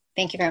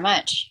 Thank you very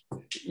much.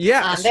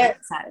 Yeah. I'm very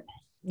excited.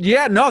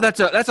 Yeah, no, that's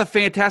a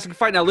fantastic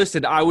fight. Now,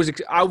 listen,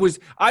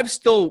 I'm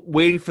still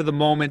waiting for the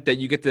moment that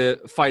you get to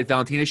fight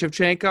Valentina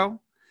Shevchenko.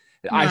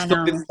 I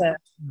still think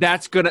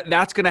that's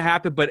gonna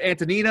happen, but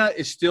Antonina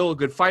is still a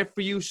good fight for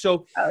you.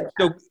 So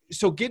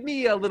give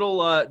me a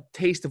little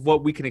taste of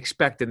what we can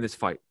expect in this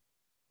fight.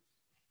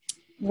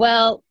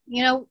 Well,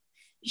 you know,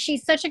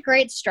 she's such a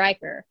great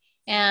striker,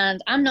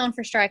 and I'm known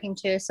for striking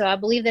too. So I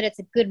believe that it's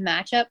a good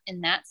matchup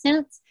in that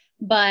sense.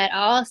 But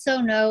I also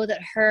know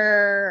that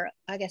her,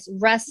 I guess,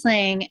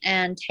 wrestling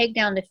and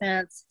takedown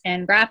defense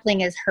and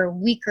grappling is her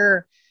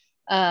weaker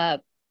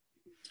point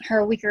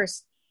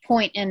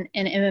in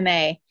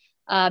MMA.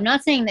 I'm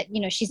not saying that,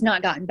 she's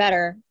not gotten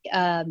better,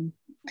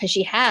 because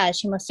she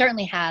most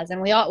certainly has.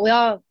 And we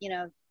all,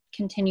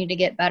 continue to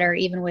get better,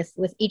 even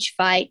with each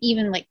fight,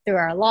 even like through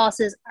our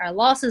losses. Our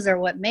losses are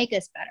what make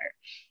us better,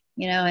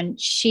 and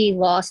she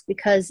lost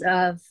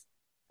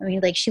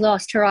she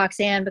lost to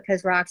Roxanne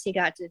because Roxy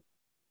got to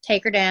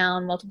take her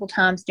down multiple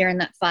times during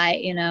that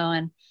fight,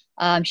 and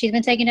she's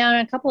been taken down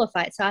in a couple of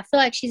fights. So I feel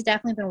like she's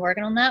definitely been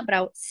working on that, but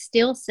I would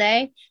still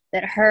say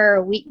that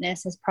her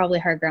weakness is probably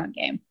her ground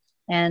game.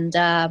 And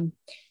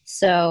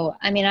so,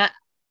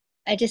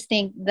 I just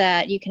think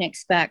that you can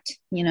expect,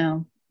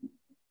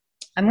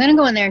 I'm going to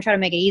go in there and try to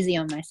make it easy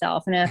on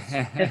myself. And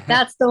if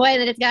that's the way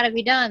that it's got to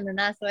be done, then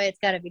that's the way it's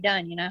got to be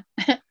done,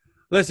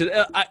 Listen,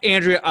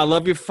 Andrea, I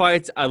love your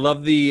fights. I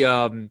love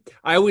I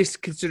always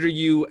consider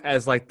you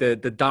as like the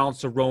Donald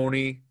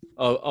Cerrone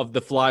of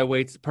the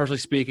flyweights. Personally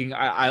speaking,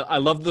 I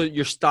love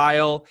your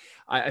style.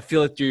 I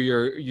feel like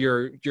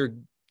you're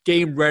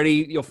game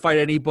ready. You'll fight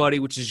anybody,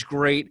 which is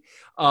great.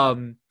 How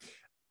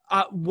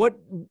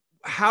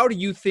do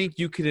you think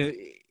you can?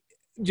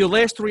 Your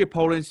last three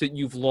opponents that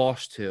you've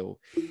lost to,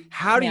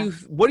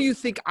 what do you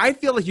think? I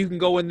feel like you can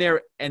go in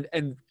there and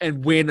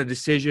win a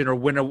decision or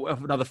win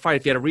another fight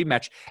if you had a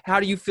rematch. How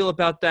do you feel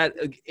about that?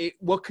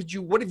 What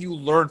have you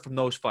learned from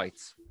those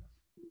fights?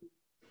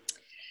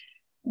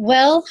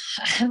 Well,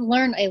 I've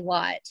learned a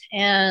lot,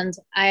 and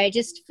I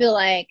just feel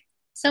like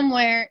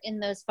somewhere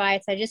in those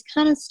fights, I just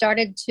kind of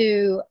started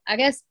to, I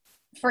guess,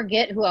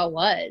 forget who I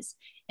was.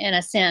 In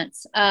a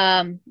sense,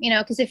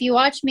 because if you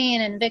watch me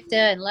in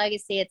Invicta and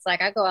Legacy, it's like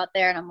I go out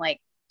there and I'm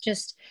like,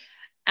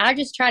 I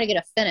just try to get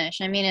a finish.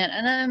 And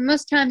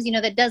most times,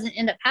 that doesn't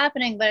end up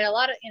happening, but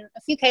in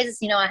a few cases,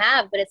 I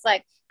have. But it's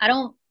like I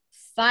don't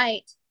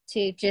fight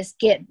to just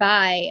get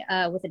by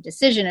with a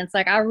decision. It's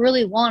like I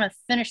really want to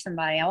finish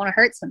somebody. I want to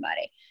hurt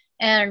somebody.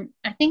 And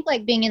I think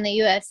like being in the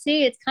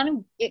UFC, it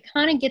kind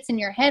of gets in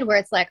your head where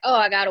it's like, oh,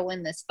 I got to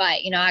win this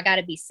fight. I got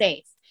to be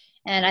safe.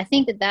 And I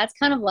think that that's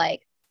kind of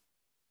like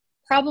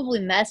probably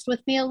messed with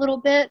me a little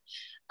bit.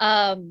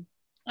 I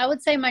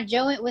would say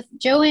with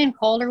Joanne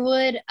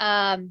Calderwood,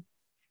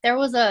 there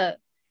was a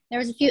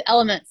few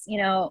elements,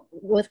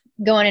 with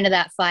going into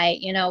that fight,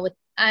 and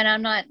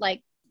I'm not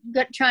like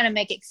trying to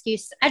make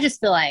excuses. I just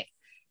feel like,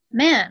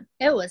 man,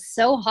 it was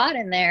so hot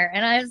in there.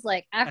 And I was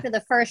like, after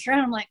the first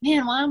round, I'm like,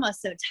 man, why am I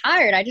so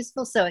tired? I just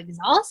feel so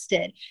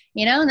exhausted,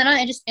 and then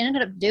I just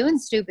ended up doing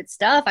stupid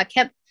stuff. I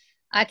kept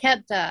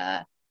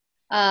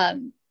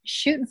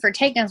shooting for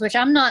takedowns, which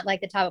I'm not like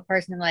the type of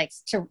person who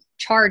likes to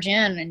charge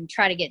in and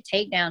try to get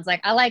takedowns.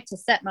 Like I like to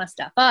set my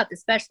stuff up,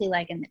 especially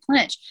like in the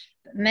clinch.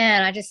 But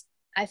man,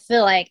 I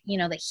feel like,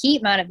 the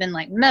heat might have been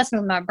like messing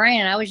with my brain,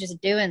 and I was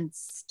just doing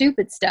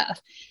stupid stuff.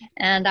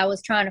 And I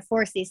was trying to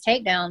force these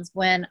takedowns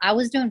when I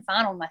was doing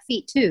fine on my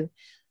feet too.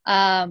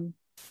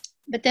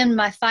 But then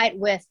my fight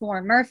with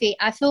Lauren Murphy,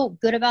 I feel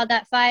good about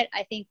that fight.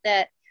 I think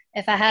that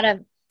if I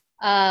had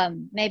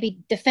maybe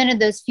defended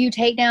those few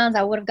takedowns,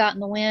 I would have gotten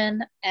the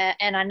win.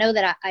 And I know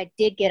that I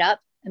did get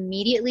up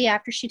immediately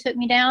after she took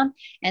me down,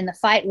 and the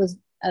fight was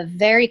a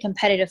very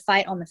competitive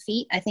fight on the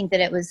feet. I think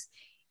that it was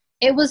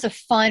a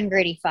fun,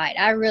 gritty fight.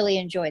 I really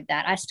enjoyed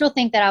that. I still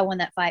think that I won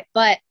that fight,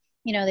 but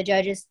the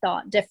judges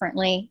thought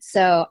differently.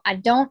 So I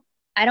don't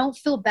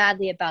feel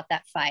badly about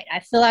that fight.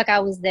 I feel like I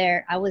was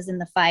there. I was in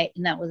the fight,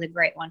 and that was a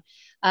great one.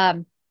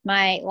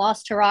 My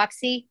loss to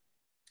Roxy,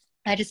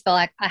 I just felt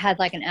like I had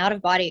like an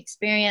out-of-body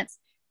experience.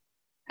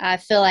 I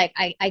feel like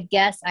I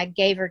guess I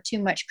gave her too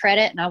much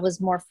credit, and I was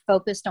more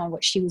focused on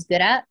what she was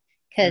good at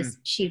because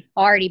she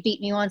already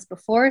beat me once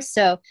before.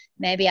 So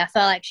maybe I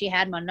felt like she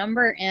had my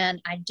number,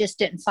 and I just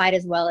didn't fight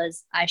as well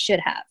as I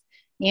should have,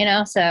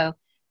 So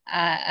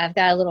I've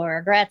got a little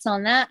regrets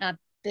on that. I've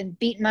been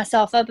beating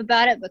myself up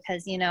about it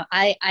because,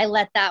 I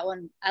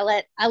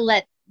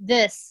let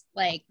this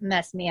like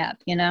mess me up,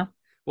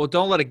 Well,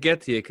 don't let it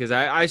get to you, because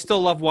I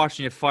still love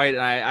watching you fight.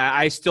 And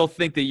I still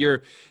think that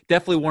you're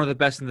definitely one of the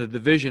best in the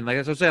division. Like,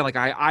 that's what I'm saying. Like,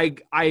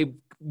 I'm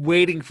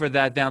waiting for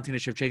that Valentina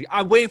Shevchenko.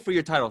 I'm waiting for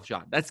your title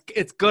shot.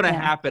 It's going to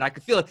happen. I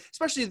can feel it.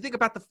 Especially think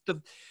about the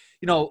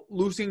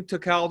losing to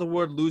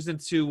Calderwood, losing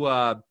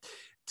to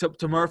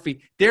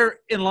Murphy. They're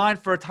in line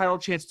for a title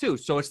chance too.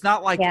 So it's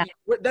not like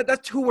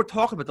that's who we're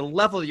talking about. The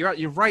level you're at.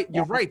 You're right.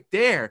 You're right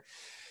there.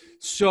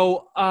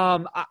 So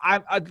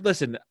I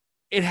listen.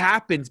 It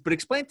happens, but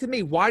explain to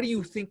me, why do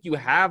you think you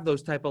have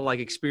those type of like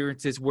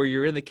experiences where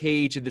you're in the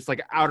cage and it's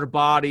like outer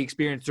body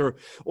experience, or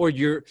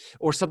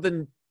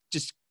something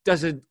just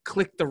doesn't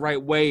click the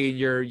right way and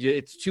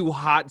it's too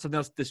hot and something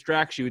else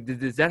distracts you?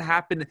 Does that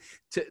happen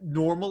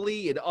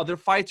normally in other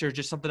fights, or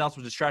just something else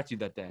will distract you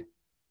that day?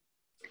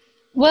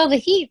 Well, the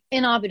heat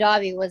in Abu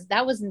Dhabi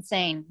was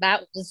insane.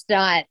 That was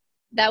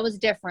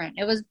different.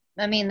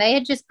 They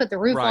had just put the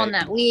roof on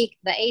that week.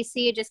 The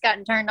AC had just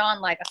gotten turned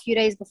on like a few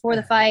days before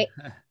the fight.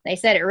 They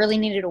said it really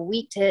needed a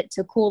week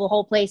to cool the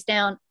whole place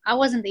down. I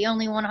wasn't the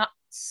only one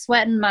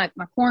sweating. My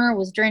corner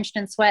was drenched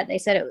in sweat. They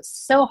said it was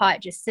so hot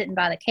just sitting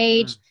by the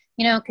cage,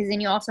 you know, because then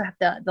you also have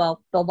the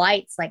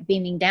lights like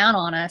beaming down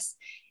on us.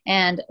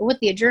 And with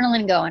the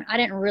adrenaline going, I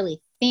didn't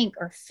really think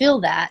or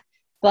feel that,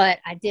 but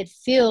I did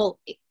feel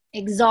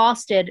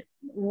exhausted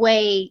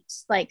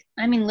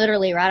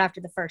literally right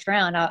after the first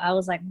round. I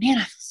was like, man,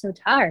 I feel so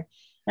tired.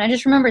 And I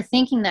just remember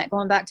thinking that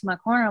going back to my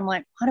corner, I'm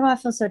like, why do I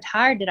feel so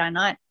tired? Did I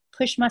not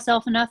push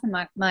myself enough in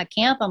my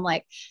camp? I'm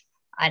like,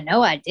 I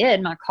know I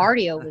did. My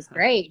cardio was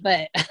great,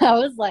 but I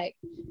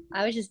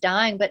was just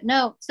dying. But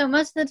no, so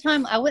most of the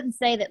time I wouldn't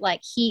say that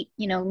like heat,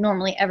 you know,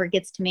 normally ever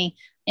gets to me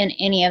in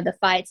any of the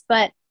fights,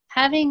 but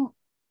having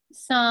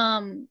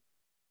sometimes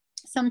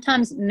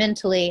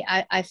mentally,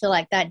 I feel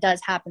like that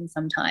does happen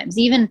sometimes,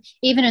 even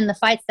in the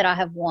fights that I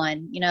have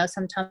won, you know,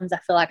 sometimes I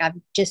feel like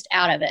I'm just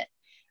out of it.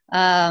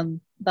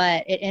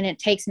 But it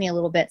takes me a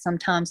little bit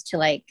sometimes to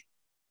like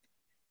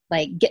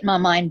get my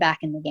mind back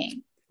in the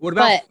game. What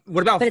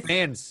about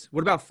fans?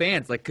 What about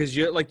fans? Like, cause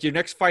you're like your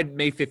next fight,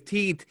 May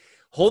 15th,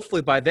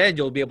 hopefully by then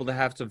you'll be able to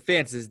have some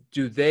fans.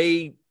 Do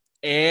they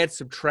add,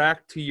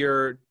 subtract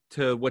to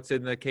what's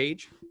in the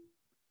cage?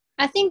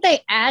 I think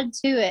they add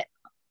to it.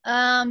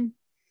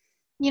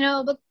 You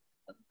know, but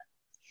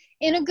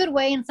in a good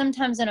way and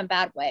sometimes in a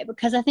bad way,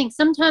 because I think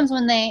sometimes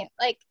when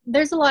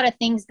there's a lot of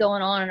things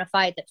going on in a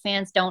fight that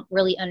fans don't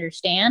really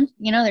understand.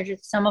 You know,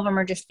 some of them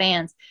are just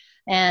fans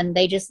and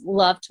they just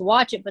love to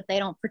watch it, but they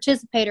don't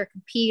participate or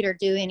compete or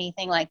do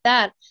anything like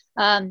that.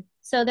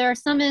 So there are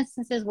some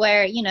instances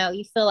where, you know,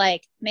 you feel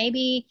like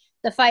maybe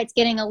the fight's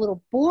getting a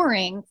little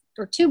boring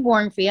or too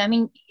boring for you. I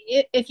mean,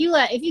 if you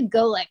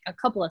go like a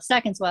couple of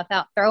seconds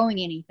without throwing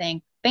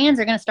anything, fans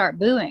are going to start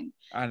booing.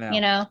 I know. You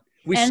know.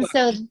 We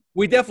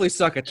definitely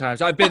suck at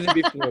times. I've been there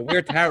before.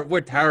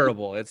 We're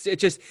terrible. It's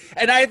just,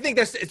 and I think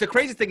it's the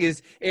crazy thing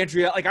is,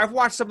 Andrea, like I've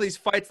watched some of these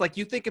fights, like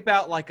you think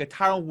about like a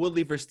Tyron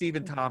Woodley versus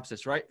Stephen Thompson,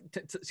 right?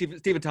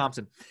 Stephen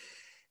Thompson.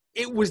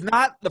 It was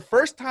not the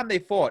first time they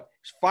fought. It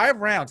was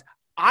 5 rounds.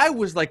 I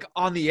was like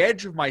on the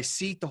edge of my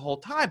seat the whole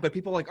time, but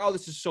people are like, oh,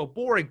 this is so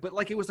boring. But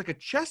like, it was like a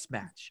chess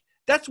match.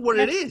 That's what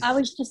it is. I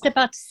was just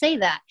about to say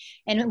that.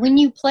 And when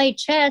you play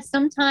chess,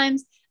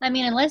 sometimes, I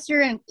mean, unless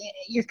you're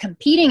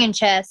competing in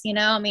chess, you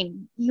know, I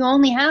mean, you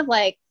only have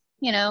like,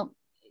 you know,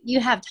 you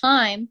have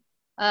time.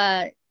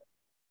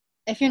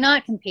 If you're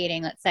not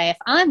competing, let's say if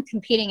I'm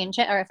competing in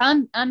chess, or if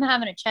I'm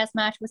having a chess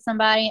match with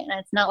somebody and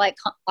it's not like,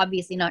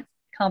 obviously not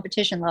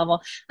competition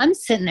level, I'm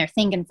sitting there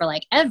thinking for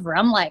like ever.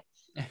 I'm like,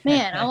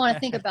 man, I want to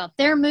think about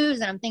their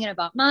moves and I'm thinking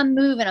about my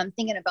move and I'm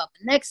thinking about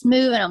the next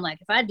move. And I'm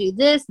like, if I do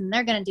this and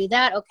they're going to do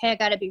that, okay, I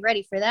got to be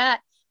ready for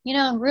that. You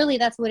know, and really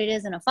that's what it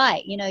is in a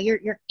fight. You know,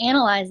 you're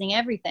analyzing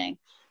everything.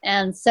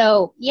 And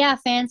so, yeah,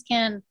 fans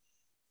can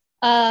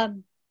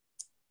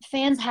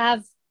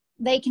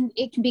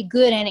it can be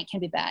good and it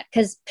can be bad.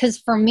 Cause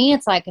for me,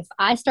 it's like, if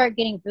I start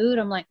getting booed,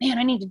 I'm like, man,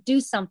 I need to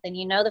do something.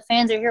 You know, the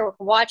fans are here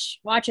to watch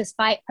us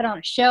fight, put on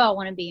a show. I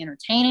want to be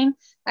entertaining.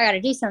 I got to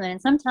do something. And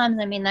sometimes,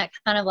 I mean, that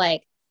kind of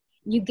like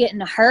you get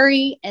in a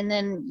hurry and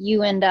then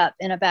you end up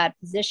in a bad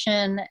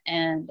position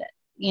and,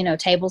 you know,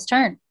 tables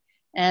turn.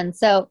 And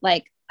so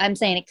like I'm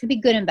saying, it could be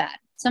good and bad.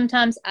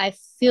 Sometimes I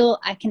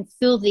can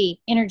feel the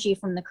energy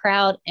from the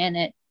crowd and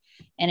it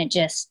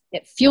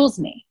fuels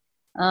me.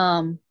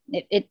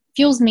 It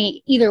fuels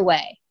me either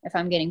way. If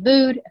I'm getting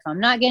booed, if I'm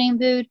not getting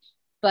booed,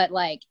 but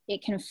like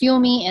it can fuel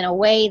me in a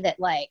way that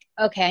like,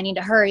 okay, I need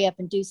to hurry up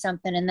and do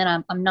something. And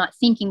then I'm not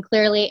thinking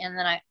clearly. And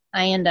then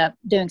I end up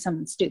doing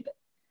something stupid,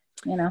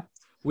 you know?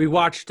 We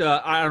watched,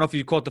 I don't know if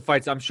you caught the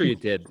fights. I'm sure you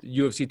did.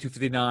 UFC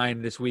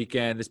 259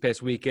 this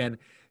past weekend.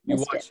 You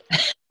watched.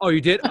 Oh,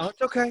 you did? Oh,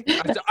 it's okay.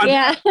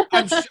 Yeah.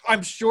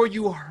 I'm sure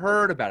you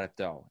heard about it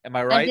though. Am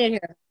I right? I did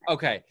hear.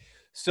 Okay.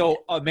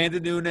 So Amanda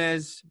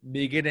Nunes,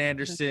 Megan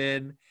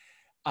Anderson,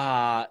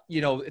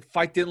 you know, the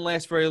fight didn't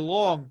last very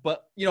long,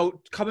 but you know,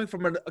 coming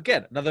from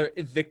another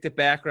Invicta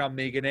background,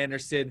 Megan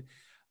Anderson,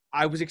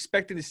 I was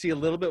expecting to see a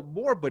little bit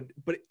more, but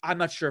I'm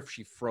not sure if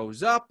she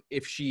froze up,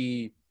 if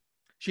she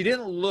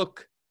didn't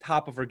look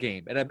top of her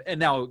game. And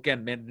now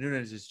again, Amanda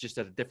Nunes is just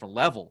at a different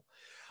level.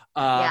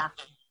 Yeah.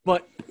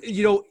 But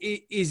you know,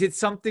 is it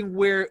something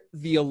where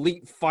the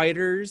elite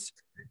fighters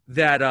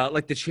that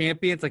like the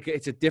champions, like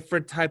it's a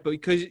different type of,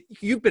 because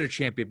you've been a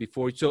champion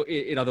before, so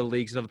in other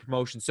leagues and other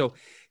promotions, so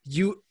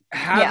you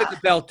have the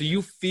belt. Do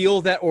you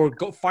feel that, or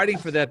fighting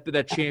for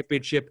that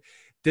championship,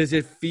 does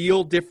it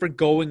feel different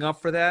going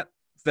up for that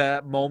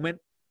moment?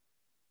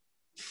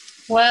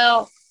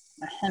 Well,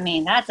 I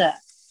mean, that's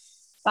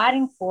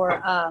fighting for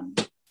a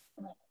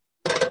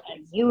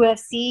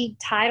UFC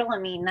title. I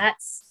mean,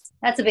 that's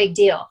a big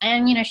deal.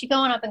 And you know, she's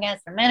going up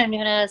against Amanda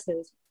Nunes,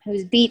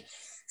 who's beat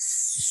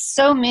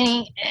so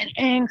many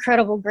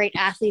incredible great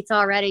athletes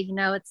already. You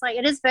know, it's like,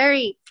 it is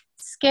very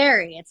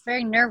scary. It's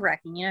very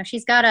nerve-wracking. You know,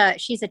 she's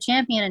a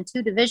champion in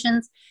 2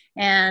 divisions.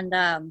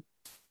 And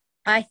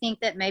I think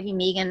that maybe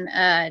Megan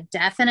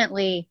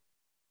definitely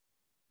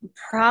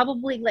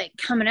probably like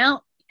coming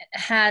out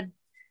had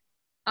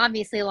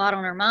obviously a lot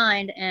on her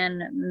mind,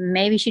 and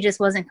maybe she just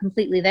wasn't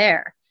completely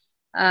there.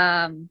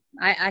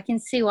 I can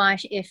see why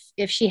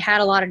if she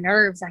had a lot of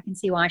nerves, I can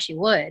see why she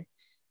would,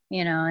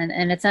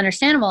 and it's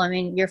understandable. I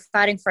mean, you're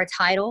fighting for a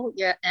title,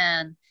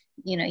 and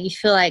you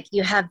feel like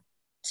you have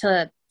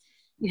to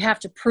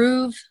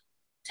prove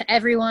to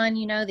everyone,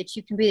 that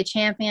you can be the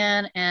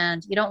champion,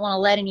 and you don't want to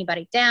let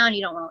anybody down.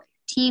 You don't want to let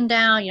your team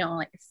down. You don't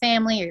want to let your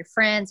family or your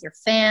friends, your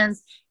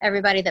fans,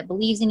 everybody that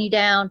believes in you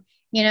down.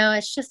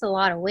 It's just a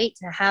lot of weight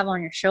to have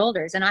on your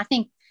shoulders. And I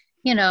think,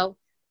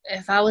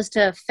 if I was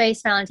to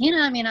face Valentina,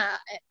 I mean, I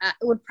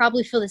would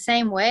probably feel the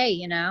same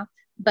way,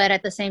 but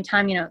at the same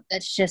time,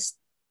 that's just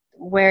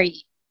where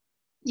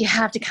you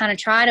have to kind of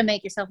try to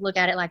make yourself look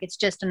at it like it's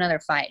just another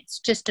fight. It's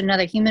just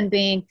another human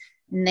being,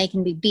 and they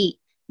can be beat,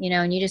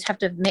 and you just have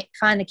to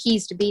find the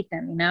keys to beat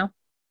them,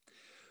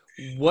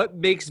 What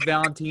makes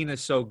Valentina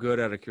so good,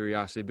 out of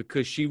curiosity?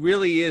 Because she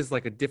really is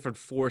like a different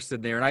force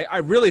in there. And I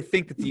really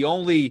think that the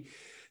only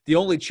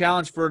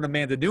challenge for an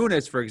Amanda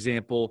Nunes, for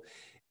example,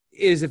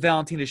 is a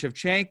Valentina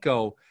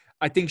Shevchenko.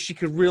 I think she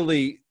could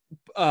really,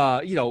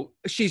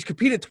 she's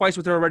competed twice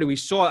with her already. We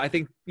saw, I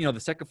think, the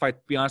second fight,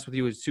 to be honest with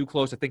you, was too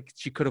close. I think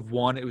she could have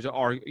won. It was,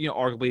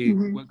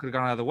 arguably could have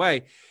gone out of the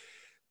way.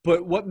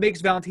 But what makes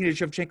Valentina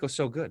Shevchenko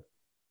so good?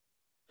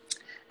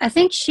 I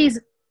think she's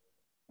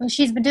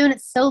been doing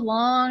it so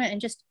long,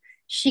 and just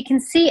she can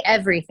see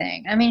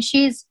everything. I mean,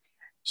 she's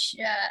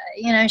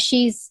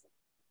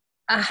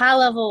a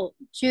high-level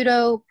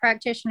judo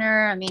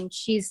practitioner. I mean,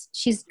 she's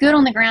good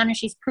on the ground, and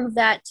she's proved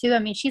that too. I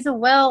mean, she's a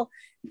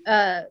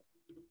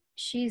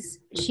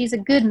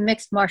good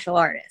mixed martial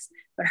artist,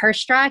 but her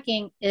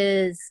striking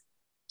is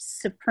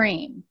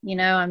supreme.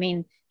 I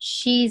mean,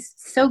 she's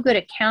so good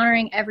at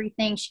countering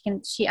everything.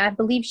 I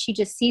believe she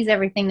just sees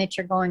everything that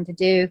you're going to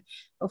do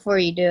before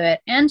you do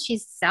it. And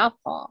she's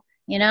southpaw,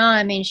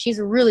 I mean, she's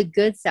a really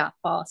good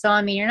southpaw. So,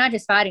 I mean, you're not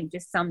just fighting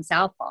just some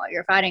southpaw.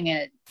 You're fighting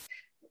a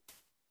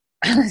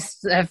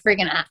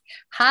freaking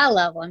high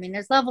level. I mean,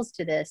 there's levels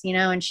to this,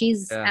 and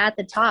she's at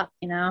the top,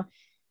 and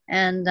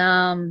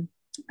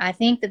I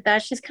think that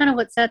that's just kind of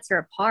what sets her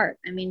apart.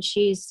 I mean,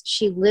 she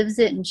lives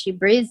it and she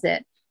breathes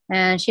it,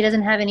 and she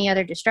doesn't have any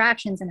other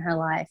distractions in her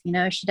life.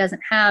 She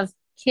doesn't have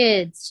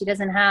kids. She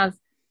doesn't have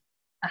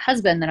a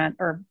husband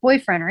or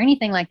boyfriend or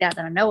anything like that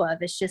I know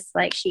of. It's just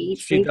like she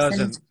eats. She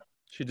does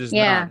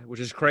not, which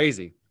is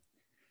crazy.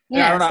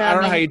 Yeah, I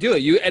don't know how you do it.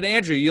 You and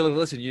Andrew,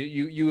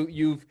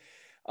 you've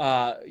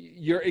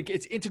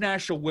it's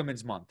International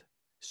Women's Month,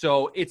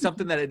 so it's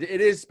something that it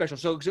is special.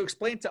 So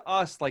explain to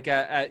us, like,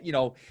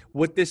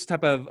 what this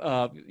type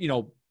of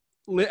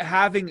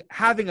having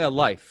a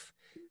life,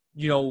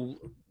 and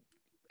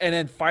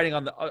then fighting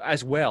on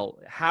as well.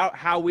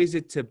 How is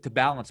it to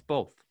balance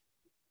both?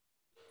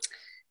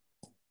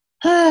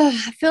 I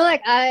feel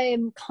like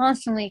I'm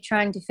constantly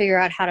trying to figure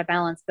out how to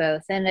balance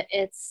both, and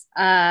it's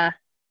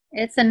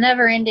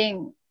never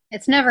ending,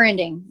 because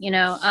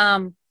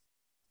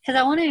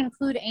I want to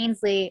include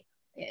Ainsley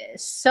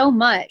so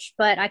much,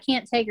 but I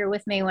can't take her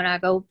with me when I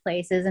go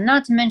places. And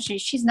not to mention,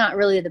 she's not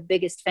really the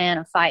biggest fan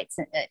of fights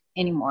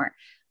anymore.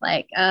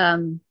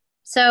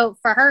 So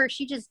for her,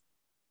 she just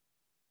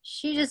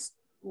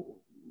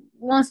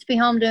wants to be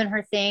home doing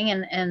her thing.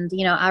 And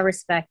I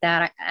respect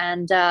that.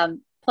 And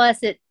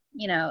plus if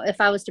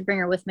I was to bring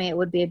her with me, it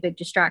would be a big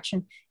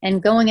distraction.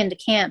 And going into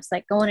camps,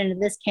 like going into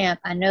this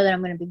camp, I know that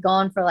I'm going to be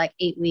gone for like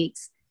 8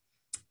 weeks,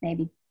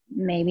 maybe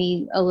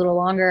a little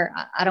longer.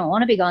 I don't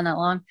want to be gone that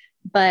long,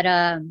 but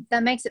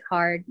that makes it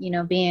hard,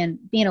 being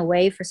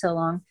away for so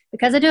long,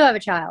 because I do have a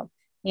child,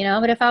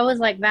 but if I was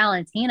like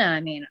Valentina, I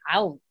mean,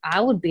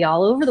 I would be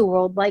all over the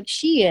world like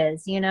she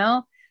is,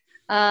 because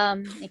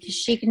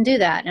she can do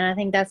that. And I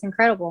think that's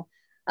incredible.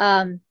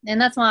 And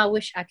that's why I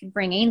wish I could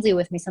bring Ainsley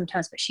with me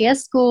sometimes, but she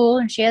has school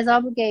and she has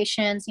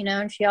obligations,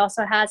 and she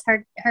also has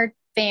her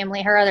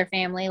family, her other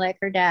family, like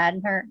her dad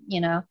and her,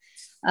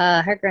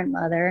 her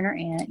grandmother and her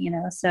aunt,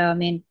 so, I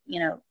mean,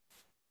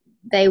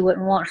 they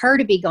wouldn't want her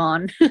to be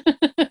gone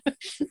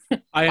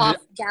off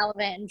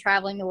gallivanting and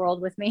traveling the world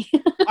with me.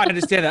 I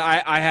understand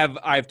that. I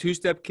have 2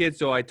 stepkids,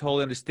 so I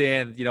totally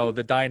understand,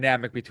 the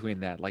dynamic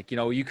between that. Like,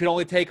 you can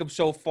only take them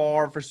so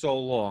far for so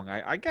long.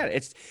 I get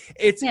it.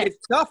 It's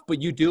tough,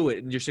 but you do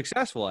it and you're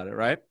successful at it,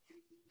 right?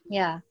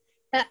 Yeah,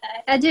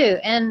 I do.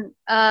 And,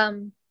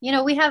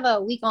 we have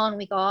a week on,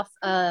 week off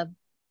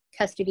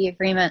custody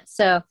agreement.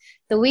 So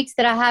the weeks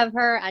that I have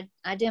her,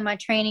 I do my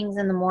trainings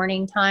in the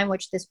morning time,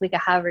 which this week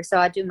I have her. So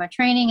I do my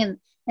training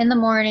in the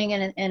morning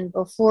and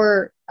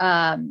before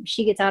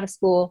she gets out of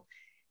school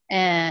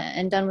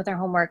and done with her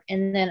homework.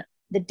 And then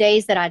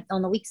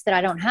on the weeks that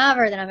I don't have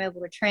her, then I'm able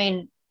to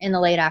train in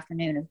the late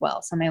afternoon as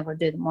well. So I'm able to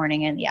do the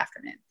morning and the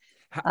afternoon.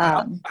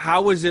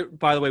 How was it,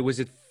 by the way? Was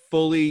it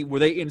were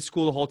they in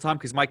school the whole time?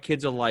 Because my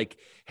kids are like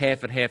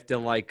half and half. They're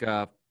like,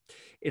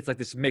 it's like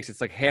this mix. It's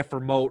like half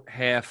remote,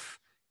 half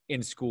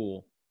in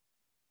school.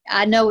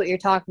 I know what you're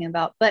talking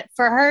about, but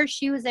for her,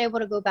 she was able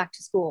to go back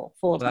to school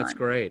full time. That's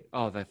great.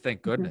 Oh,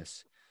 thank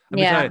goodness.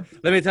 Let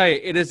me tell you,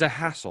 it is a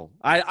hassle.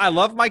 I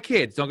love my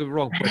kids, don't get me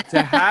wrong, but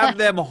to have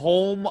them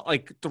home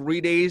like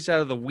 3 dadays out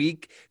of the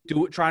week,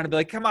 trying to be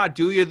like, come on,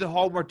 do you the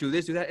homework, do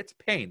this, do that, it's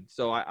pain.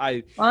 So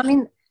I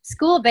mean,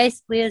 school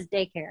basically is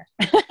daycare.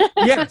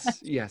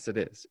 yes, it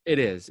is. It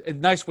is a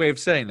nice way of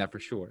saying that for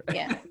sure.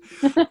 Yeah.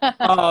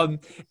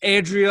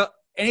 Andrea,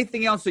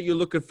 anything else that you're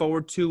looking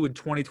forward to in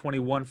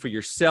 2021 for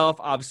yourself?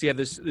 Obviously, you have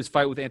this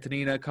fight with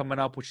Antonina coming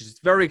up, which is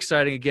very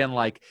exciting. Again,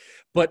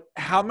 but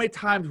how many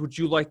times would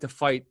you like to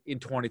fight in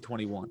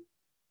 2021?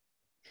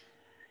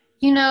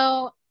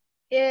 I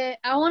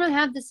want to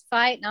have this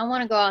fight, and I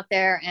want to go out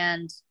there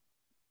and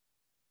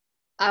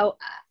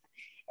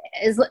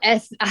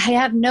as I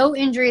have no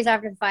injuries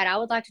after the fight, I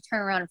would like to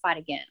turn around and fight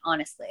again,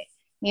 honestly.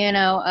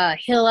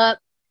 Heal up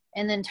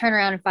and then turn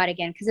around and fight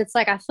again. Because it's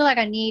like I feel like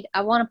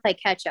I want to play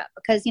catch up.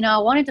 Because, I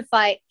wanted to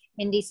fight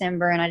in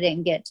December and I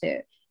didn't get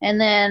to.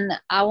 And then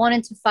I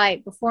wanted to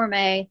fight before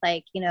May,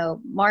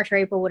 March or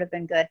April would have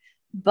been good.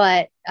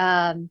 But,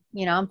 I'm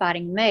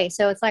fighting in May.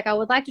 So it's like I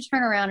would like to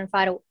turn around and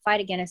fight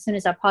again as soon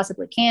as I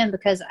possibly can,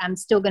 because I'm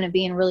still going to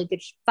be in really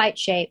good fight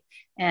shape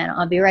and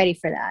I'll be ready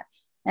for that.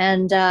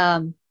 And,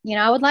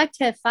 I would like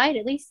to fight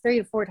at least 3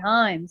 to 4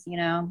 times,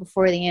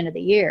 before the end of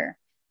the year.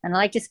 And I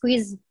like to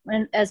squeeze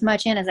as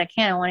much in as I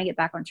can. I want to get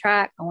back on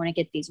track. I want to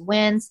get these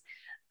wins,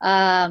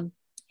 and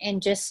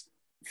just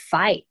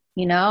fight.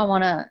 I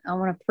want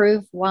to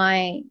prove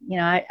why,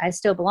 I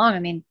still belong. I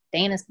mean,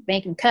 Dana's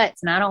making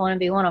cuts, and I don't want to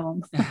be one of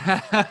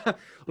them.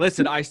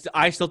 Listen, I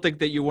still think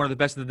that you're one of the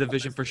best in the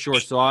division for sure.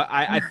 So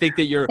I think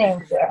that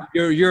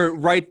you're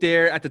right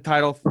there at the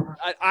title.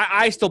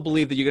 I still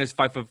believe that you're going to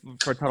fight for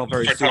a title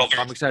very soon. So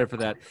I'm excited for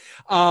that.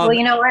 Well,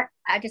 you know what?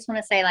 I just want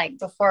to say,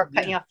 before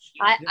cutting you off,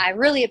 I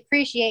really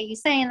appreciate you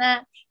saying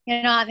that.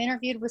 I've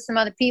interviewed with some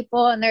other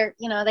people, and they're,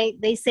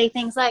 they say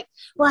things like,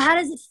 well, how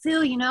does it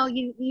feel?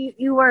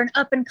 You were an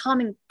up and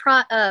coming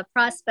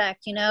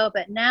prospect,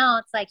 but now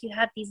it's like you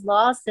have these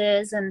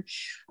losses, and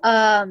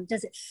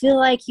does it feel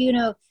like, do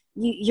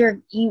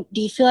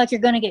you feel like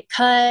you're going to get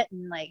cut?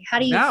 And how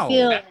do you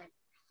feel?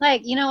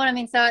 You know what I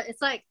mean? So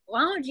it's like,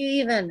 why would you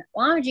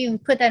even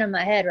put that in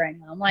my head right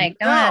now? I'm like,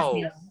 don't ask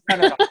me.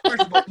 No.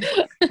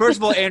 First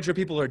of all, Andrea,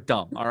 people are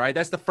dumb. All right,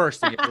 that's the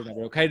first thing you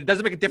remember. Okay, it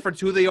doesn't make a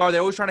difference who they are.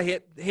 They're always trying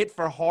to hit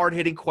for hard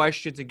hitting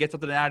questions and get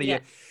something out of you.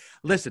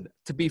 Listen,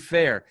 to be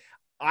fair,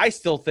 I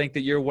still think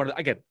that you're one of,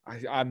 again,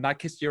 I'm not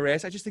kissing your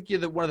ass. I just think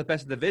you're one of the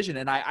best in the division.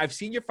 And I've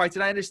seen your fights,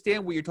 and I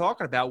understand what you're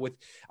talking about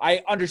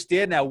I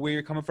understand now where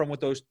you're coming from with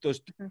those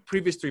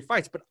previous 3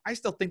 fights, but I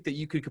still think that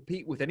you could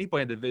compete with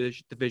anybody in the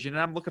division.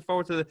 And I'm looking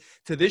forward to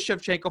this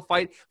Shevchenko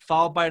fight,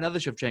 followed by another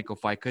Shevchenko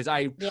fight, because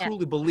I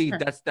truly believe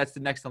that's the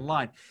next in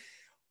line.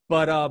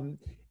 But,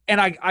 and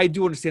I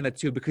do understand that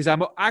too, because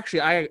I'm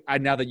actually, I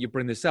now that you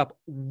bring this up,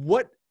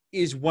 what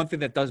is one thing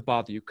that does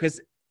bother you? Because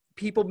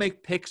people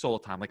make picks all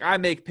the time. I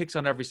make picks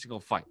on every single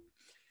fight.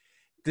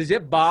 Does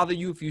it bother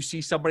you if you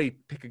see somebody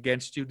pick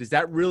against you? Does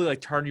that really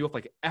turn you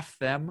off? F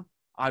them.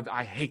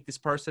 I hate this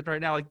person right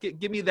now.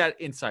 Give me that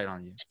insight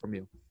from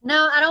you.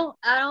 No, I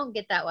don't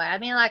get that way. I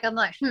mean, I'm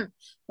like,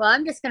 well,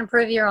 I'm just going to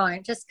prove you wrong.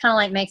 It just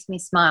kind of makes me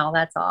smile.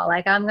 That's all.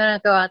 I'm going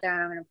to go out there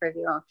and I'm going to prove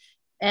you wrong.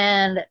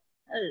 And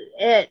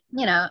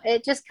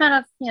it just kind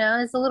of,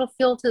 is a little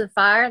fuel to the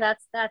fire.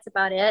 That's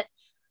about it.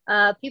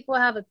 People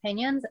have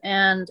opinions,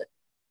 and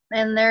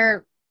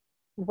they're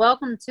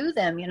welcome to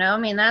them, I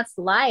mean, that's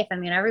life. I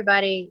mean,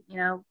 everybody,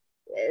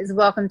 is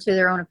welcome to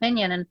their own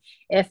opinion. And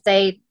if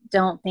they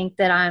don't think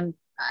that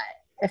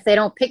if they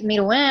don't pick me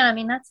to win, I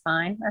mean, that's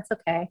fine. That's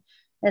okay.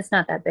 It's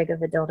not that big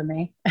of a deal to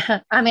me.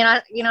 I mean,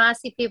 I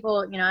see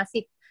people, I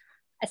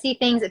see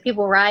things that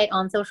people write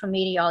on social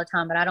media all the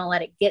time, but I don't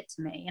let it get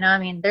to me. I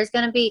mean,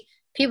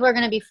 people are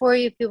going to be for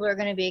you, people are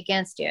going to be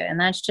against you. And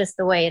that's just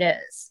the way it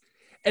is.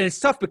 And it's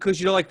tough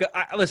because,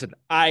 listen,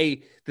 the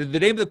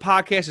name of the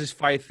podcast is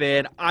Fight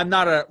Fan. I'm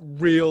not a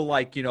real,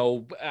 I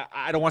don't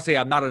want to say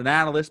I'm not an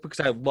analyst,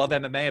 because I love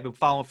MMA. I've been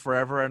following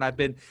forever, and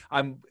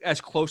I'm as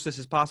close to this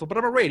as possible, but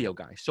I'm a radio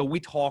guy, so we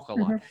talk a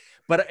lot.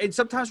 But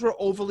sometimes we're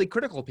overly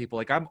critical of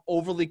people. I'm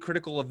overly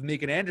critical of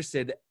Megan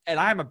Anderson, and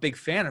I'm a big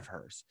fan of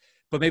hers.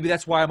 But maybe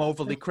that's why I'm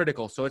overly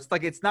critical. So it's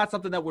it's not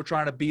something that we're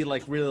trying to be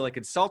really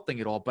insulting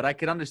at all. But I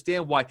can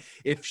understand why,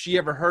 if she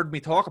ever heard me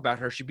talk about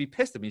her, she'd be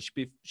pissed at me.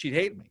 She'd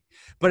hate me.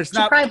 But it's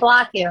not. She'd probably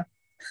block you.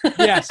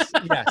 yes,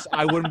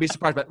 I wouldn't be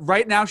surprised. But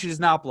right now, she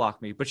does not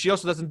block me. But she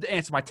also doesn't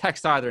answer my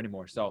text either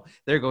anymore. So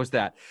there goes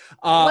that.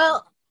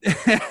 Well,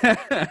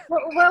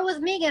 with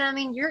Megan, I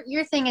mean,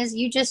 your thing is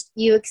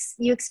you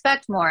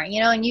expect more,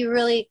 and you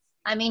really.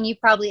 I mean, you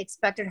probably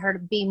expected her to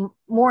be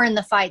more in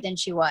the fight than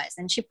she was,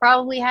 and she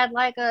probably had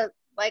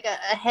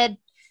a head,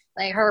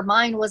 her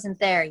mind wasn't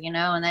there,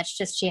 and that's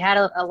just, she had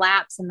a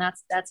lapse, and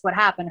that's what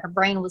happened. Her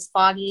brain was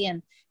foggy,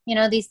 and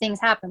these things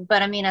happen.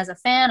 But I mean, as a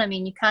fan, I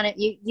mean,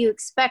 you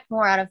expect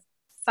more out of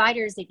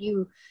fighters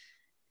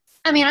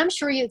I'm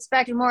sure you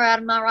expected more out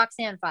of my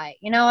Roxanne fight.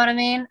 You know what I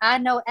mean? I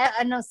know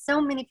so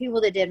many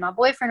people that did. My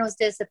boyfriend was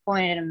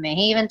disappointed in me.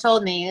 He even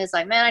told me, he was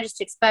like, man, I just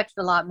expected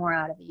a lot more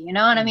out of you. You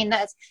know what I mean?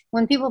 That's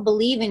when people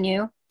believe in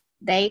you,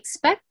 they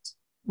expect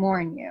more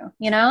in you,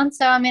 you know? And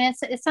so, I mean,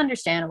 it's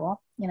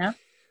understandable, you know?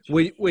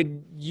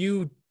 When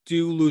you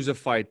do lose a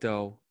fight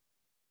though,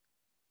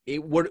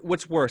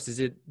 what's worse? Is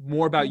it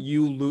more about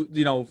you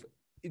know,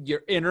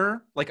 your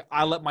inner, like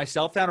I let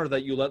myself down, or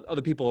that you let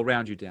other people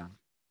around you down?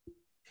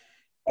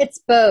 It's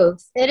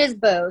both. It is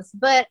both.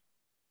 But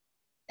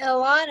a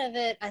lot of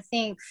it, I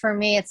think for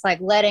me, it's like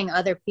letting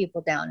other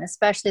people down,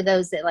 especially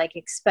those that like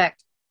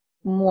expect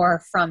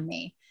more from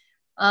me.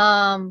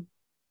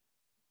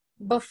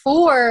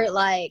 Before,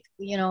 like,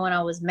 you know, when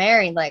I was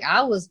married, like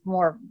I was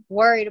more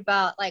worried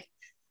about like,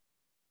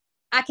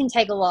 I can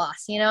take a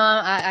loss, you know,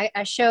 I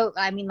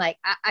mean, like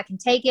I can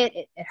take it.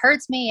 It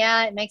hurts me.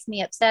 Yeah. It makes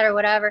me upset or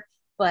whatever,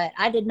 but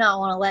I did not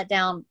want to let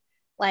down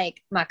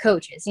like my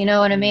coaches, you know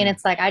what I mean?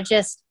 It's like,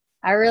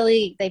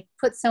 they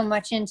put so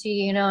much into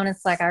you, you know, and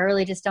it's like, I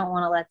really just don't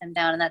want to let them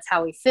down. And that's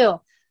how we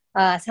feel.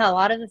 That's how a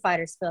lot of the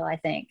fighters feel, I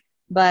think.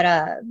 But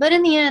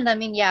in the end, I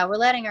mean, yeah, we're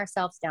letting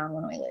ourselves down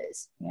when we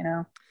lose, you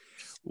know?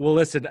 Well,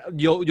 listen,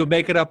 you'll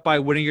make it up by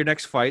winning your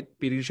next fight,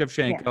 beating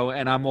Shevchenko,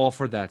 and I'm all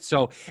for that.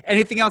 So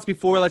anything else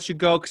before I let you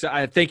go? Because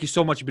I thank you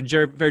so much. You've been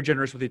very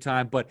generous with your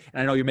time, and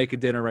I know you're making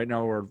dinner right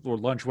now or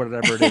lunch,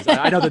 whatever it is.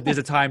 I know that there's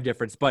a time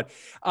difference, but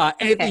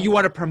anything you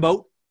want to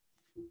promote?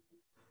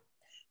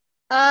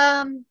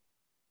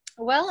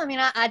 Well, I mean,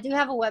 I do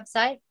have a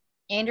website,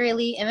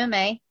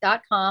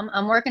 AndreaLeeMMA.com.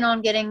 I'm working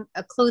on getting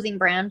a clothing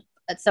brand,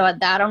 so I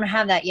don't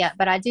have that yet,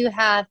 but I do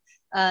have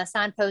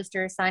signed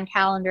posters, signed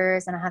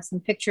calendars, and I have some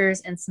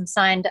pictures and some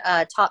signed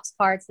tops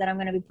parts that I'm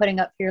going to be putting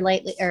up here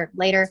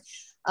later.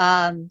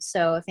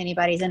 So if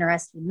anybody's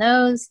interested in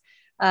those,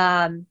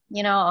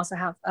 you know, also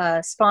have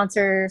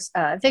sponsors,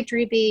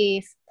 Victory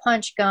Beef,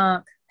 Punch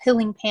Gunk,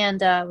 Healing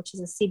Panda, which is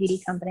a CBD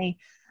company.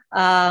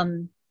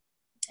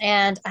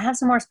 And I have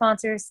some more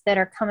sponsors that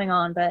are coming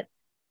on, but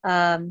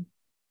I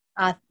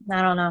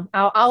don't know.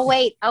 I'll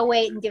wait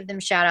and give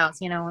them shout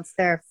outs, you know, once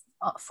they're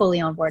fully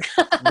on board.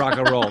 Rock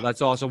and roll.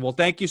 That's awesome. Well,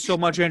 thank you so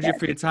much, Andrea,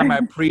 for your time. I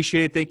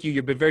appreciate it. Thank you.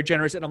 You've been very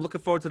generous, and I'm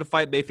looking forward to the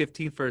fight May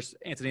 15th versus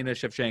Antonina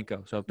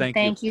Shevchenko. So thank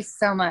you. Thank you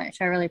so much.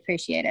 I really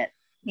appreciate it.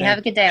 You have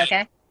a good day,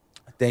 okay?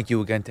 Thank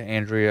you again to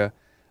Andrea.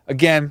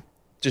 Again,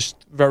 just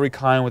very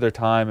kind with her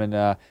time,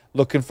 and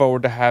looking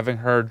forward to having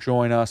her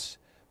join us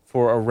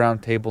for a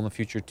round table in the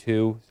future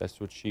too. That's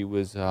what she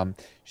was.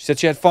 She said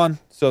she had fun,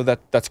 so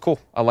that's cool.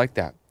 I like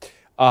that.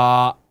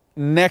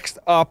 Next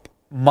up,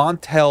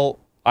 Montell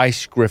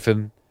Ice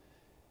Griffin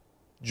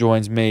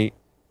joins me.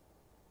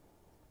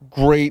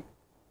 Great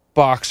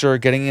boxer,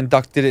 getting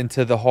inducted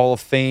into the Hall of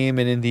Fame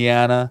in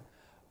Indiana.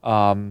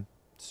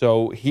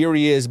 So here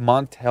he is,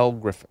 Montell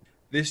Griffin.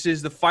 This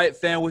is the Fight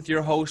Fan with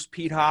your host,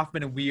 Pete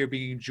Hoffman, and we are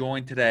being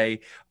joined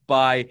today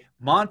by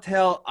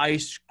Montell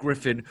Ice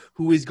Griffin,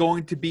 who is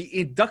going to be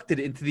inducted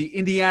into the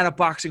Indiana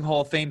Boxing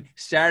Hall of Fame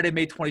Saturday,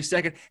 May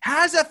 22nd.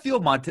 How does that feel,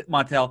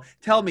 Montell?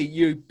 Tell me,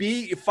 you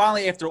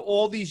finally, after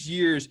all these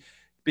years,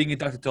 being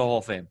inducted to the Hall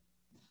of Fame.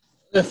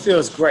 It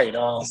feels great.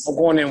 I'm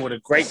going in with a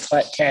great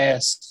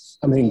class.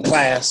 Donnie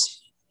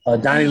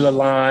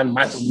Lalonde,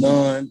 Michael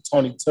Nunn,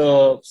 Tony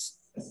Tubbs,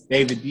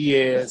 David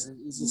Diaz.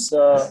 It's just,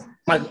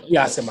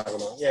 I said Michael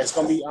Nunn. Yeah, it's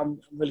going to be, I'm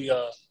really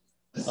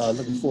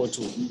looking forward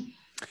to it.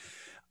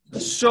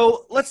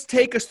 So let's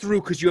take us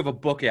through, because you have a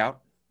book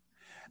out,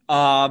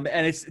 and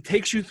it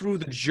takes you through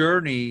the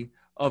journey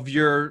of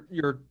your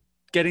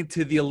getting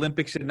to the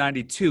Olympics in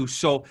 92.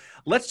 So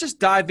let's just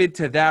dive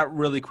into that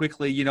really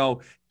quickly. You know,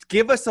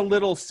 give us a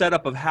little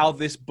setup of how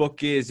this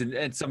book is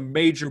and some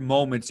major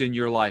moments in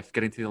your life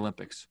getting to the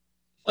Olympics.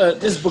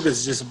 This book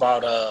is just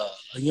about a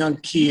young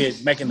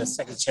kid making a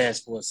second chance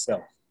for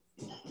himself.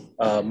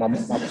 My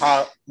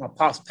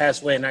pops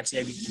passed away in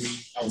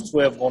 1983. I was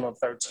 12 going on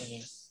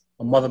 13.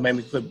 My mother made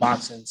me quit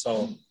boxing.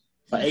 So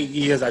for 8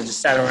 years, I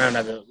just sat around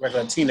as a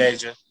regular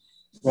teenager,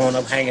 growing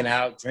up, hanging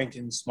out,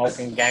 drinking,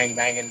 smoking, gang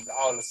banging,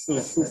 all the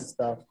stupid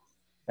stuff.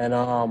 And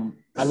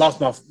I lost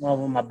one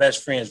of my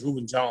best friends,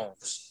 Reuben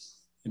Jones,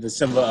 in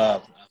December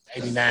of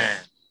 89. And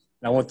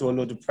I went through a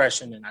little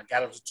depression, and I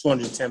got up to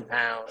 210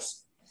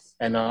 pounds.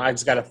 And I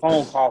just got a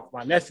phone call from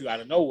my nephew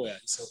out of nowhere.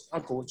 He said,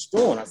 "Uncle, what you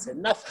doing?" I said,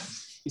 "Nothing."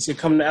 He said,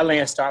 "Come to LA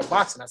and start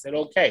boxing." I said,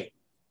 "Okay."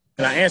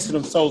 And I answered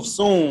him so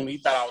soon, he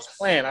thought I was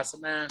playing. I said,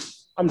 "Man,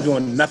 I'm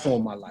doing nothing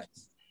with my life.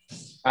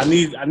 I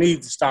need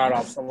to start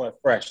off somewhere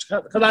fresh."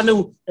 Because I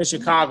knew in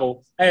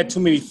Chicago, I had too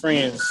many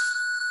friends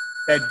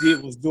that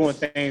was doing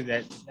things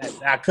that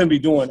I couldn't be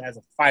doing as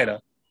a fighter.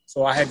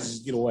 So I had to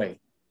just get away.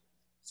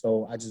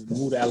 So I just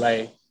moved to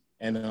LA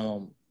and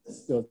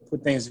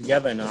put things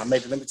together, and I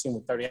made the Olympic team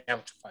with 30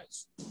 amateur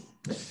fights.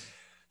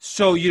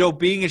 So, you know,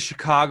 being in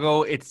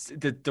Chicago, it's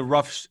the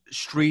rough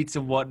streets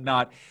and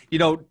whatnot. You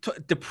know,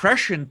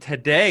 depression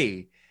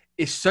today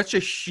is such a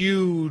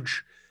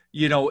huge,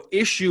 you know,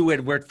 issue,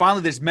 and where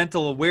finally there's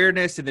mental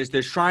awareness, and there's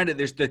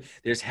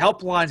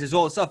helplines, there's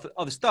all this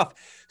other stuff.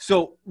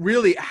 So,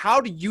 really,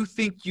 how do you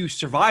think you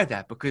survive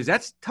that? Because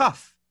that's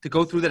tough to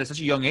go through that at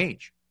such a young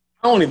age.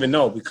 I don't even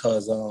know,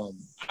 because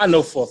I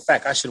know for a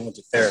fact I should have went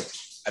to therapy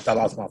after I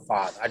lost my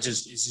father. It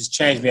just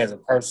changed me as a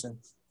person.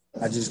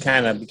 I just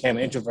kind of became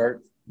an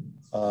introvert.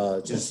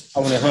 Just I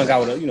went and hung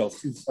out with a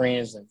few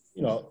friends, and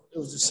it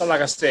was just something,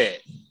 like I said,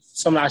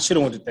 something I should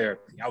have went to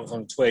therapy. I was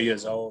only 12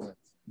 years old, and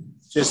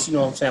just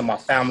what I'm saying, my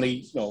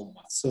family,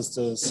 my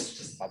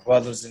sisters, my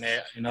brothers, and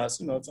that, and us,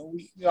 so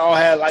we all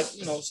had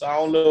so our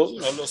own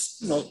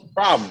little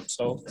problems.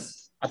 So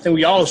I think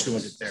we all should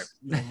have went to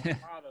therapy.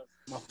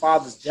 My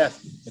father's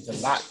death meant a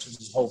lot to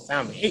his whole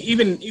family.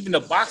 Even the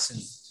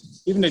boxing,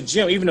 even the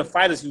gym, even the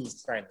fighters he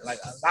was training. Like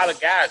a lot of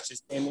guys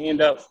just didn't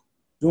end up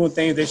doing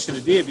things they should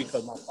have did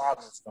because my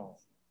father was gone.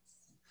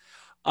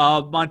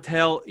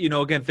 Montell,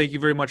 again, thank you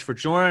very much for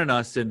joining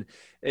us. And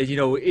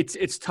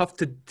it's tough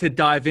to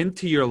dive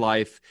into your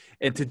life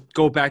and to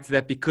go back to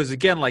that because,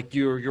 again, like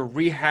you're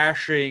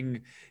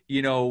rehashing,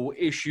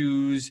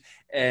 issues.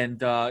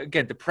 And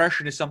again,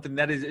 depression is something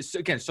that is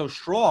again so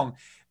strong.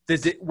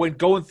 When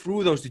going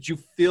through those, did you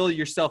feel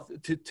yourself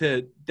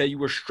to that you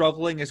were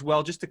struggling as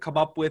well, just to come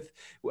up with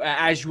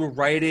as you were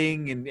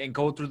writing and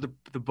going through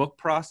the book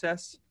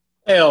process?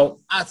 Well,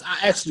 I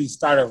actually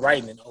started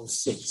writing in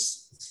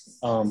 2006.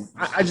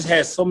 I just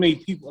had so many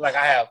people, like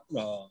I have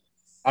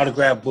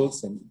autograph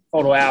books and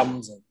photo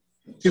albums, and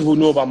people who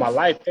knew about my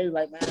life. They were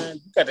like, man,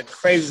 you got the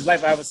craziest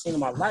life I ever seen in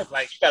my life.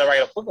 Like, you got to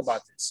write a book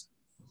about this.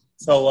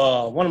 So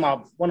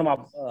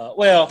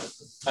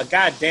a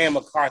guy, Dan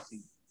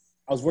McCarthy,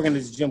 I was working at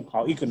this gym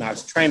called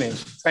Equinox, training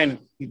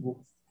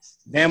people.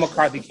 Dan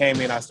McCarthy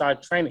came in. I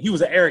started training. He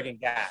was an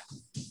arrogant guy,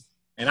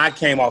 and I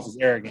came off as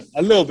arrogant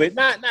a little bit.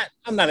 I'm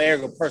not an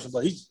arrogant person,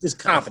 but he's just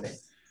confident,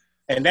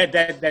 and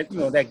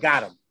that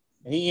got him.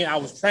 And I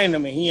was training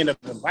him, and he ended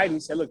up inviting me.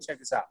 He said, "Look, check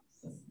this out."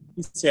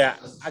 He said,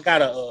 "I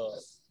got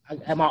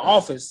at my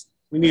office.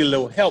 We need a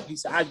little help." He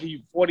said, "I'll give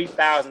you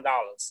 $40,000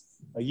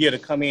 a year to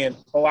come in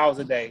 4 hours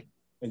a day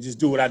and just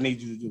do what I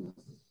need you to do."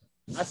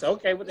 I said,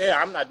 "Okay, but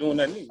I'm not doing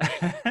nothing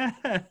either."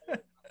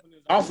 In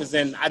his office,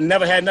 and I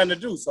never had nothing to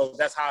do, so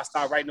that's how I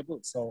started writing the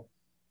book. So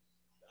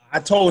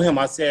I told him,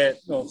 I said,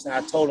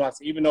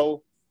 even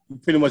though you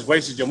pretty much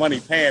wasted your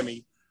money paying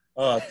me,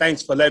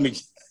 thanks for letting me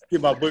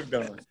get my book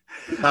done.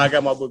 I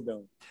got my book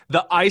done.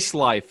 The Ice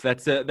Life.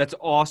 That's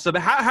awesome.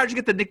 How'd you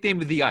get the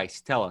nickname of the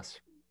Ice? Tell us.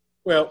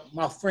 Well,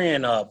 my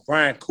friend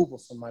Brian Cooper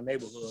from my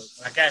neighborhood,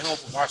 when I got home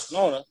from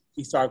Barcelona,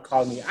 he started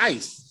calling me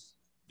Ice.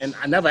 And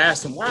I never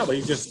asked him why, but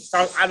he just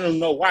started, I don't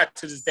know why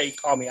to this day he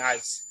called me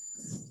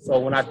Ice. So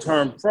when I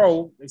turned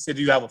pro, they said,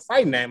 "Do you have a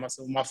fighting name?" I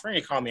said, "Well, my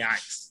friend called me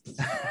Ice."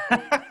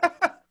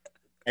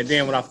 And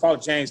then when I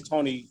fought James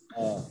Toney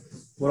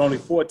with only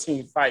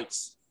 14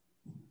 fights,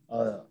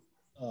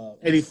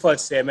 Eddie Futz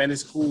said, "Man,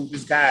 this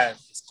guy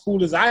is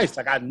cool as ice.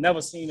 Like, I've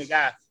never seen a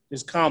guy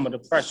this calm under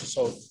pressure."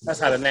 So that's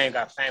how the name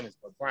got famous,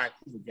 but Brian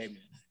Cooper gave me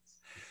that.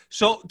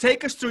 So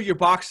take us through your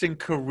boxing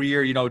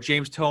career.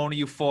 James Toney,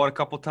 you fought a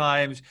couple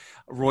times,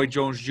 Roy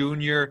Jones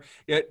Jr.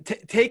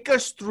 Take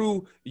us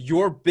through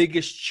your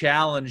biggest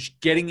challenge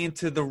getting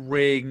into the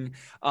ring,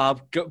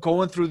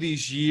 going through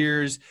these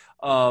years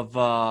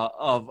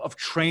of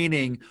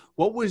training.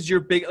 What was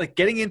your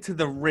getting into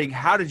the ring?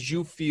 How did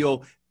you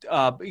feel?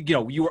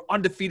 You were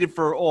undefeated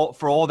for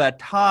all that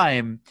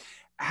time.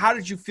 How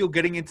did you feel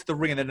getting into the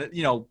ring and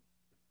then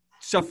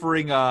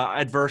suffering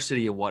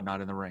adversity and whatnot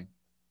in the ring?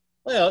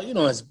 Well,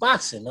 it's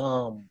boxing.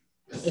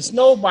 It's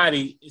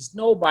nobody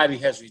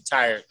has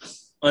retired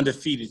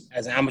undefeated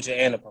as an amateur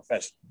and a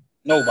professional.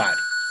 Nobody.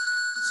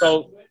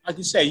 So, like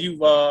you say, you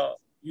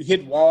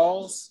hit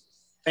walls,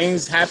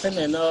 things happen,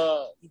 and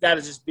you got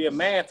to just be a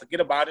man,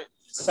 forget about it,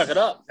 suck it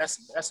up. That's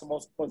the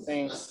most important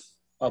thing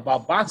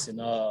about boxing.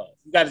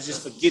 You got to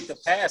just forget the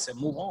past and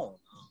move on.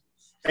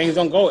 Things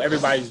don't go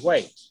everybody's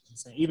way.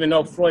 Even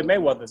though Floyd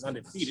Mayweather is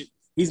undefeated,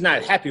 he's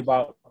not happy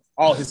about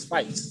all his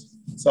fights.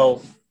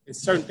 So it's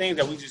certain things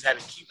that we just had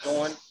to keep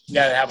going. You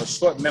got to have a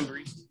short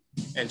memory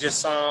and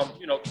just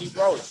keep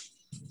rolling.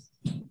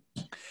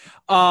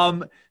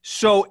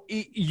 So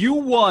you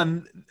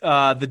won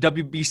the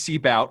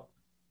WBC bout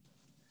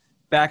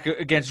back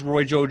against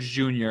Roy Jones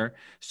Jr.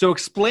 So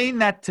explain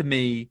that to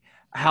me,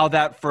 how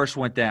that first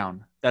went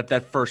down,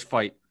 that first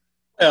fight.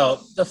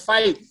 Well, the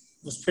fight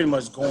was pretty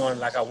much going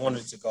like I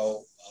wanted to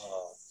go.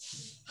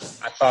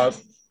 I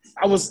thought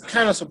I was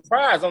kind of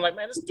surprised. I'm like,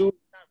 man, this dude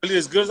not really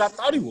as good as I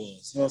thought he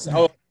was.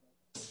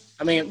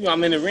 I'm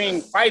in the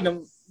ring fighting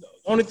him. The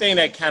only thing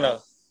that kind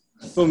of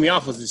threw me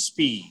off was his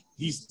speed.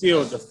 He's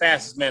still the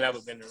fastest man I've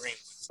ever been in the ring with.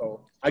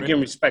 So I give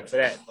him respect for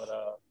that. But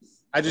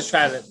I just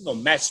try to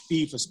match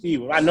speed for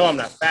speed. I know I'm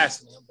not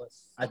faster than him, but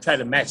I try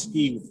to match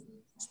speed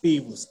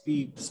for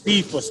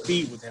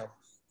speed with him.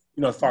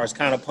 As far as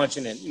kind of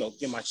punching and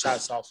get my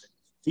shots off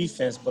in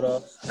defense. But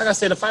like I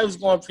said, the fight was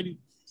going pretty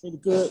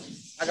good.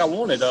 Like I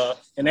wanted.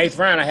 In the 8th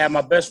round, I had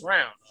my best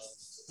round.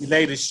 He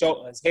laid his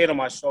head on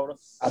my shoulder.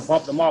 I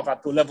bumped him off. I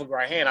threw left hook,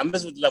 right hand. I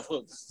missed with the left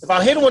hook. If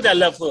I hit him with that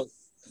left hook,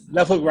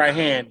 right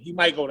hand, he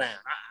might go down.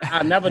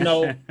 I never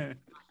know. I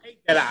hate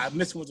that I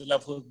missed him with the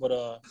left hook, but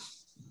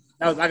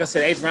that was, like I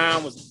said, 8th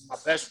round was my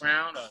best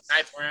round.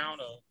 9th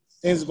round,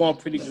 things were going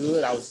pretty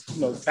good. I was,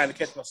 trying to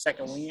catch my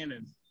second win.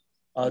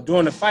 And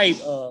during the fight,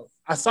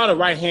 I saw the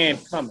right hand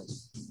coming.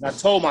 And I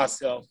told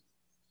myself,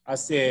 I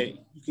said,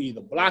 you can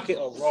either block it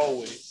or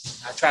roll with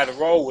it. I tried to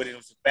roll with it. It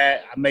was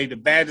bad. I made the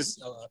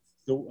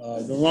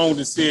wrong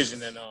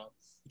decision, and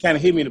it kind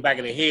of hit me in the back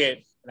of the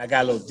head, and I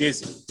got a little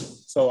dizzy.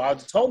 So I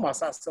told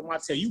myself,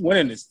 I you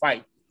winning this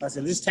fight. I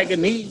said, let's take a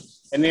knee,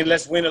 and then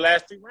let's win the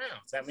last 3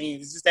 rounds. I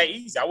mean, it's just that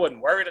easy. I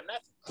wasn't worried or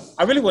nothing.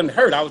 I really wasn't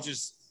hurt. I was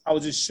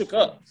just shook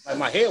up. Like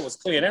my head was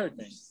clear and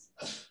everything.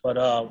 But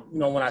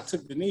when I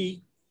took the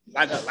knee,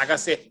 like I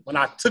said, when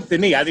I took the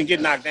knee, I didn't get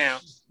knocked down.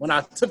 When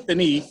I took the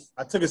knee,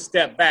 I took a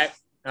step back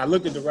and I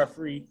looked at the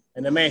referee,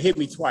 and the man hit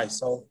me twice.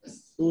 So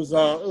it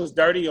was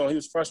dirty. He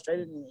was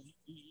frustrated, and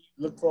he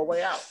looked for a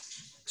way out.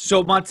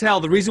 So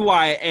Montell, the reason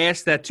why I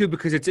asked that too,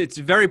 because it's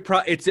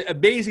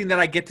amazing that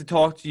I get to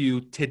talk to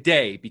you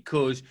today,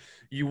 because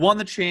you won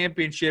the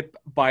championship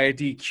by a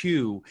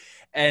DQ,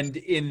 and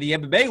in the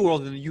MMA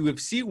world, in the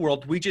UFC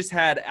world, we just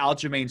had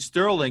Aljamain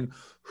Sterling,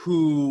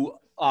 who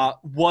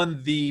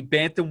won the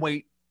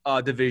bantamweight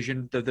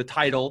division, the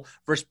title,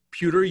 versus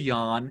Petr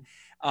Yan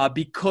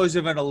because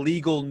of an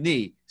illegal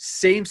knee.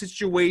 Same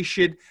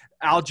situation.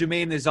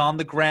 Aljamain is on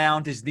the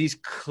ground, his knee's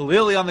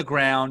clearly on the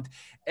ground,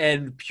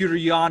 and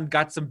Petr Yan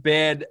got some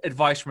bad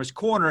advice from his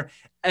corner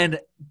and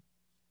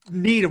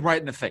kneed him right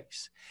in the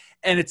face.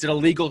 And it's an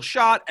illegal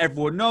shot.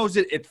 Everyone knows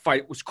it.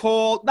 Fight was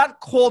called. Not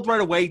called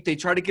right away. They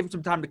tried to give him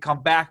some time to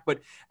come back, but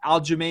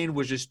Aljamain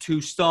was just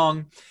too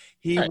stung.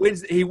 He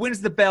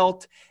wins the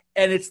belt,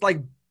 and it's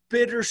like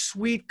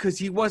bittersweet because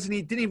he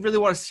didn't really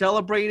want to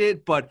celebrate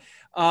it, but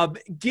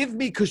give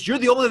me, because you're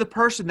the only other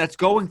person that's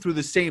going through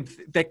the same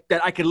that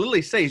I can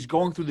literally say is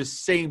going through the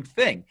same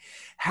thing.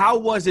 How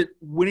was it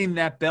winning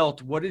that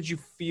belt? What did you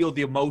feel,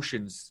 the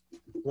emotions?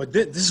 Well,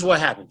 this is what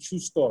happened. True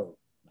story.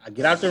 I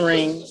get out the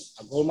ring.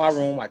 I go to my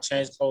room. I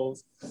change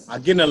clothes. I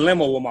get in a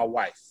limo with my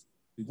wife.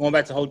 We're going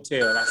back to the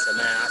hotel. And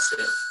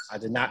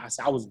I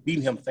said, I was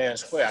beating him fair and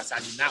square. I said,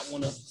 I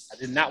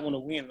did not want to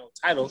win no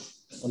title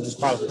on this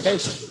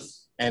qualification.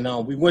 And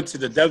we went to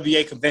the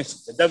WA convention.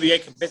 The WA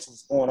convention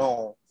was going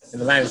on in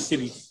Atlantic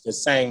City the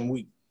same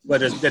week, but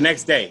the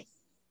next day.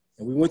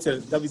 And we went to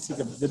the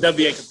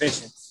WA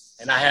convention,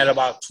 and I had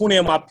about 20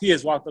 of my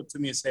peers walked up to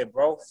me and said,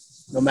 bro,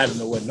 no matter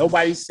what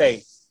nobody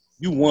say,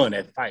 you won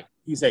that fight.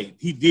 He said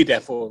he did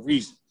that for a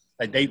reason.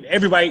 Like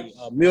everybody,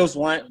 Mills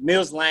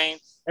Lane,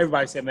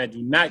 everybody said, man,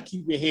 do not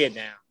keep your head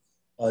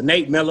down.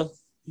 Nate Miller,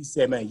 he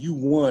said, man, you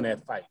won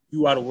that fight.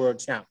 You are the world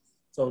champ.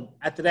 So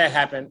after that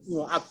happened,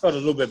 I felt a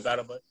little bit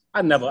better, but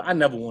I never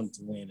wanted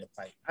to win that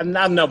fight. I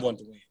never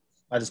wanted to win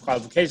by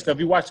disqualification, because if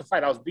you watch the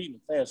fight, I was beating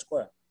him fair and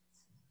square.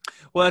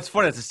 Well, that's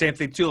funny. It's the same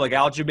thing too. Like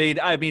Aljamain,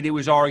 I mean, it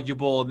was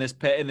arguable in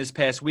this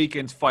past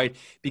weekend's fight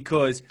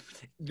because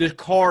the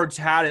cards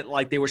had it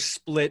like they were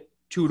split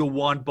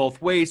 2-1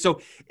 both ways.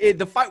 So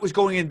the fight was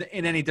going in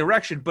any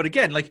direction. But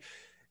again, like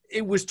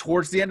it was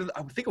towards the end of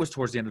I think it was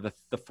towards the end of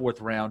the fourth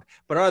round.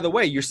 But either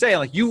way, you're saying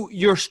like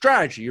your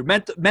strategy, you're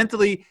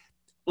mentally.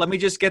 Let me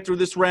just get through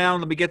this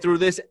round. Let me get through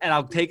this, and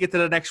I'll take it to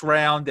the next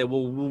round, and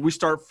we'll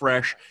restart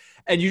fresh.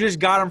 And you just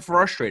got him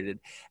frustrated.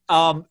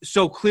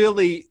 So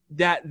clearly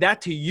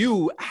that to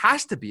you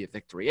has to be a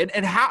victory.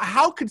 And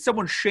how can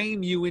someone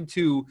shame you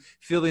into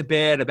feeling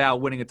bad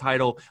about winning a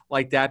title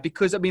like that?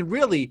 Because, I mean,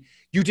 really,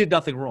 you did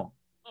nothing wrong.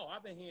 Oh,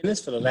 I've been hearing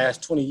this for the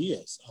last 20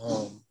 years.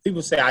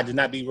 People say I did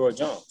not beat Roy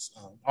Jones,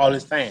 all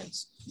his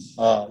fans,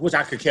 which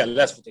I could care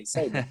less what they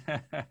say.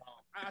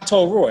 I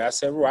told Roy, I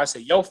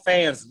said, your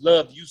fans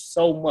love you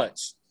so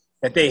much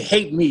that they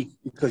hate me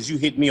because you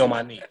hit me on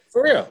my knee.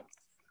 For real.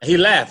 And he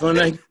laughed. And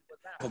he laughed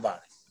about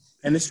it.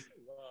 And it's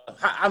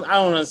I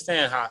don't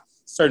understand how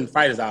certain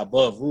fighters are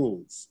above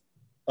rules.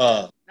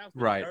 That was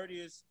the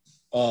dirtiest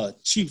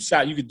cheap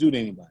shot you could do to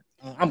anybody.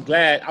 I'm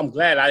glad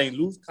I didn't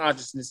lose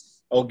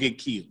consciousness or get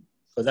killed,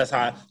 because that's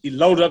how he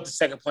loaded up the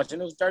second punch,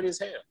 and it was dirty as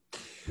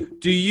hell.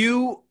 Did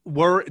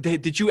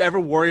you ever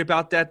worry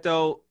about that,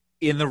 though,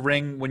 in the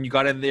ring when you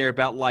got in there,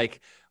 about like,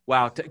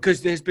 wow,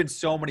 because there's been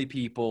so many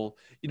people,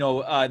 in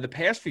the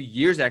past few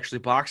years, actually,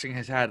 boxing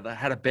has had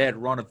a bad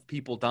run of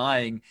people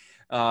dying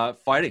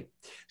fighting.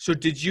 So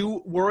did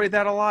you worry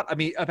that a lot? I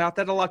mean, about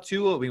that a lot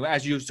too? I mean,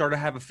 as you started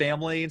to have a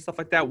family and stuff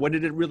like that, when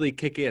did it really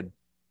kick in?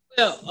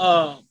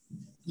 Well,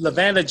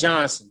 Lavander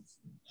Johnson,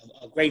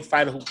 a great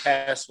fighter who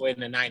passed away in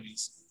the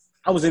 90s.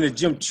 I was in the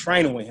gym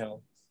training with him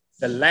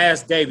the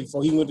last day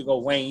before he went to go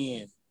weigh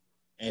in,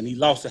 and he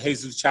lost to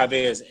Jesus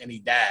Chavez, and he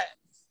died.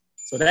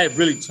 So that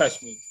really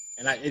touched me,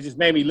 and it just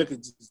made me look at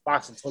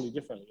boxing totally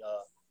differently.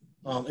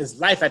 It's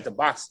life at the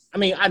boxing. I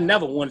mean, I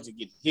never wanted to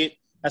get hit.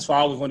 That's why I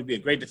always want to be a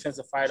great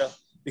defensive fighter,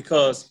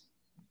 because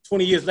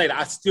 20 years later,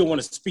 I still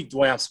want to speak the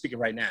way I'm speaking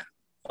right now.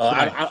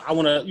 I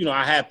want to,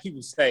 I have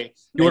people say,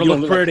 you want to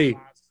look pretty.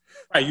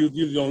 Right,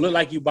 you don't look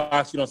like you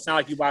box. You don't sound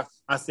like you box.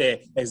 I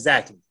said,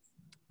 exactly.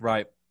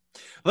 Right.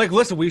 Like,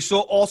 listen, we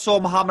saw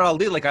Muhammad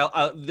Ali. Like,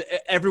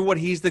 everyone,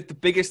 he's the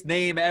biggest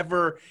name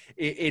ever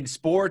in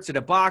sports and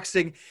in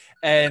boxing.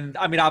 And,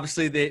 I mean,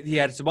 obviously, he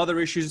had some other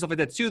issues and stuff like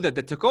that, too,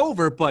 that took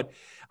over. But,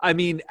 I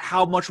mean,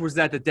 how much was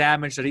that the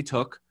damage that he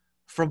took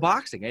from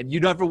boxing? And you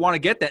never want to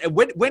get that. And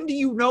when do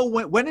you know,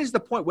 when is the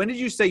point? When did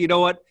you say, you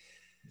know what,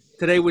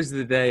 today was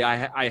the day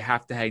I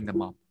have to hang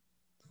them up?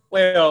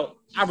 Well,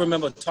 I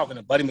remember talking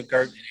to Buddy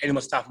McGirt and Eddie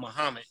Mustafa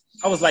Muhammad.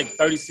 I was like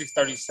 36,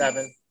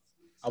 37.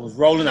 I was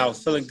rolling. I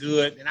was feeling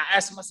good. And I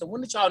asked him, I said,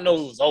 when did y'all know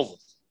it was over?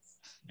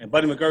 And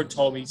Buddy McGirt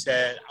told me, he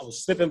said, I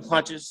was slipping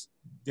punches.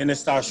 Then it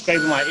started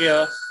scraping my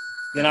ear.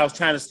 Then I was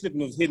trying to slip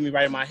and it was hitting me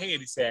right in my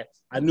head. He said,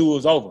 I knew it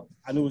was over.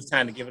 I knew it was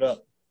time to give it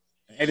up.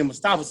 And Eddie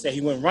Mustafa said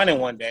he went running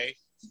one day.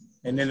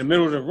 And in the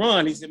middle of the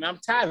run, he said, man, I'm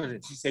tired of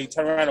this. He said he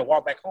turned around and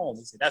walked back home.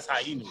 He said, that's how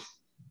he knew it.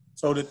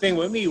 So the thing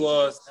with me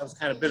was, that was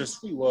kind of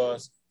bittersweet,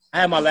 was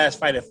I had my last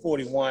fight at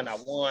 41. I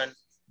won.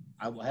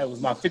 It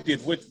was my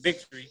 50th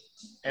victory.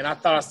 And I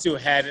thought I still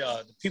had it.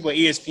 The people at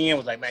ESPN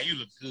was like, man, you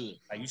look good.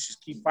 Like, you should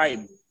keep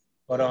fighting.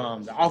 But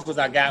the offers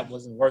I got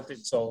wasn't worth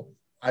it. So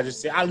I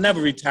just said, I'll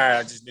never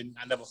retire.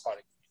 I never fought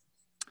again.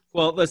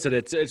 Well, listen,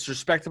 it's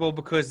respectable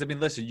because, I mean,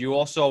 listen, you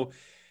also,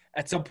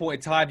 at some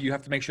point in time, you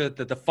have to make sure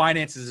that the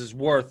finances is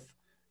worth,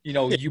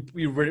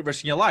 you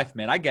risking your life,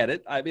 man. I get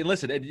it. I mean,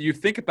 listen, you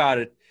think about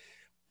it,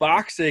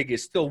 boxing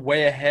is still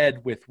way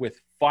ahead with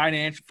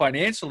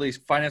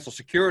financial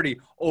security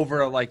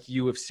over like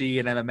UFC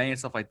and MMA and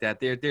stuff like that.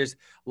 There's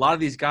a lot of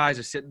these guys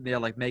are sitting there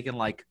like making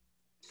like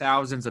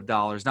thousands of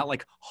dollars, not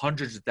like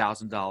hundreds of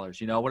thousands of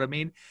dollars. You know what I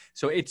mean?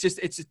 So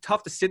it's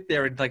tough to sit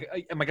there and like,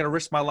 am I going to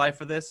risk my life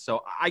for this?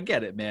 So I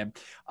get it, man.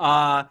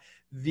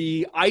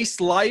 The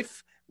Ice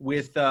Life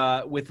with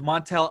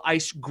Montell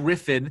Ice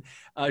Griffin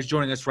is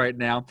joining us right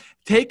now.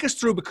 Take us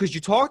through, because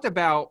you talked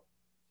about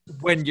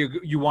when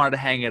you wanted to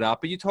hang it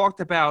up, and you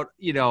talked about,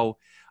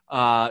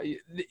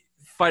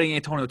 fighting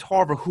Antonio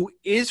Tarver, who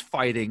is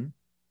fighting.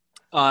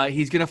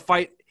 He's going to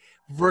fight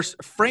versus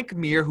Frank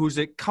Mir,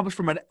 comes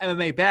from an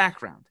MMA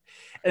background.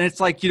 And it's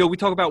like, we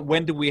talk about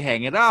when do we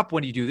hang it up?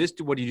 When do you do this?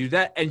 When do you do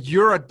that? And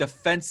you're a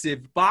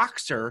defensive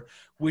boxer,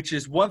 which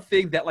is one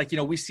thing that, like,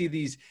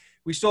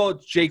 we saw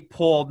Jake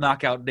Paul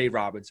knock out Nate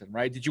Robinson,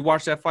 right? Did you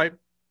watch that fight?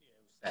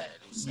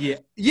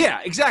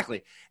 Yeah,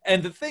 exactly.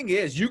 And the thing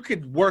is, you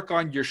could work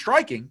on your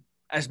striking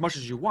as much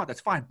as you want.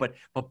 That's fine. But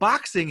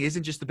boxing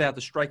isn't just about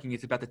the striking.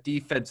 It's about the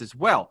defense as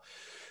well.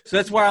 So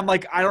that's why I'm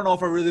like, I don't know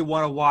if I really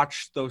want to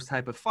watch those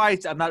type of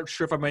fights. I'm not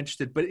sure if I'm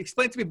interested. But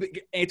explain to me,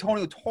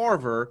 Antonio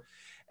Tarver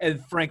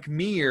and Frank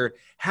Mir,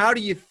 how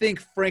do you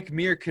think Frank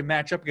Mir can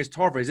match up against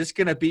Tarver? Is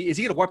he going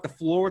to wipe the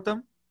floor with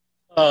them?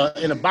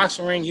 In a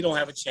boxing ring, you don't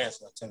have a chance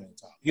with Antonio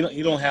Tarver.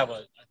 You don't have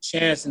a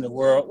chance in the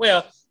world.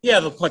 Well, he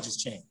has a puncher's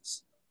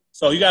chance.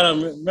 So you got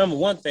to remember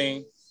one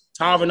thing.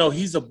 Tarver knows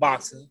he's a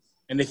boxer.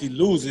 And if he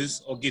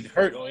loses or get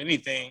hurt or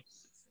anything,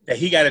 that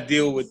he got to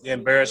deal with the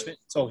embarrassment.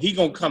 So he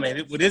going to come at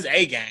it with his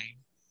A game.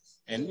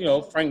 And,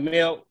 Frank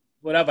Mir,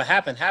 whatever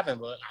happened. But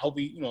I hope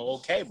he,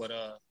 okay. But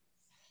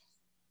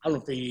I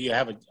don't think he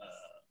have a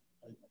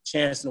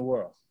chance in the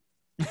world.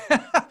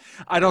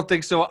 I don't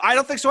think so. I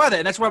don't think so either.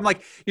 And that's why I'm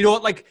like,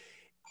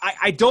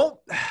 I don't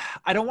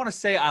want to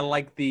say I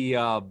like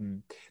the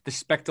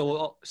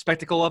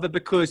spectacle of it,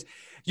 because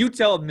you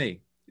tell me,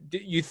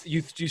 you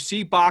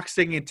see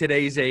boxing in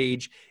today's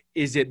age.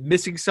 Is it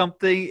missing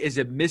something? Is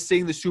it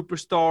missing the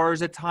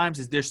superstars at times?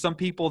 Is there some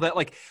people that,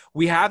 like,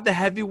 we have the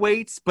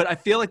heavyweights, but I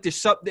feel like there's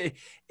something,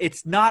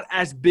 it's not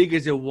as big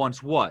as it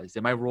once was.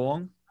 Am I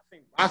wrong? I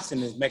think boxing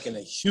is making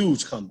a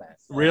huge comeback.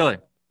 Really?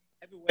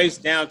 Heavyweights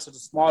down to the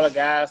smaller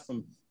guys,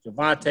 from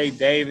Gervonta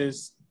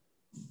Davis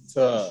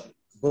to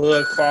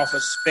Bud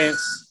Crawford,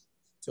 Spence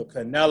to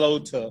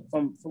Canelo,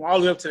 from all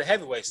the way up to the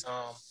heavyweights.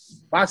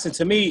 Boxing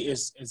to me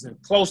is as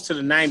close to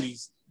the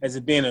 90s as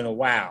it's been in a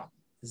while.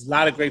 There's a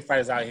lot of great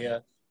fighters out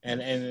here, and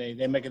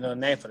they're making a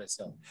name for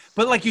themselves.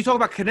 But like you talk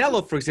about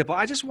Canelo, for example,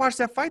 I just watched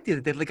that fight the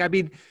other day. Like, I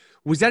mean,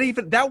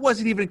 that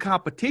wasn't even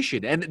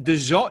competition? And the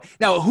zone.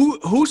 Now,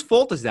 whose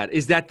fault is that?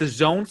 Is that the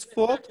zone's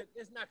fault?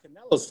 It's not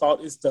Canelo's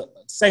fault. It's the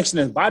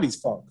sanctioning body's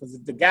fault. Because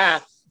if the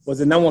guy was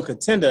the number one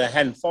contender and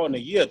hadn't fought in a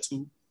year or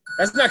two,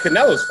 that's not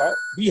Canelo's fault.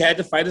 He had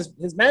to fight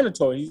his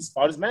mandatory. He's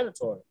fought his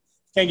mandatory.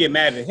 Can't get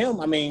mad at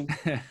him. I mean,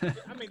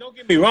 don't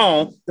get me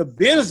wrong. The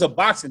business of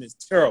boxing is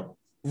terrible.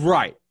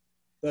 Right.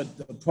 The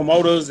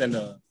promoters and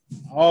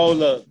all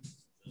the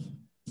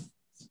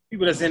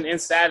people that's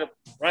inside of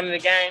running the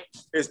game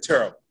is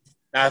terrible.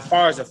 Now, as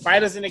far as the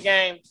fighters in the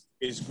game,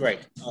 it's great.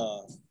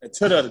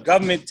 Until the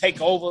government take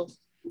over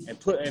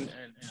and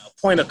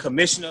appoint a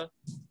commissioner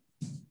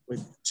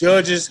with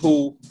judges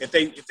who, if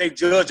they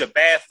judge a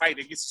bad fight,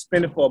 they get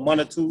suspended for a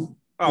month or two.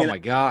 Oh my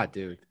God,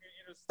 dude!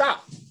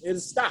 It'll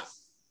stop.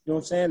 You know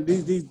what I'm saying?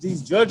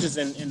 These judges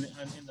in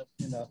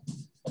the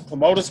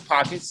promoters'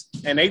 pockets,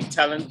 and they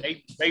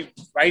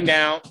right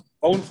now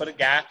voting for the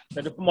guy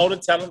that the promoter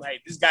tell them, hey,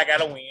 this guy got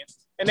to win,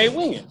 and they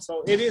win.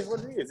 So it is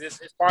what it is.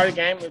 It's part of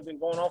the game. It's been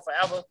going on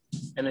forever,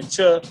 and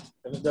until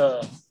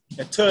the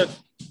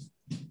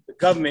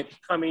government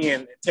come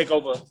in and take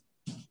over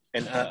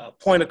and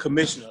appoint a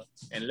commissioner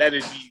and let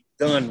it be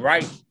done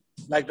right,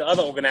 like the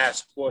other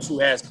organized sports who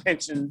has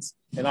pensions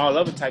and all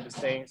other types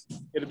of things,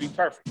 it'll be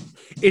perfect.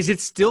 Is it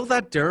still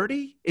that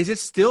dirty? Is it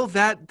still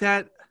that?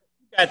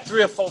 You got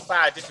 3 or 4,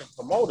 5 different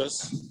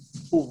promoters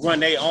who run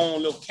their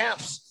own little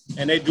camps,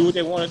 and they do what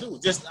they want to do.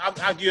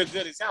 I'll give you a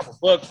good example.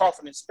 Bud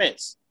Crawford and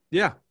Spence.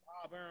 Yeah.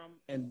 Bob Arum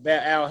and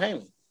Al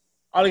Heyman.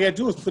 All they got to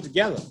do is put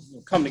together,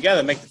 come together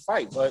and make the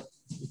fight. But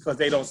because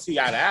they don't see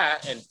eye to eye,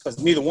 and because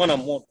neither one of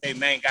them want their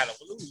main guy to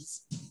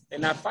lose, they're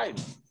not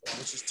fighting,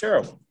 which is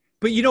terrible.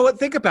 But you know what?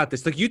 Think about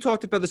this. Like you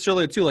talked about this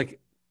earlier too. Like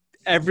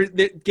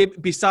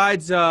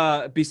besides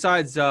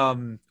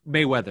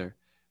Mayweather,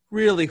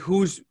 really,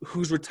 who's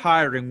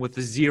retiring with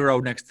a 0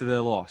 next to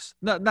their loss?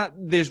 Not.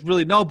 There's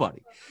really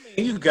nobody. I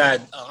mean, you got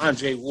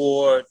Andre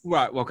Ward,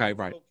 right? Okay,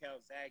 right.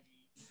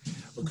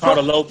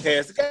 Ricardo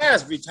Lopez. The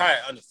guy's retired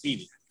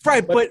undefeated.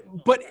 Right, but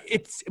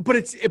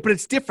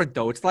it's different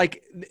though. It's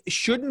like,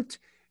 shouldn't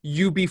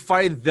you be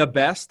fighting the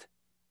best?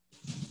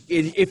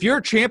 If you're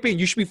a champion,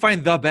 you should be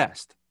fighting the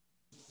best.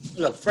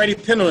 Look, Freddie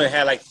Pendleton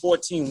had like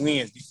 14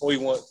 wins before he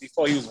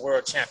was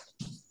world champion.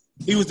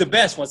 He was the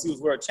best once he was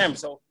world champion.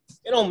 So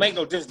it don't make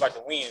no difference about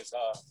the wins.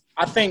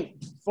 I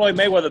think Floyd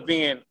Mayweather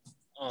being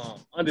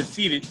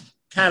undefeated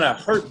kind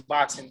of hurt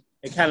boxing.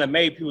 It kind of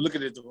made people look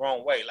at it the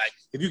wrong way. Like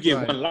if you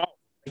get one loss,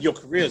 your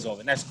career's over,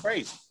 and that's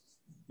crazy.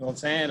 You know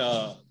what I'm saying?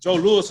 Joe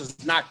Louis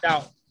was knocked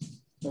out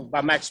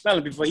by Max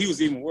Spelling before he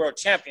was even world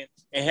champion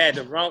and had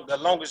the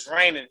longest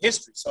reign in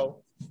history.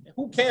 So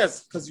who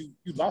cares because you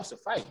lost a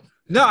fight?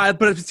 No,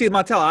 but see,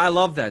 Montell, I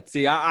love that.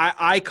 See,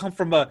 I come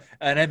from an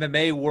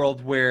MMA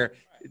world where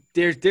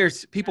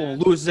there's people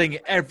losing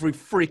every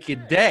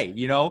freaking day,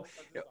 you know?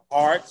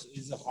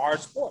 It's a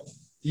hard sport.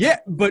 Yeah,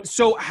 but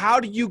so how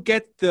do you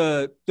get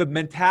the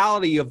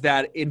mentality of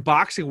that in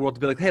boxing world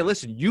to be like, hey,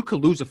 listen, you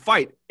could lose a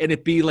fight and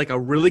it be like a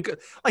really good,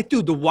 like,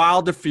 dude, the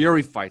Wilder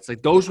Fury fights,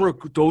 like those were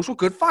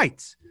good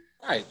fights.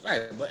 Right,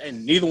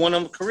 and neither one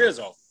of them careers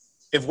over.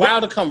 If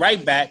Wilder come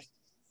right back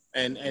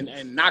and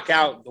knock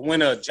out the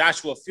winner of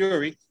Joshua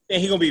Fury, then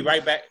he gonna be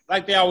right back.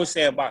 Like they always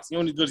say in boxing, you're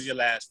only good as your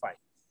last fight.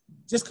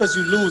 Just because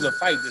you lose a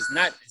fight it's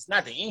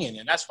not the end,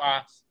 and that's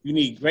why you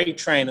need great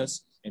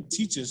trainers and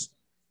teachers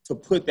to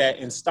put that,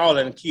 install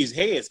it in kids'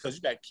 heads, because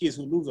you got kids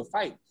who lose a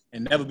fight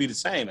and never be the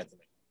same at the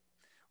end.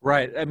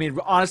 Right. I mean,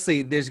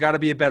 honestly, there's got to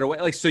be a better way.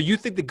 Like, so you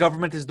think the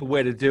government is the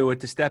way to do it,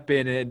 to step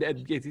in and I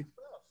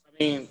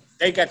mean,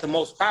 they got the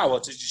most power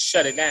to just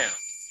shut it down.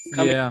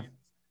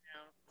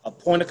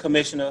 Appoint a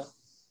commissioner.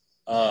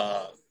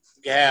 It'll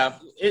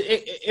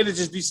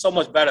just be so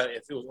much better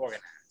if it was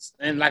organized.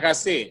 And like I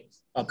said,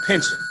 a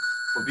pension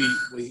would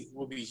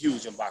be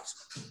huge in boxing.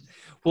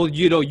 Well,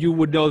 you know, you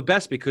would know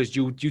best because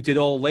you did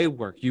all the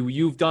legwork.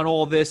 You've done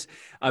all this.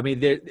 I mean,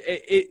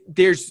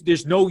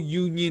 there's no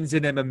unions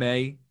in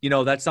MMA. You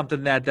know, that's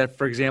something that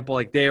for example,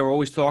 like they are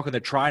always talking,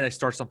 they're trying to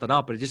start something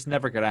up, but it's just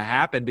never going to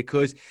happen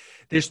because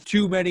there's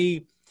too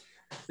many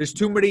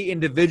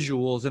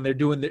individuals and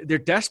they're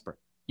desperate.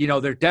 You know,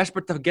 they're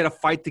desperate to get a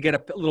fight, to get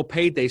a little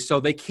payday, so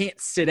they can't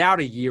sit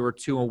out a year or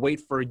two and wait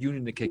for a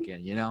union to kick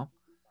in, you know?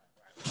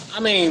 I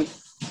mean,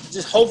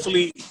 just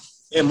hopefully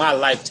in my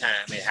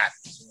lifetime it happens.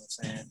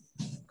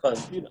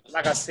 Because, you know,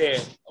 like I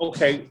said,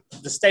 okay,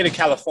 the state of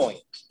California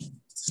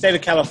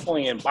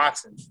in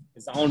boxing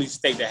is the only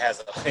state that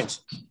has a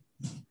pension.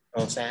 You know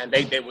what I'm saying?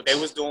 They what they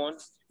was doing,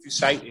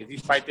 if you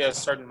fight there a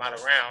certain amount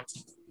of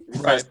rounds,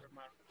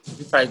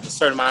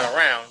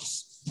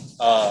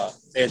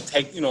 they'll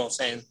take, you know what I'm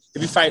saying?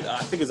 If you fight,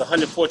 I think it's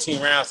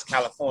 114 rounds in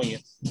California,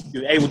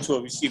 you're able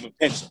to receive a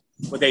pension.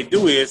 What they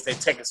do is they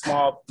take a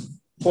small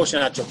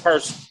portion out your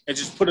purse and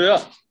just put it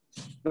up.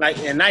 Like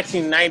in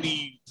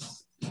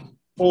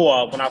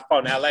 1994, when I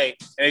fought in LA, and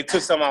they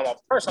took some out of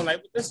my purse, I'm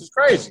like, this is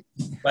crazy.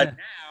 But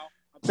now,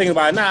 I'm thinking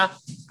about it now,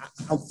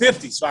 I'm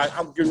 50, so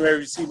I'm getting ready to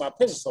receive my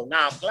pension, so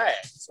now I'm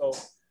glad. So,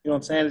 you know what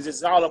I'm saying? It's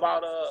just all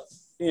about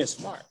being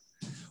smart.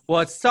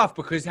 Well, it's tough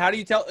because how do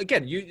you tell,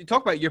 again, you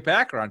talk about your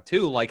background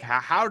too, like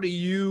how do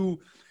you,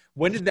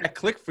 when did that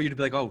click for you to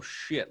be like, oh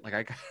shit,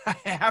 like I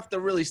have to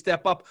really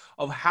step up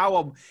of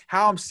how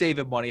I'm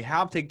saving money,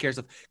 how I'm taking care of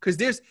stuff.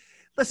 Because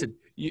listen,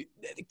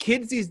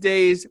 kids these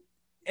days,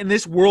 in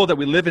this world that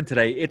we live in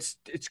today, it's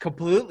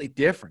completely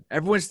different.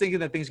 Everyone's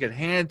thinking that things get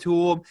handed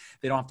to them.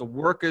 They don't have to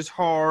work as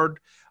hard.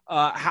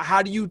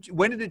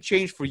 When did it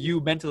change for you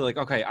mentally? Like,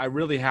 okay, I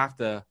really have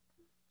to.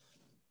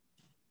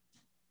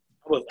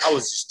 I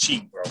was just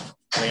cheap, bro.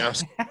 I mean, I'm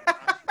just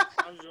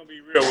gonna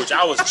be real with you.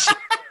 I was cheap.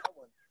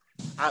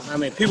 I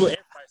mean, everybody say, man,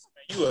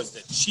 you was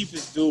the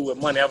cheapest dude with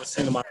money I ever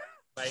seen in my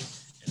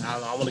life, and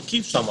I want to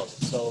keep some of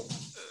it. So,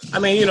 I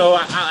mean, you know,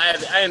 I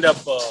ended up.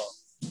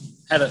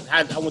 I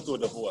went through a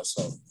divorce,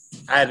 so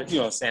I had to, you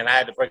know what I'm saying, I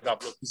had to break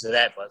off a little piece of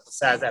that. But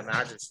besides that,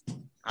 man,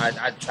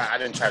 I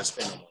didn't try to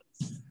spend no money.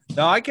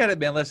 No, I get it,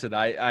 man. Listen,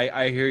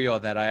 I hear you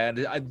on that.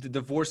 The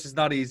divorce is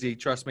not easy.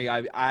 Trust me.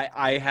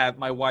 I have,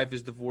 my wife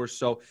is divorced,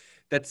 so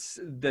that's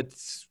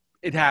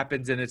it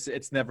happens, and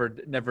it's never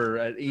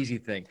an easy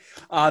thing.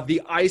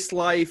 The Ice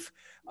Life.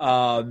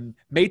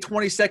 May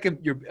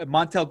 22nd,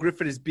 Montell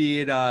Griffin is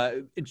being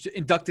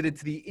inducted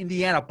into the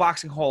Indiana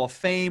Boxing Hall of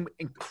Fame.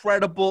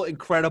 Incredible.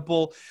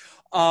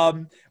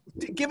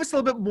 Give us a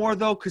little bit more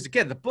though, because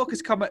again, the book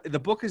is coming. The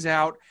book is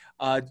out.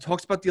 It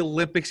talks about the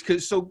Olympics.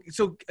 So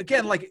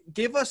again, like,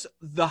 give us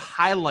the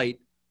highlight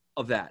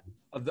of that,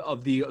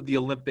 of the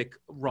Olympic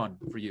run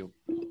for you.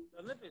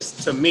 Olympics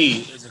to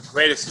me is the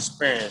greatest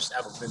experience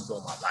I've ever been through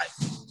in my life.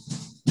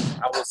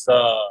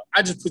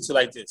 I just put it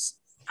like this.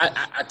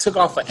 I took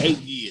off for 8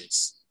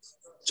 years.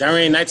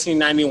 January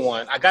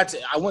 1991. I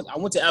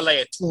went to LA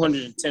at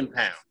 210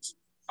 pounds.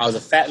 I was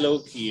a fat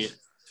little kid.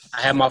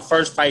 I had my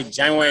first fight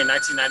January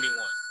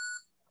 1991.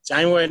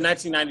 January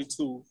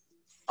 1992,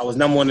 I was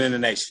number 1 in the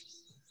nation.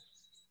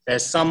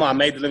 That summer, I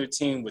made the Olympic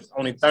team with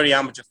only 30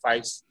 amateur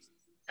fights.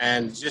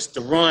 And just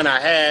the run I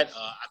had,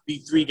 I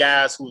beat 3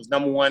 guys who was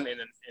number 1 in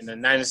the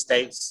United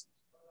States.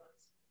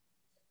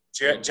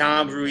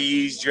 John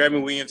Ruiz,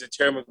 Jeremy Williams, and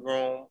Terry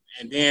McGroom.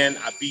 And then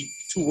I beat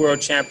 2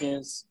 world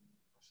champions.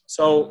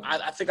 So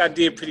I think I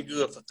did pretty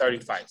good for 30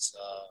 fights.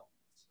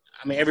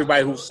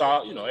 Everybody who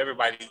saw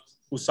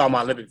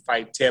my Olympic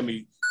fight tell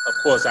me, of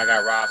course, I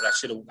got robbed.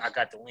 I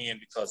got the win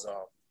because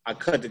I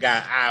cut the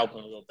guy eye open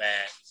a little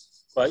bad.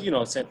 But,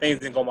 things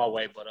didn't go my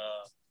way. But,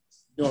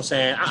 you know what I'm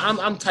saying?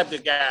 I'm the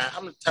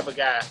type of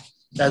guy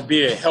that's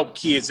be able to help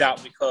kids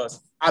out because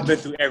I've been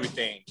through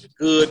everything, the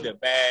good, the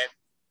bad,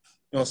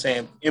 you know what I'm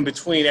saying, in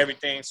between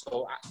everything.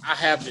 So I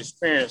have the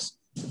experience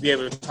to be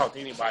able to talk to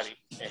anybody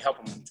and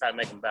help them try to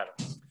make them better.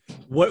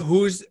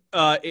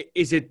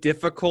 Is it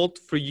difficult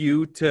for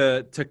you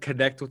to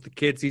connect with the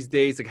kids these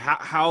days? Like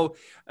how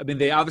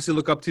they obviously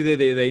look up to you.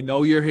 They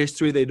know your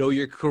history, they know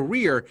your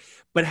career,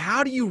 but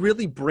how do you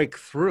really break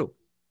through?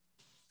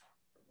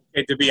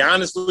 Okay, to be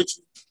honest with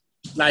you,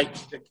 I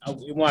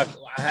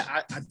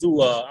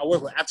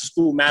work with After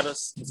School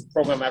Matters. It's a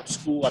program after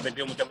school. I've been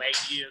dealing with them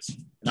 8 years.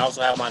 And I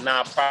also have my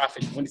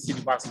nonprofit, Windy City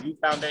Boxing Youth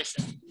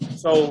Foundation.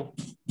 So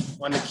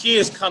when the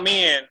kids come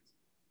in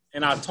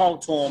and I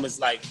talk to them, it's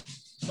like,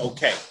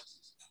 okay.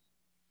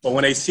 But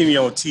when they see me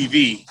on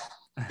TV,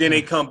 then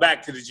they come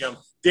back to the gym.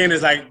 Then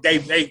it's like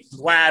they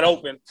wide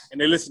open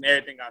and they listen to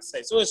everything I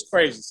say. So it's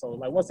crazy. So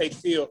like once they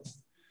feel,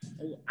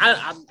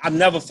 I've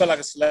never felt like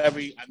a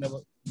celebrity. I've never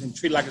been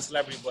treated like a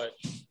celebrity. But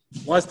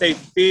once they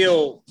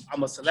feel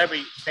I'm a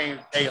celebrity,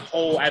 they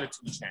whole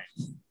attitude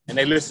change and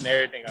they listen to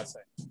everything I say.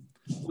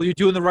 Well, you're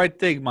doing the right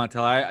thing,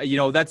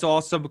 Montell. That's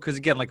awesome because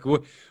again,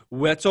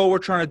 that's all we're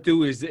trying to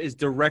do is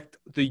direct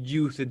the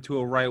youth into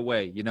a right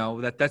way.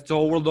 That's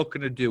all we're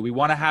looking to do. We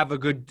want to have a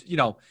good,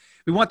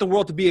 we want the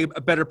world to be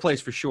a better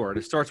place for sure. And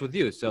it starts with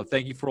you. So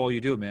thank you for all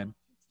you do, man.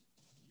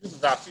 This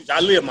is our future.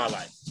 I live my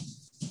life.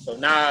 So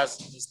now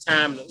it's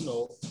time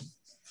to,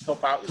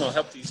 help out,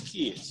 help these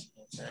kids.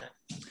 You know what I'm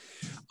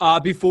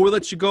saying? Before we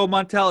let you go,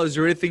 Montell, is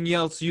there anything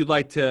else you'd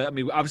like to,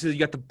 obviously you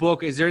got the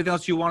book. Is there anything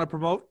else you want to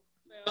promote?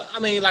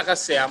 Like I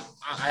said,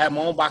 I have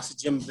my own boxing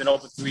gym. Been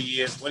open 3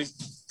 years.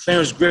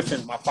 Clarence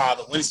Griffin, my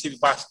father, Windy City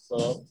Boxing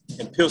Club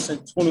in Pilsen,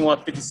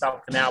 2150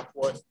 South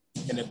Canalport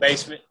in the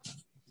basement.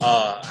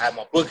 I have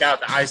my book out,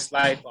 The Ice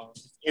Life.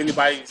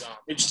 Anybody's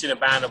interested in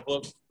buying a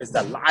book, it's the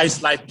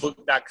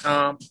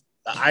icelifebook.com.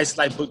 The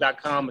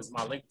icelifebook.com is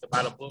my link to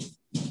buy the book.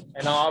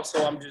 And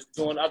also, I'm just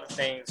doing other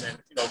things and,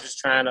 just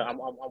trying to, I'm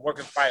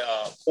working fight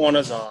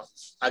corners.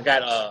 I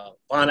got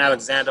Von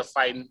Alexander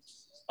fighting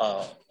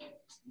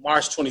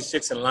March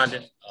 26th in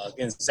London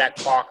against Zach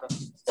Parker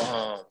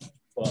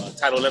for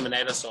title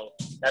eliminator. So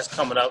that's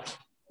coming up.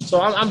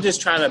 So I'm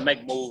just trying to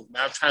make moves,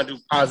 man. I'm trying to do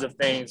positive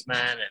things,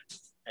 man.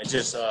 And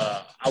just,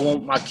 I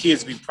want my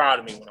kids to be proud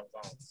of me when I'm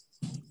gone.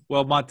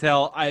 Well,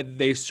 Montell,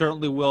 they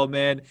certainly will,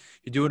 man.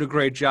 You're doing a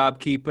great job.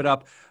 Keep it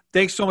up.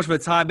 Thanks so much for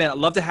the time, man. I'd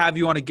love to have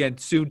you on again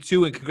soon,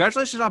 too. And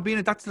congratulations on being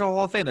inducted to the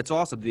Hall of Fame. That's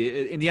awesome.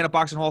 The Indiana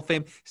Boxing Hall of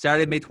Fame,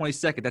 Saturday, May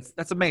 22nd.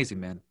 That's amazing,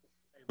 man.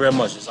 Thank you very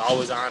much. It's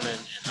always an honor, and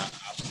I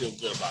feel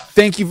good about it.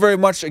 Thank you very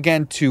much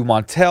again to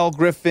Montell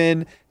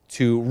Griffin,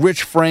 to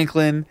Rich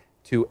Franklin,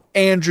 to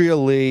Andrea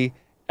Lee.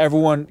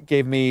 Everyone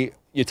gave me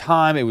your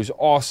time. It was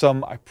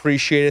awesome. I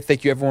appreciate it.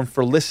 Thank you, everyone,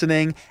 for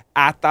listening.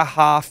 At the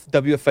Hoff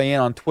WFAN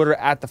on Twitter,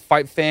 at the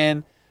Fight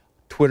Fan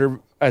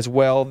Twitter as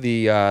well.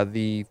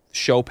 The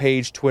show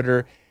page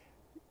Twitter.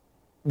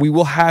 We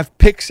will have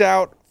picks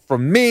out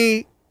from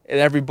me and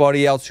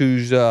everybody else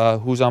who's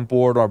on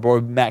board. Our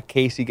boy Matt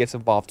Casey gets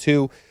involved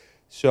too.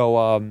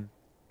 So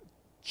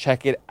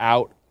check it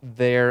out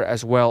there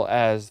as well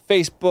as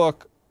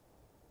Facebook,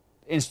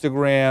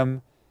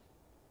 Instagram,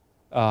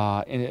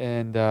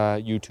 and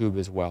YouTube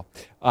as well.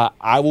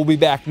 I will be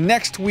back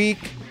next week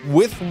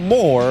with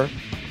more.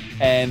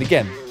 And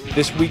again,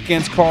 this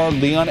weekend's card,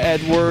 Leon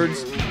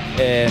Edwards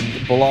and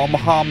Bilal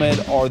Muhammad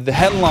are the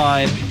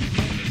headline.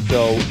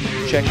 So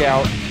check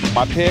out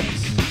my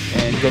picks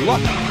and good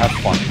luck. Have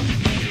fun.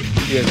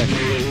 See you guys next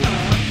week.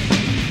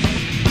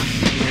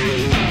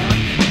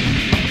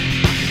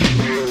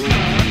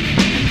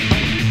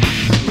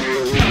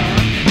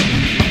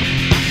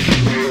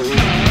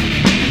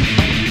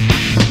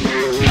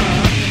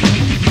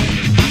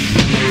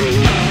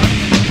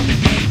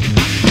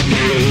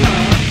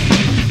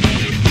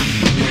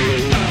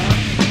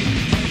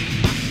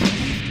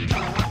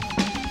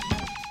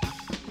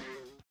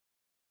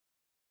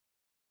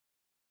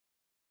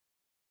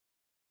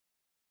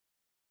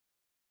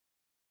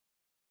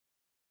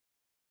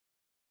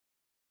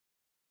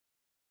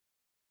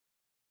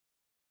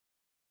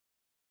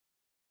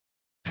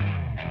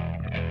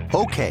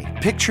 Okay,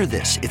 picture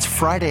this. It's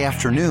Friday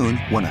afternoon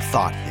when a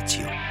thought hits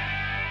you.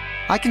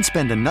 I can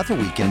spend another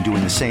weekend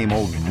doing the same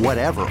old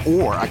whatever,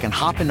 or I can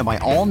hop into my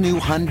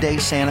all-new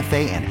Hyundai Santa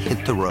Fe and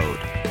hit the road.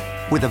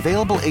 With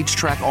available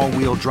H-Track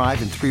all-wheel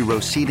drive and 3-row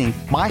seating,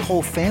 my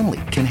whole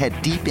family can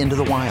head deep into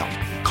the wild.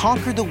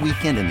 Conquer the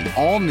weekend in the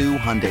all-new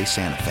Hyundai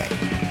Santa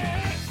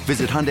Fe.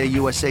 Visit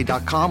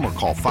HyundaiUSA.com or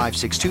call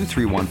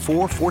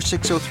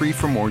 562-314-4603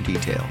 for more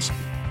details.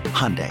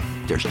 Hyundai,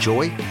 there's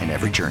joy in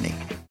every journey.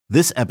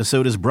 This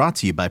episode is brought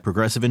to you by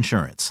Progressive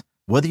Insurance.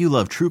 Whether you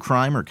love true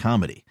crime or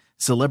comedy,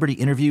 celebrity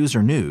interviews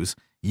or news,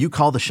 you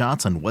call the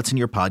shots on what's in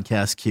your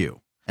podcast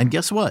queue. And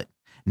guess what?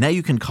 Now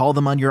you can call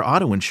them on your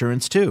auto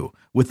insurance too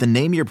with the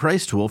Name Your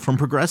Price tool from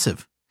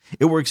Progressive.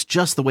 It works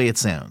just the way it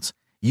sounds.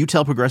 You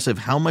tell Progressive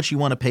how much you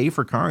want to pay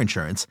for car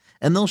insurance,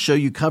 and they'll show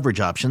you coverage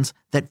options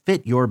that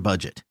fit your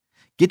budget.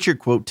 Get your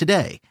quote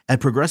today at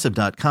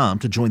Progressive.com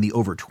to join the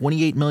over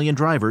 28 million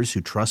drivers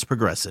who trust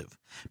Progressive.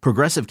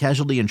 Progressive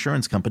Casualty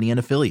Insurance Company and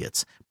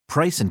Affiliates.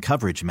 Price and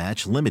coverage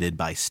match limited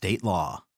by state law.